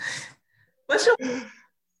 What's your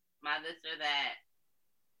my this or that?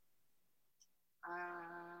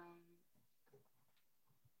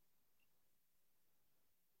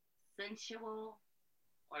 Sensual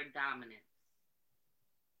or dominant?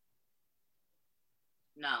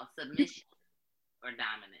 No, submission or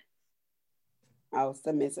dominance. Oh,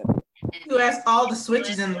 submissive. You asked all the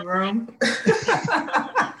switches in the room.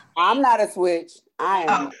 I'm not a switch. I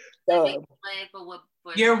am sub.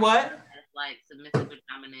 You're what? Like submissive or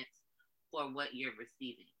dominance for what you're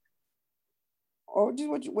receiving. Or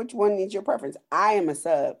just which one is your preference? I am a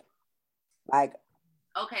sub. Like.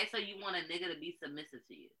 Okay, so you want a nigga to be submissive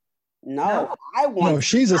to you? No, I want. No,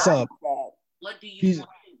 she's a sub. What do you want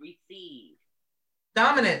to receive?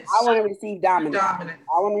 Dominance. I want to receive dominance.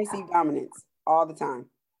 I want to receive dominance all the time.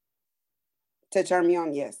 To turn me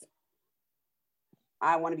on, yes.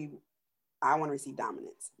 I want to receive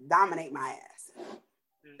dominance. Dominate my ass.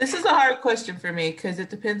 This is a hard question for me because it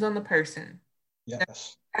depends on the person.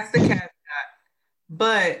 Yes. That's the caveat.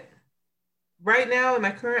 But right now, in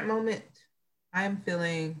my current moment, I am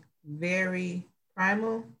feeling very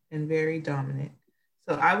primal and very dominant.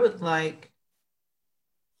 So I would like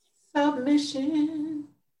submission.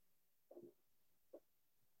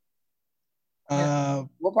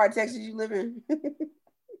 What part of Texas you live in?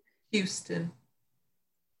 Houston.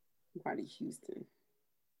 What part of Houston?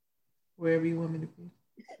 Wherever you want me to be.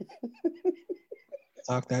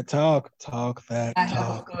 Talk that talk. Talk that I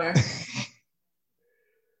talk. have a score.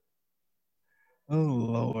 Oh,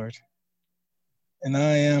 Lord. And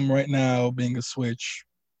I am right now being a switch.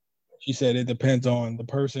 She said it depends on the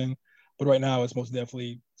person, but right now it's most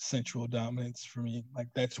definitely sensual dominance for me. Like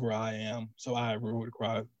that's where I am. So I would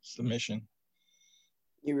require submission.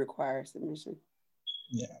 You require submission?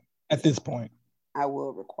 Yeah. At this point. I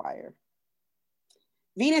will require.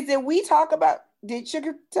 Venus, did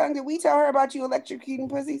Sugar Tongue, did we tell her about you electrocuting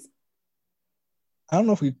pussies? I don't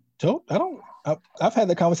know if we told, I've had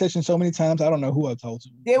the conversation so many times, I don't know who I told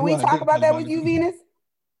you. Did we talk about that with you, Venus?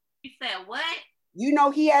 You said what? You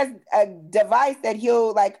know he has a device that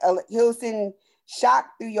he'll send shock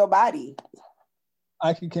through your body.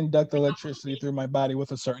 I can conduct electricity through my body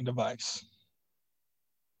with a certain device.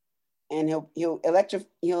 And he'll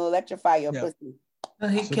electrify your pussy. So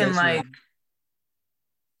he can like.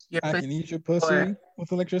 I can eat your pussy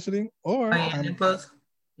with electricity, or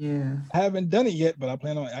yeah. I haven't done it yet, but I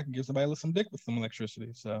plan on. I can give somebody some dick with some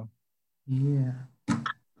electricity. So yeah.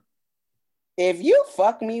 If you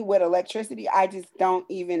fuck me with electricity, I just don't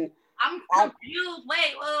even. I'm confused.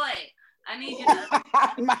 Wait. I need you to.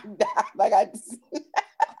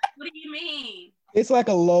 What do you mean? It's like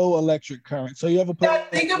a low electric current. So you ever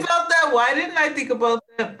think about that? Why didn't I think about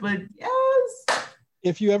that? But yes.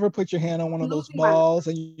 If you ever put your hand on one of those balls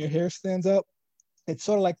and your hair stands up, it's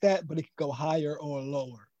sort of like that, but it can go higher or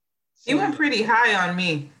lower. So, you went pretty high on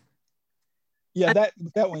me. Yeah, that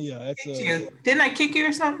one, yeah. That's Didn't I kick you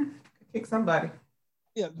or something? I kicked somebody.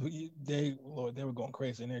 Yeah, they were going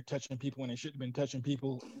crazy and they're touching people when they shouldn't have been touching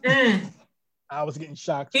people. I was getting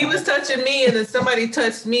shocked. He was touching me and then somebody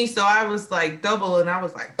touched me, so I was like double and I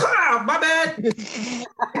was like, my bad.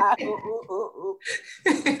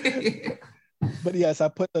 But yes, I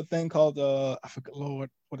put a thing called I forget,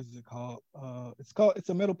 Lord, what is it called? It's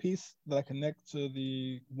a metal piece that I connect to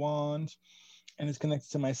the wand, and it's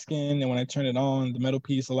connected to my skin. And when I turn it on, the metal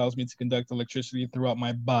piece allows me to conduct electricity throughout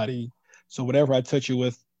my body. So whatever I touch you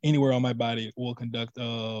with anywhere on my body will conduct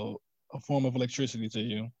a form of electricity to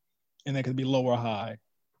you, and that could be low or high.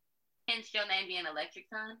 Hence your name being Electric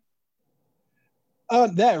Tongue.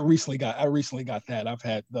 I recently got that. I've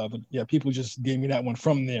had people just gave me that one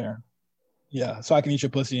from there. Yeah, so I can eat your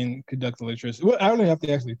pussy and conduct electricity. Well, I don't have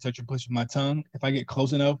to actually touch your pussy with my tongue. If I get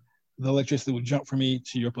close enough, the electricity will jump from me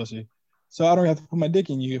to your pussy. So I don't have to put my dick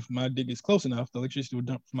in you. If my dick is close enough, the electricity will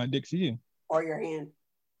jump from my dick to you. Or your hand.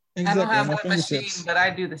 Exactly. I don't have that machine, but I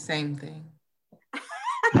do the same thing.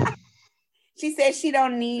 She said she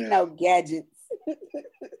don't need no gadgets.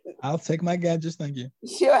 I'll take my gadgets, thank you.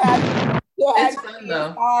 She'll have fun,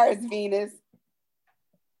 though. stars, Venus.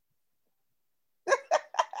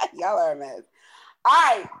 Y'all are a mess. All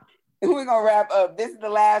right, we're gonna wrap up. This is the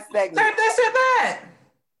last segment. Start this or that.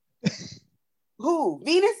 Who?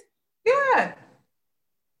 Venus? Yeah.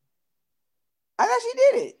 I thought she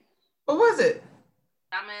did it. What was it?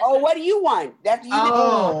 Oh, what do you want? That's you.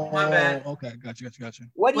 My bad. Okay, got you.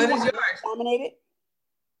 What do you want? Yours? Nominated?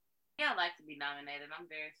 Yeah, I like to be nominated. I'm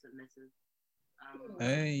very submissive.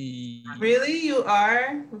 Hey. Really? You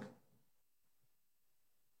are?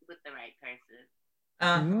 With the right person.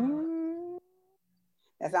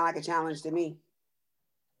 That sounds like a challenge to me.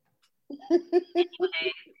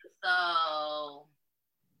 Anyway, so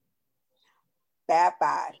Fab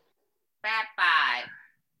Five.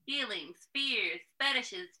 Feelings, fears,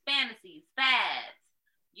 fetishes, fantasies, fads.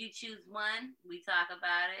 You choose one, we talk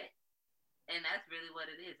about it, and that's really what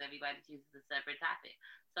it is. Everybody chooses a separate topic.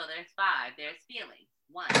 So there's 5. There's feelings.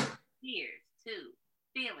 1, fears. 2,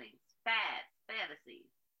 feelings. Fads. Fantasies.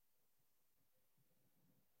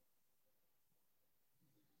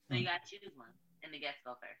 So you gotta choose one, and the guests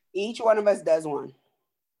go first. Each one of us does one.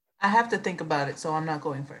 I have to think about it, so I'm not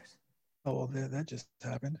going first. Oh, that just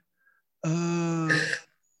happened. Uh,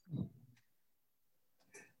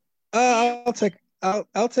 I'll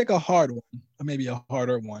take a hard one, or maybe a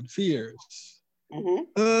harder one. Fears.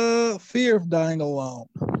 Fear of dying alone.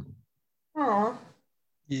 Oh.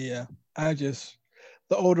 Yeah,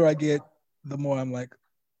 the older I get, the more I'm like,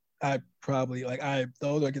 the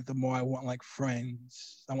older I get, the more I want like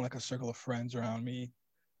friends. I want like a circle of friends around me.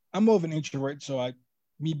 I'm more of an introvert, so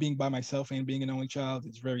me being by myself and being an only child,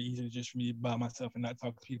 it's very easy to just for me by myself and not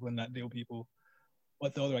talk to people and not deal with people.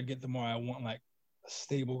 But the older I get, the more I want like a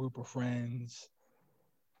stable group of friends,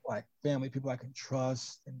 like family, people I can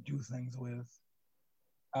trust and do things with.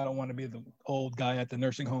 I don't want to be the old guy at the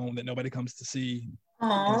nursing home that nobody comes to see.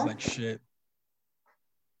 It's like shit.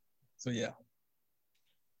 So yeah.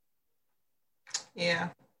 Yeah.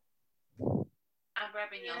 I'm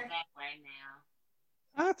rubbing your back right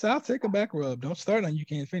now. I'll take a back rub. Don't start on you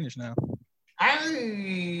can't finish now.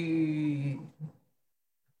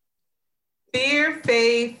 Fear,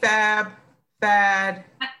 faith, fad.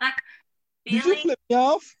 Did you flip me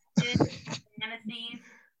off? Fantasies.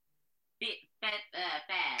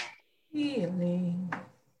 Fad. Feeling.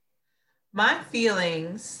 My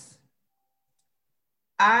feelings.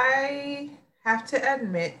 I have to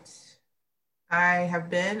admit, I have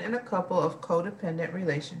been in a couple of codependent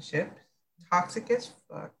relationships, toxic as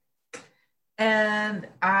fuck. And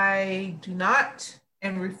I do not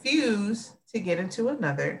and refuse to get into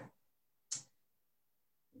another.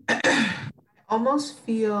 I almost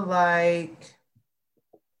feel like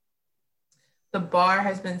the bar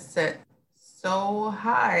has been set so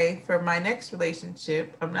high for my next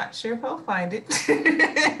relationship. I'm not sure if I'll find it.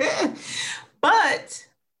 But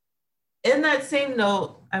in that same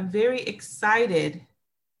note, I'm very excited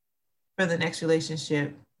for the next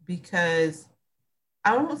relationship because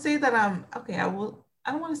I won't say that I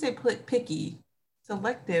don't want to say picky,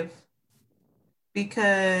 selective,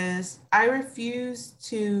 because I refuse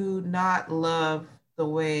to not love the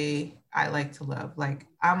way I like to love. Like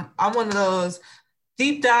I'm one of those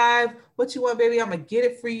deep dive, what you want, baby? I'm gonna get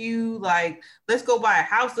it for you. Like, let's go buy a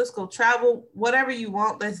house, let's go travel, whatever you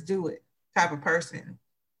want, let's do it type of person.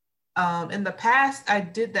 In the past, I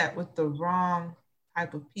did that with the wrong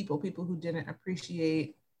type of people who didn't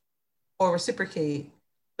appreciate or reciprocate.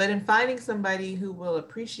 But in finding somebody who will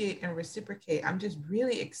appreciate and reciprocate, I'm just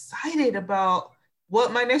really excited about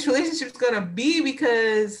what my next relationship is gonna be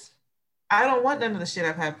because I don't want none of the shit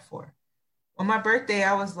I've had before. On my birthday,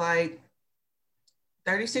 I was like,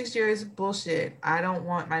 36 years of bullshit. I don't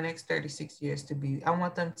want my next 36 years to be, I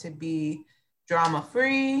want them to be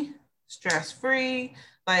drama-free, stress-free.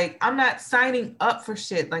 Like, I'm not signing up for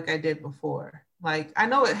shit like I did before. Like, I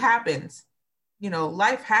know it happens. You know,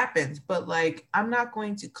 life happens, but like, I'm not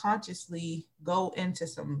going to consciously go into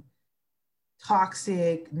some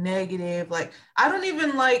toxic, negative. Like, I don't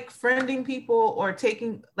even like friending people or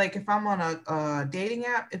taking, like, if I'm on a dating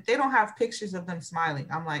app, if they don't have pictures of them smiling,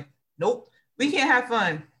 I'm like, nope, we can't have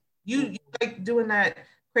fun. You like doing that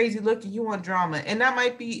crazy look and you want drama. And I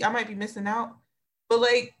might be missing out, but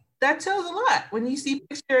like, that tells a lot when you see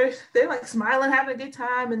pictures, they're like smiling, having a good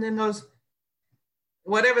time, and then those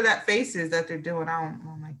whatever that face is that they're doing, I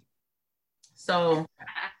don't like it. So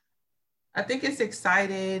I think it's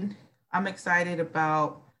excited. I'm excited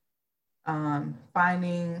about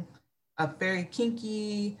finding a very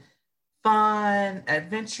kinky, fun,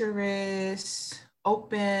 adventurous,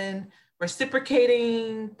 open,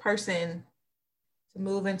 reciprocating person to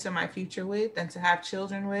move into my future with and to have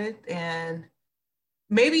children with, and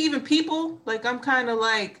maybe even people. Like, I'm kind of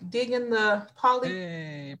like digging the poly.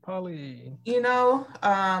 Hey, poly. You know,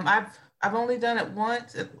 I've only done it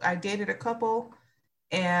once. I dated a couple,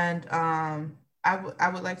 and I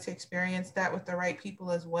would like to experience that with the right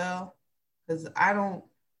people as well, because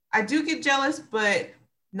I do get jealous, but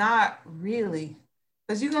not really,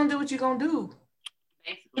 because you're gonna do what you're gonna do.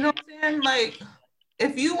 Basically. You know what I'm saying? Like,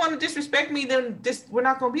 if you want to disrespect me, then we're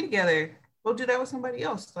not gonna be together. Go do that with somebody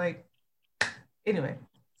else. Like, anyway,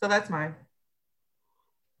 so that's mine.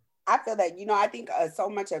 I feel that, you know, I think so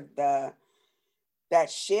much of that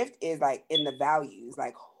shift is like in the values,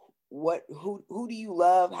 like who do you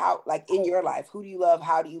love, how, like in your life, who do you love,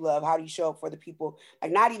 how do you show up for the people,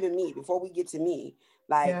 like not even me, before we get to me,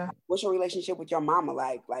 like what's your relationship with your mama,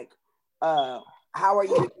 like how are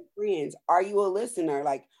you with your friends, are you a listener,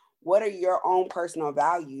 like what are your own personal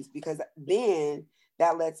values, because then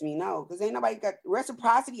that lets me know, because ain't nobody got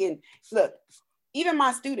reciprocity. And look, even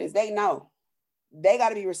my students, they know they got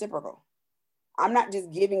to be reciprocal. I'm not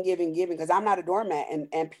just giving, because I'm not a doormat,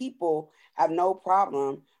 and people have no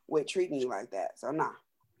problem with treating you like that. So nah,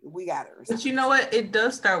 we got it. But you know what? It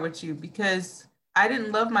does start with you, because I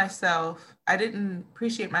didn't love myself. I didn't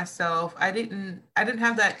appreciate myself. I didn't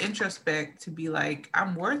have that introspect to be like,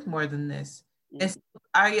 I'm worth more than this. Mm-hmm. And so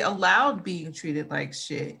I allowed being treated like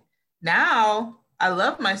shit. Now I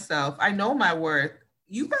love myself. I know my worth.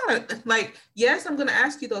 You gotta, like, yes, I'm gonna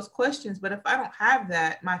ask you those questions, but if I don't have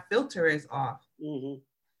that, my filter is off. Mm-hmm.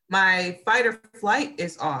 My fight or flight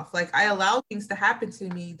is off. Like, I allow things to happen to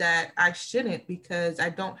me that I shouldn't, because I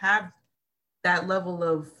don't have that level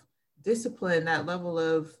of discipline, that level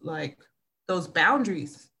of, like, those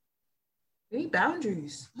boundaries. We need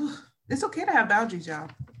boundaries. It's okay to have boundaries, y'all.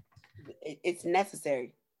 It's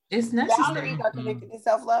necessary. It's necessary. Boundaries are connected to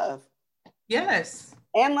self-love. Yes.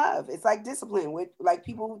 And love. It's like discipline. With, like,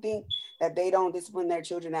 people who think that they don't discipline their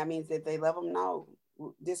children, that means that they love them. No.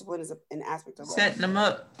 Discipline is an aspect of love. Setting them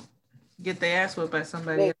up. Get their ass whipped by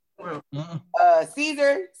somebody.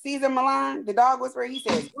 Caesar Milan, the dog whisperer, he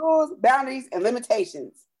says rules, boundaries, and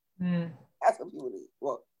limitations. That's what people need.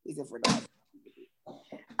 Well, he's in for dogs.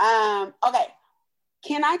 Okay.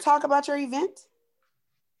 Can I talk about your event?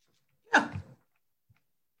 Yeah.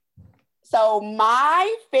 So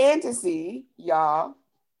my fantasy, y'all,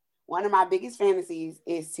 one of my biggest fantasies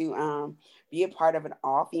is to be a part of an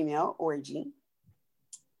all-female orgy,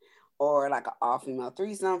 or like an all-female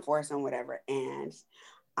threesome, foursome, whatever. And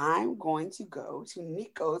I'm going to go to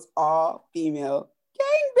Niko's all-female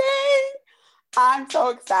gangbang. I'm so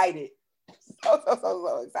excited.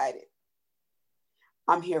 So excited.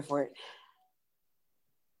 I'm here for it.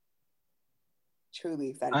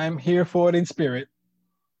 Truly excited. I'm here for it in spirit.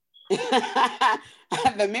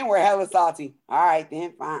 The men were hella salty. All right,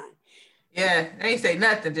 then, fine. Yeah, they ain't say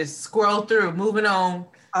nothing. Just scroll through, moving on.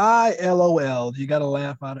 I LOL. You got to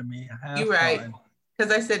laugh out of me. You right.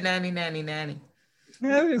 Because I said nanny.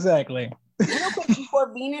 Yeah, exactly. Real quick,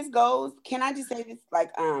 before Venus goes, can I just say this?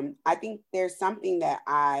 Like, I think there's something that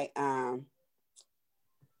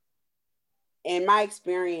in my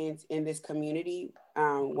experience in this community,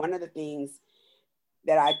 one of the things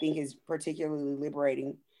that I think is particularly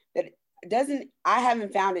liberating, that I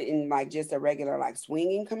haven't found it in like just a regular like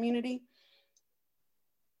swinging community.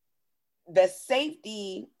 The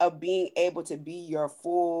safety of being able to be your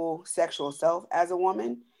full sexual self as a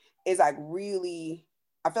woman is like really,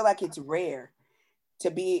 I feel like it's rare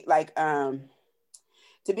to be like, to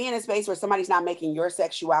be in a space where somebody's not making your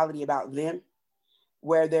sexuality about them,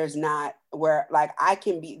 where there's no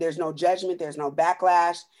judgment, there's no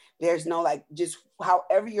backlash, there's no like, just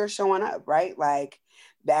however you're showing up, right? Like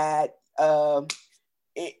that,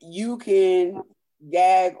 you can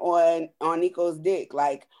gag on Niko's dick,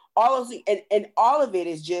 like all of and all of it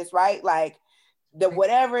is just right, like the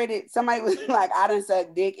whatever it is. Somebody was like, I done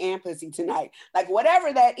suck dick and pussy tonight, like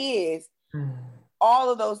whatever that is.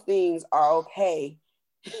 All of those things are okay.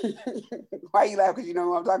 Why are you laughing? Because you know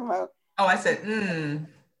what I'm talking about. Oh, I said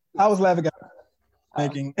I was laughing at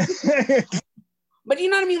making. But you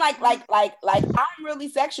know what I mean? Like I'm really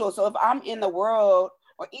sexual. So if I'm in the world,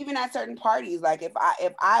 or even at certain parties, like if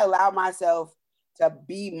I allow myself to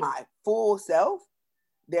be my full self,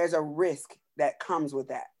 there's a risk that comes with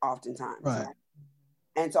that oftentimes. Right.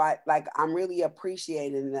 And so I'm really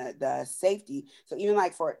appreciating the safety. So even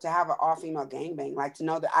like to have an all-female gangbang, like to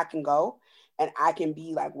know that I can go and I can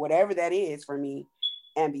be like whatever that is for me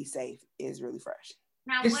and be safe is really fresh.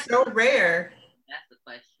 Now, it's so rare. That's the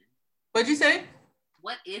question. What'd you say?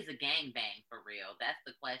 What is a gangbang for real? That's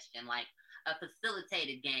the question. Like a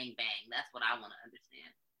facilitated gangbang. That's what I want to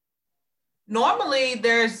understand. Normally,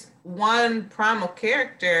 there's one prime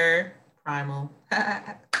character, and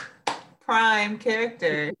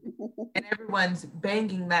everyone's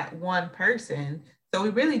banging that one person. So we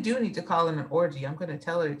really do need to call it an orgy. I'm going to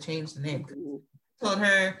tell her to change the name. I told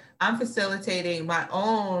her I'm facilitating my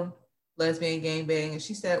own lesbian gangbang, and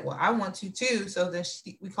she said, well, I want to too. So then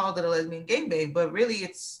we called it a lesbian gangbang, but really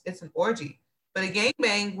it's an orgy. But a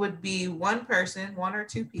gangbang would be one person, one or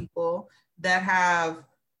two people that have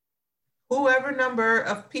whoever number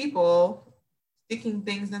of people sticking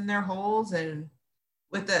things in their holes. And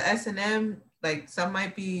with the S&M, like some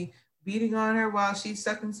might be beating on her while she's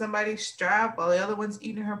sucking somebody's strap, while the other one's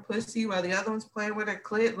eating her pussy, while the other one's playing with her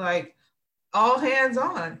clit, like all hands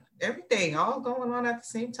on, everything, all going on at the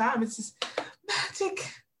same time. It's just magic.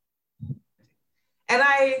 And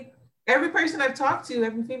every person I've talked to,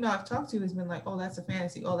 every female I've talked to has been like, oh, that's a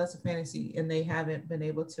fantasy. Oh, that's a fantasy. And they haven't been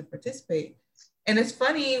able to participate. And it's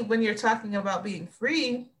funny when you're talking about being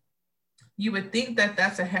free, you would think that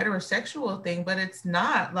that's a heterosexual thing, but it's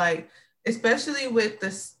not. Like, especially with the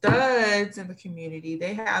studs in the community,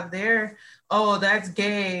 they have their, oh, that's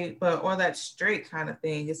gay, but or that's straight kind of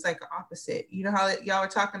thing. It's like the opposite. You know how y'all were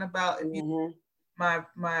talking about if you my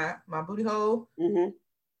booty hole,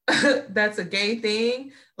 that's a gay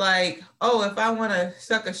thing. Like, oh, if I want to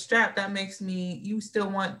suck a strap, that makes me, you still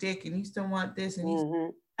want dick and you still want this and you still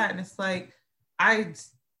want that. And it's like, I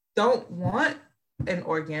don't want an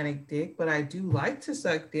organic dick, but I do like to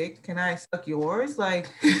suck dick. Can I suck yours?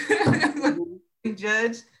 Like,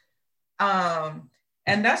 judge. And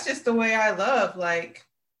that's just the way I love. Like,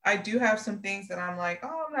 I do have some things that I'm like,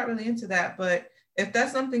 oh, I'm not really into that. But if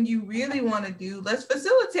that's something you really want to do, let's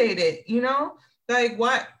facilitate it, you know? Like,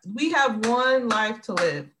 what, we have one life to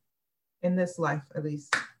live, in this life at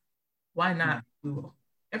least. Why not do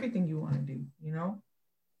everything you want to do, you know?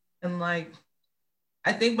 And like,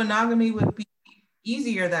 I think monogamy would be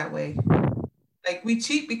easier that way. Like, we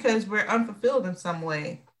cheat because we're unfulfilled in some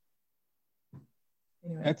way.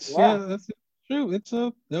 Anyway. That's true. That's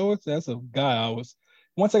a guy.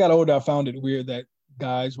 Once I got older, I found it weird that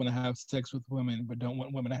guys want to have sex with women but don't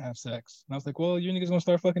want women to have sex. And I was like, well, you niggas gonna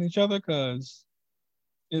start fucking each other, because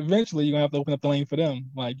eventually you're gonna have to open up the lane for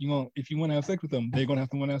them. Like, you know, if you want to have sex with them, they're gonna have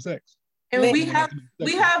to want to have sex. And we have a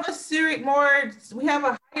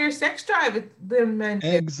higher sex drive than men.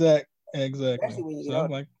 Exactly.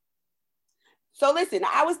 So listen,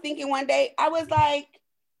 I was thinking one day, I was like,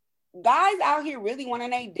 guys out here really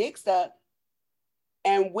wanting their dick sucked,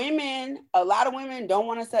 and women, a lot of women don't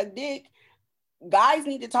want to suck dick. Guys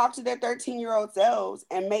need to talk to their 13-year-old selves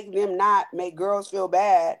and make them not make girls feel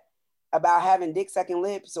bad about having dick sucking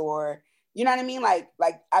lips, or, you know what I mean? Like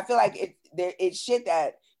I feel like it's shit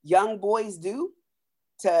that young boys do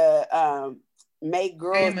to make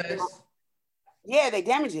girls. Yeah, they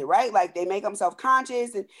damage it, right? Like, they make them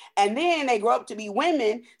self-conscious, and then they grow up to be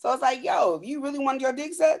women. So it's like, yo, if you really want your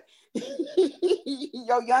dick sucked,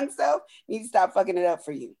 your young self needs to stop fucking it up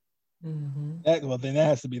for you. Well, then that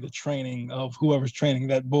has to be the training of whoever's training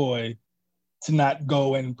that boy to not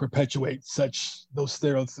go and perpetuate those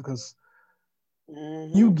stereotypes, because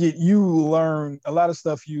you learn a lot of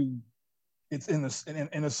stuff. It's in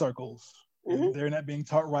the circles. They're not being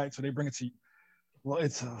taught right, so they bring it to you. Well,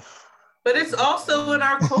 but it's also in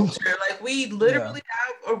our culture. Like, we literally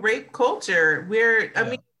have a rape culture where, I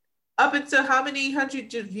mean, up until how many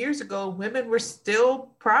hundreds of years ago, women were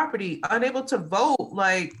still property, unable to vote.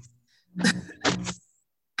 Like,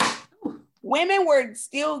 women were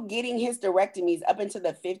still getting hysterectomies up into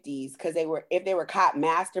the 50s because if they were caught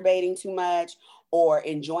masturbating too much or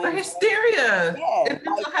enjoying hysteria.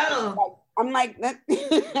 I'm like,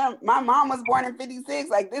 my mom was born in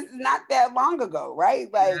 56. Like, this is not that long ago,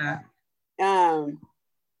 right? Like, and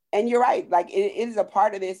you're right. Like, it is a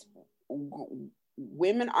part of this.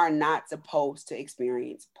 Women are not supposed to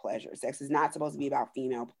experience pleasure. Sex is not supposed to be about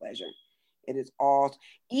female pleasure. It is all,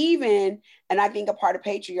 even, and I think a part of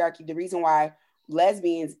patriarchy, the reason why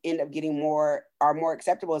lesbians end up are more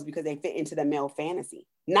acceptable is because they fit into the male fantasy.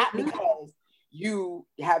 Not because you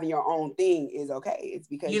having your own thing is okay. It's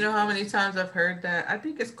because, you know how many times I've heard that? I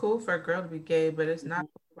think it's cool for a girl to be gay, but it's not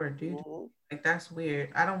cool for a dude. Like, that's weird.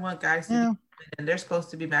 I don't want guys to be, and they're supposed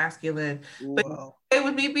to be masculine. But okay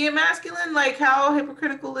with me being masculine, like, how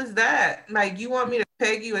hypocritical is that? Like, you want me to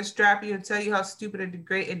peg you and strap you and tell you how stupid and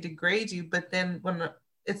degrade you, but then when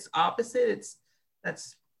it's opposite,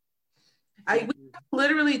 we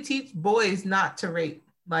literally teach boys not to rape.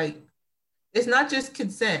 Like, it's not just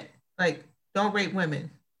consent. Like, don't rape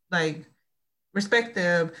women. Like, respect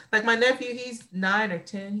them. Like, my nephew, he's 9 or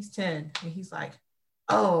 10. He's 10, and he's like,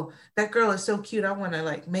 oh, that girl is so cute, I want to,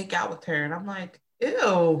 like, make out with her. And I'm like,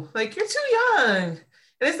 ew, like, you're too young. And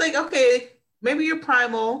it's like, okay, maybe you're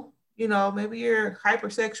primal, you know, maybe you're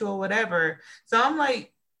hypersexual, whatever. So I'm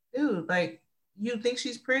like, dude, like, you think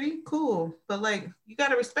she's pretty? Cool. But, like, you got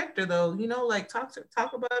to respect her, though. You know, like, talk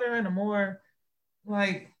about her in a more,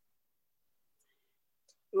 like...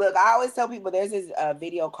 Look, I always tell people there's this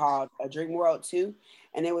video called Dream World 2,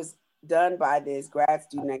 and it was done by this grad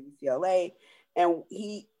student at UCLA. And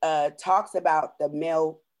he talks about the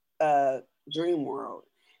male dream world,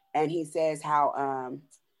 and he says how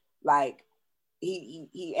like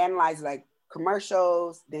he analyzes like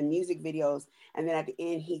commercials, then music videos, and then at the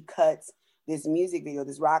end he cuts this music video,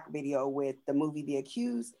 this rock video with the movie The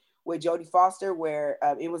Accused with Jodie Foster, where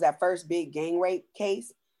it was that first big gang rape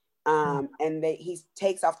case, and he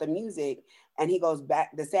takes off the music and he goes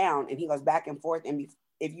back the sound and he goes back and forth, and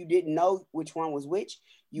if you didn't know which one was which,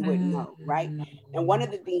 you wouldn't know, right? And one of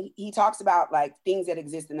the things he talks about, like things that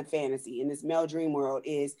exist in the fantasy in this male dream world,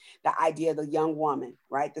 is the idea of the young woman,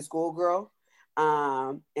 right? The schoolgirl.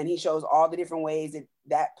 And he shows all the different ways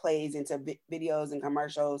that plays into videos and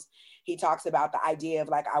commercials. He talks about the idea of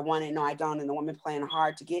like, I want it, no, I don't, and the woman playing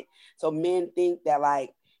hard to get. So men think that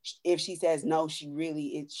like, if she says no, she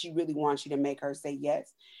really wants you to make her say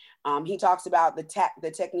yes. He talks about the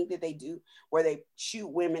technique that they do where they shoot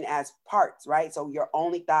women as parts, right? So your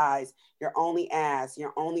only thighs, your only ass,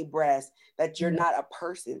 your only breast, that you're not a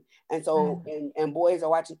person. And so, and boys are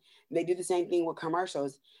watching, they do the same thing with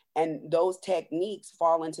commercials. And those techniques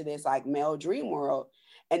fall into this like male dream world.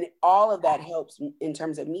 And all of that helps in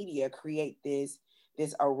terms of media create this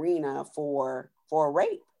arena for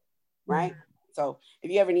rape, right? So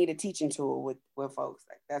if you ever need a teaching tool with folks,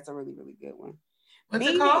 like that's a really, really good one. What's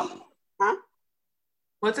it called? Huh?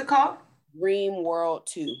 What's it called? Dream World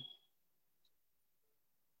 2.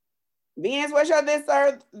 Venus, what's your this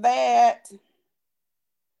or that?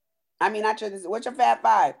 I mean, not your this. What's your Fab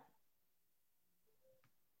Five?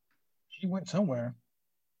 She went somewhere.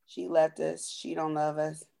 She left us. She don't love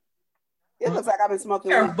us. It looks like I've been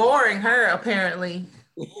smoking. You're boring her, apparently.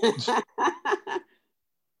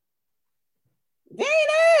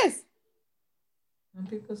 Venus! Some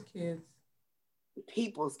people's kids.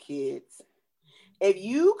 People's kids. If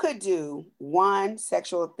you could do one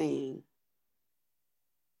sexual thing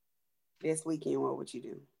this weekend, what would you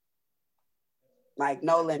do? Like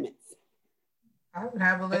no limits. I would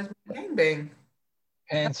have a lesbian gangbang.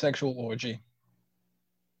 Pansexual orgy.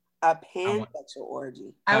 A pansexual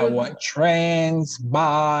orgy. I want trans,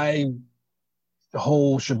 bi, the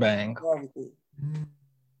whole shebang. Everything.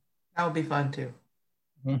 That would be fun too.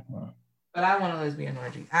 Mm-hmm. But I want a lesbian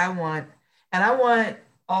orgy. I want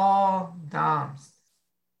all doms.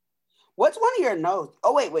 What's one of your notes?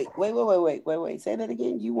 Oh, wait. Say that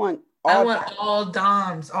again. You want all I want all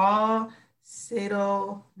doms, all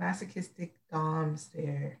sadomasochistic doms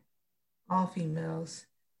there. All females.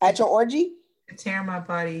 At your orgy? Tear my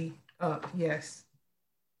body up, yes.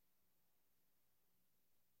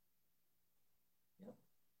 Yep.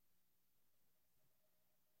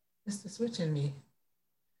 It's the switch in me.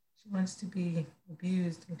 She wants to be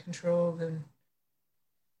abused and controlled, and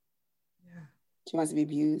yeah. She wants to be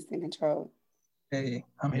abused and controlled. Hey,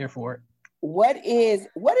 I'm here for it. What is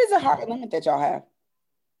a hard limit that y'all have?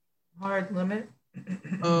 Hard limit?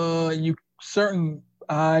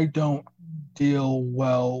 I don't deal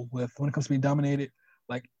well with when it comes to being dominated.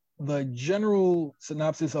 Like the general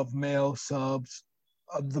synopsis of male subs,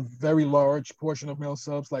 the very large portion of male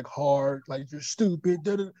subs, like hard, like you're stupid.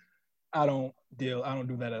 I don't do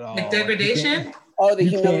that at all. Like degradation? The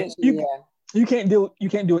humiliation. You can't do it. You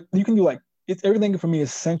can do like, it's everything for me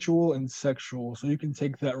is sensual and sexual. So you can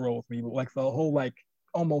take that role with me. But like the whole like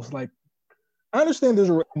almost like, I understand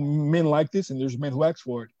there's men like this and there's men who ask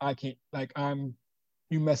for it. I can't, like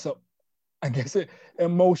you mess up. I guess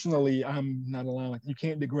emotionally, I'm not allowed. Like, you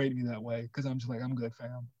can't degrade me that way because I'm just like, I'm good,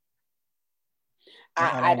 fam.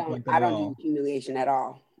 I don't do humiliation at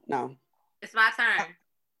all. No. It's my turn.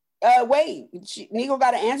 Wait, Niko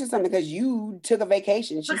got to answer something because you took a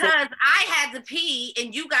vacation. Because I had to pee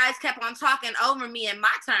and you guys kept on talking over me in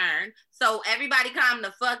my turn. So everybody calm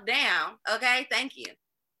the fuck down. Okay, thank you.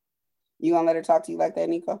 You gonna let her talk to you like that,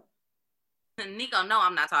 Niko? Niko, no,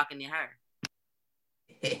 I'm not talking to her.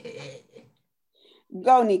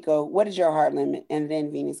 Go, Niko. What is your hard limit? And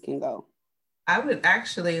then Venus can go. I would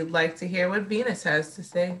actually like to hear what Venus has to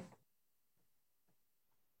say.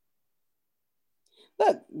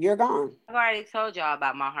 Look, you're gone. I've already told y'all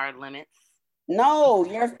about my hard limits. No,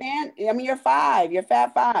 you're five. You're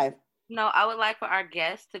Fab Five. No, I would like for our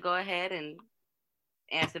guest to go ahead and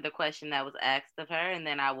answer the question that was asked of her, and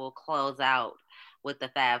then I will close out with the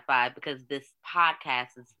Fab Five because this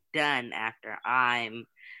podcast is done after I'm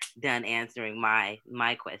done answering my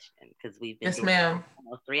question because we've been ma'am.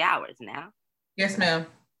 Almost 3 hours now. Yes, ma'am.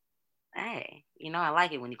 Hey, I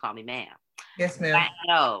like it when you call me ma'am. Yes, ma'am.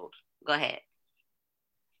 Go ahead.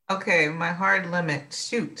 Okay, my hard limit.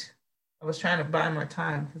 Shoot. I was trying to buy more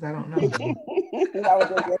time because I don't know. That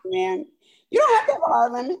was a good man. You don't have to have a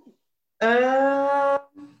hard limit.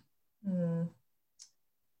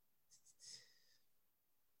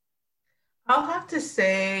 I'll have to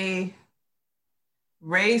say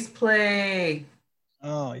race play.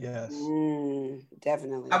 Oh, yes.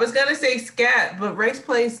 Definitely. I was going to say scat, but race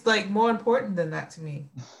play is like more important than that to me.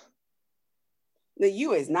 The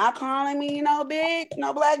you is not calling me no bitch,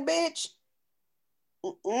 no black bitch.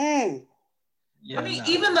 Yeah, I mean,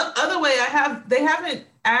 even the other way, they haven't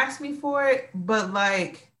asked me for it, but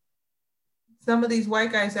like some of these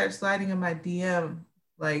white guys start sliding in my DM.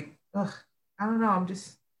 Like, ugh, I don't know.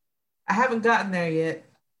 I haven't gotten there yet.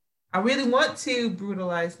 I really want to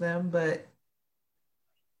brutalize them, but like,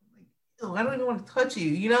 ew, I don't even want to touch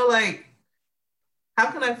you. Like,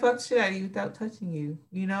 how can I fuck shit out of you without touching you?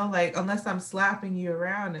 Like, unless I'm slapping you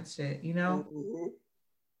around and shit. Mm-hmm.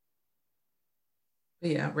 But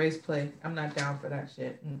yeah, race play. I'm not down for that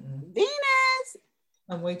shit. Venus.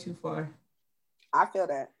 I'm way too far. I feel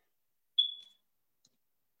that.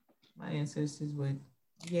 My ancestors would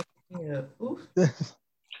yeah. Oof. They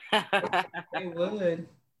would.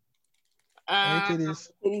 Hey, titties.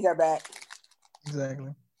 Titties are back.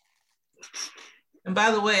 Exactly. And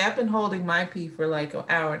by the way, I've been holding my pee for like an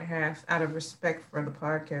hour and a half out of respect for the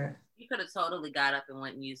podcast. You could have totally got up and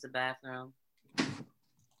went and used the bathroom.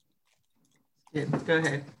 Yeah, go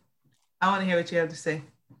ahead. I want to hear what you have to say.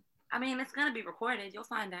 I mean, it's gonna be recorded. You'll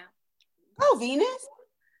find out. Oh, Venus.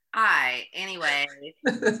 All right. Anyway,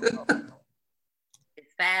 it's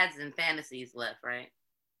fads and fantasies left, right?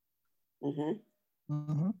 Mm-hmm.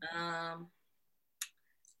 Mm-hmm.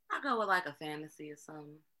 I'll go with like a fantasy or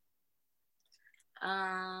something.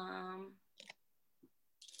 I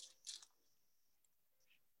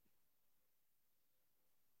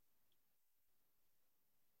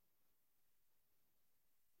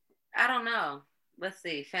don't know. Let's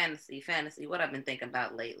see. Fantasy. What I've been thinking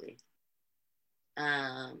about lately.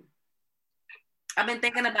 I've been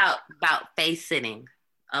thinking about face sitting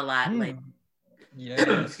a lot lately.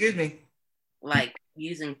 Yeah. Excuse me. Like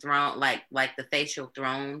using throne, like the facial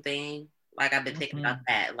throne thing. Like I've been thinking about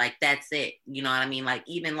that. Like that's it. You know what I mean? Like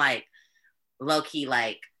even like low key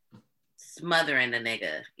like smothering a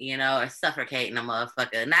nigga, or suffocating a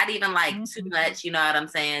motherfucker. Not even like too much. You know what I'm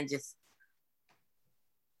saying? Just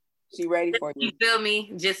she ready for you. You feel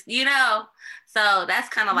me? Just So that's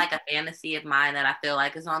kind of like a fantasy of mine that I feel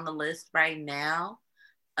like is on the list right now.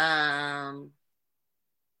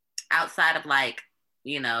 Outside of like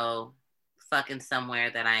fucking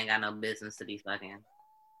somewhere that I ain't got no business to be fucking.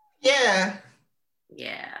 Yeah.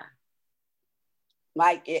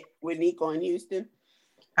 Like it with Niko in Houston.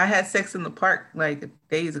 I had sex in the park like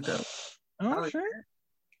days ago. Oh, sure.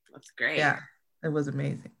 That's great. Yeah, it was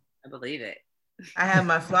amazing. I believe it. I had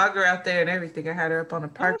my flogger out there and everything. I had her up on a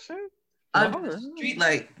park under the street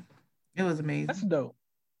light. It was amazing. That's dope.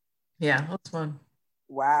 Yeah, it was fun.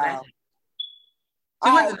 Wow.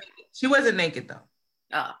 She wasn't naked though.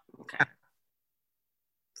 Oh, okay.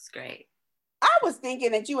 It's great. I was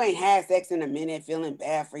thinking that you ain't had sex in a minute, feeling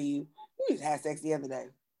bad for you. You just had sex the other day.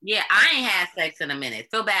 Yeah, I ain't had sex in a minute.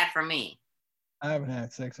 Feel bad for me. I haven't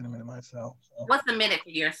had sex in a minute myself. So. What's a minute for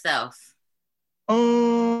yourself?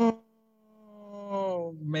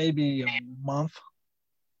 Maybe a month.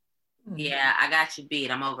 Yeah, I got you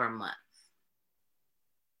beat. I'm over a month.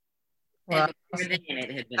 Well,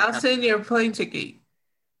 I'll send you a plane ticket.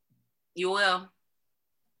 You will?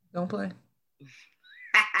 Don't play.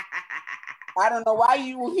 I don't know why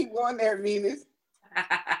you will keep going there, Venus.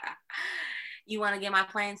 You want to get my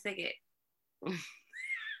plane ticket?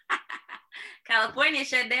 California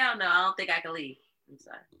shut down. No, I don't think I can leave. I'm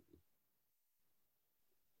sorry.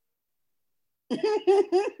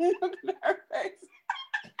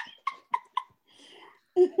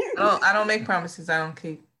 I don't make promises I don't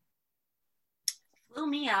keep. Flew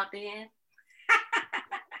me out then.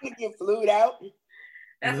 You get flued out.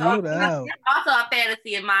 That's also a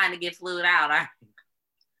fantasy of mine to get flued out.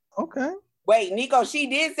 Okay. Wait, Niko, she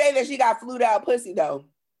did say that she got flued out pussy though.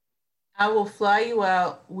 I will fly you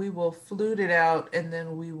out. We will flute it out, and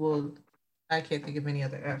then we will. I can't think of any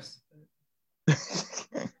other F's.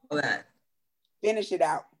 All that. Finish it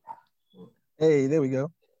out. Hey, there we go.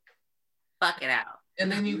 Fuck it out.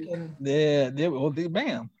 And then you can. Yeah,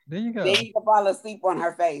 bam. There you go. Then you can fall asleep on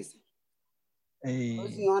her face. Hey.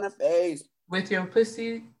 Pussy on her face. With your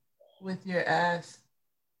pussy, with your ass,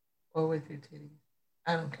 or with your titties.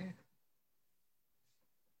 I don't care.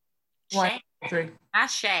 One, three.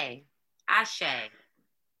 Ashe.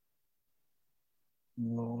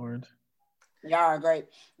 Lord. Y'all are great.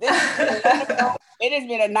 It has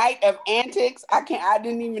been a night of antics. I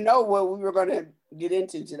didn't even know what we were gonna get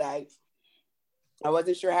into tonight. I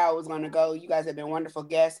wasn't sure how it was gonna go. You guys have been wonderful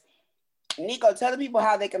guests. Niko, tell the people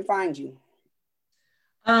how they can find you.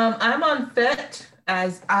 I'm on FET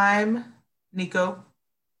as I'm Niko,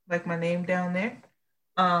 like my name down there.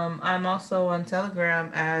 I'm also on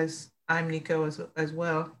Telegram as I'm Niko as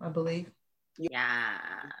well, I believe. Yeah.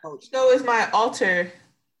 So is my altar.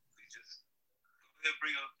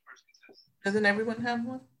 Doesn't everyone have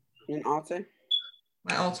one? An altar?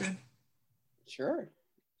 My altar. Sure.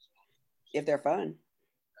 If they're fun.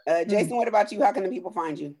 Jason, what about you? How can the people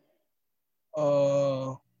find you?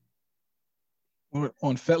 On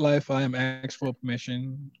FetLife, I am asked for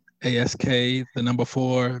permission. ASK, the number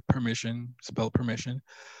 4, permission, spell permission.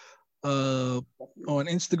 On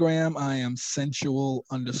Instagram, I am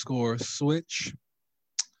sensual_switch.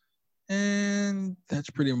 And that's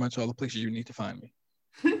pretty much all the places you need to find me.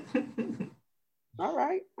 All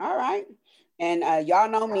right. And y'all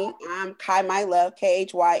know me. I'm Kai My Love,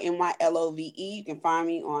 KHYMYLOVE. You can find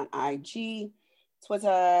me on IG,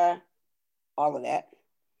 Twitter, all of that.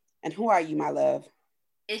 And who are you, my love?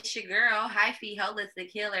 It's your girl, Hyphy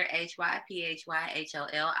Holistic Healer,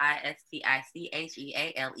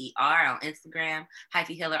 HYPHYHOLISTICHEALER on Instagram,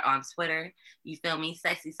 Hyphy Healer on Twitter. You feel me?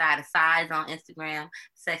 Sexy Side of Size on Instagram,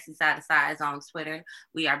 Sexy Side of Size on Twitter.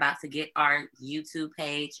 We are about to get our YouTube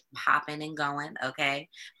page popping and going, okay?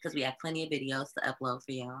 Because we have plenty of videos to upload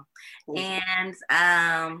for y'all. And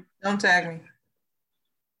don't tag me.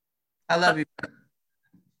 I love you.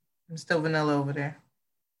 I'm still vanilla over there.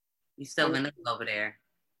 You still vanilla over there.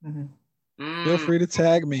 Mm-hmm. Feel free to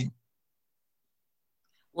tag me.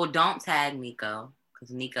 Well, don't tag Niko, because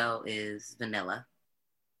Niko is vanilla.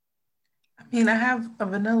 I mean, I have a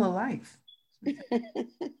vanilla life. I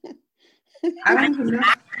didn't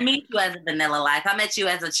meet you as a vanilla life. I met you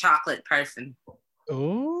as a chocolate person.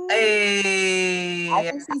 Oh, hey, I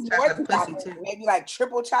think she's more than chocolate. Maybe like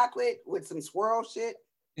triple chocolate with some swirl shit.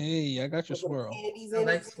 Hey, I got your swirl. I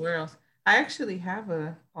like swirls. I actually have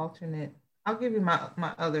a alternate. I'll give you my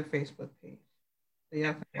other Facebook page. So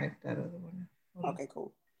y'all can wipe that other one. Okay,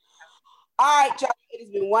 cool. All right, y'all. It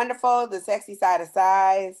has been wonderful. The Sexy Side of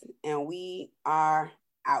Size. And we are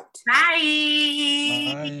out.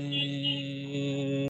 Bye. Bye.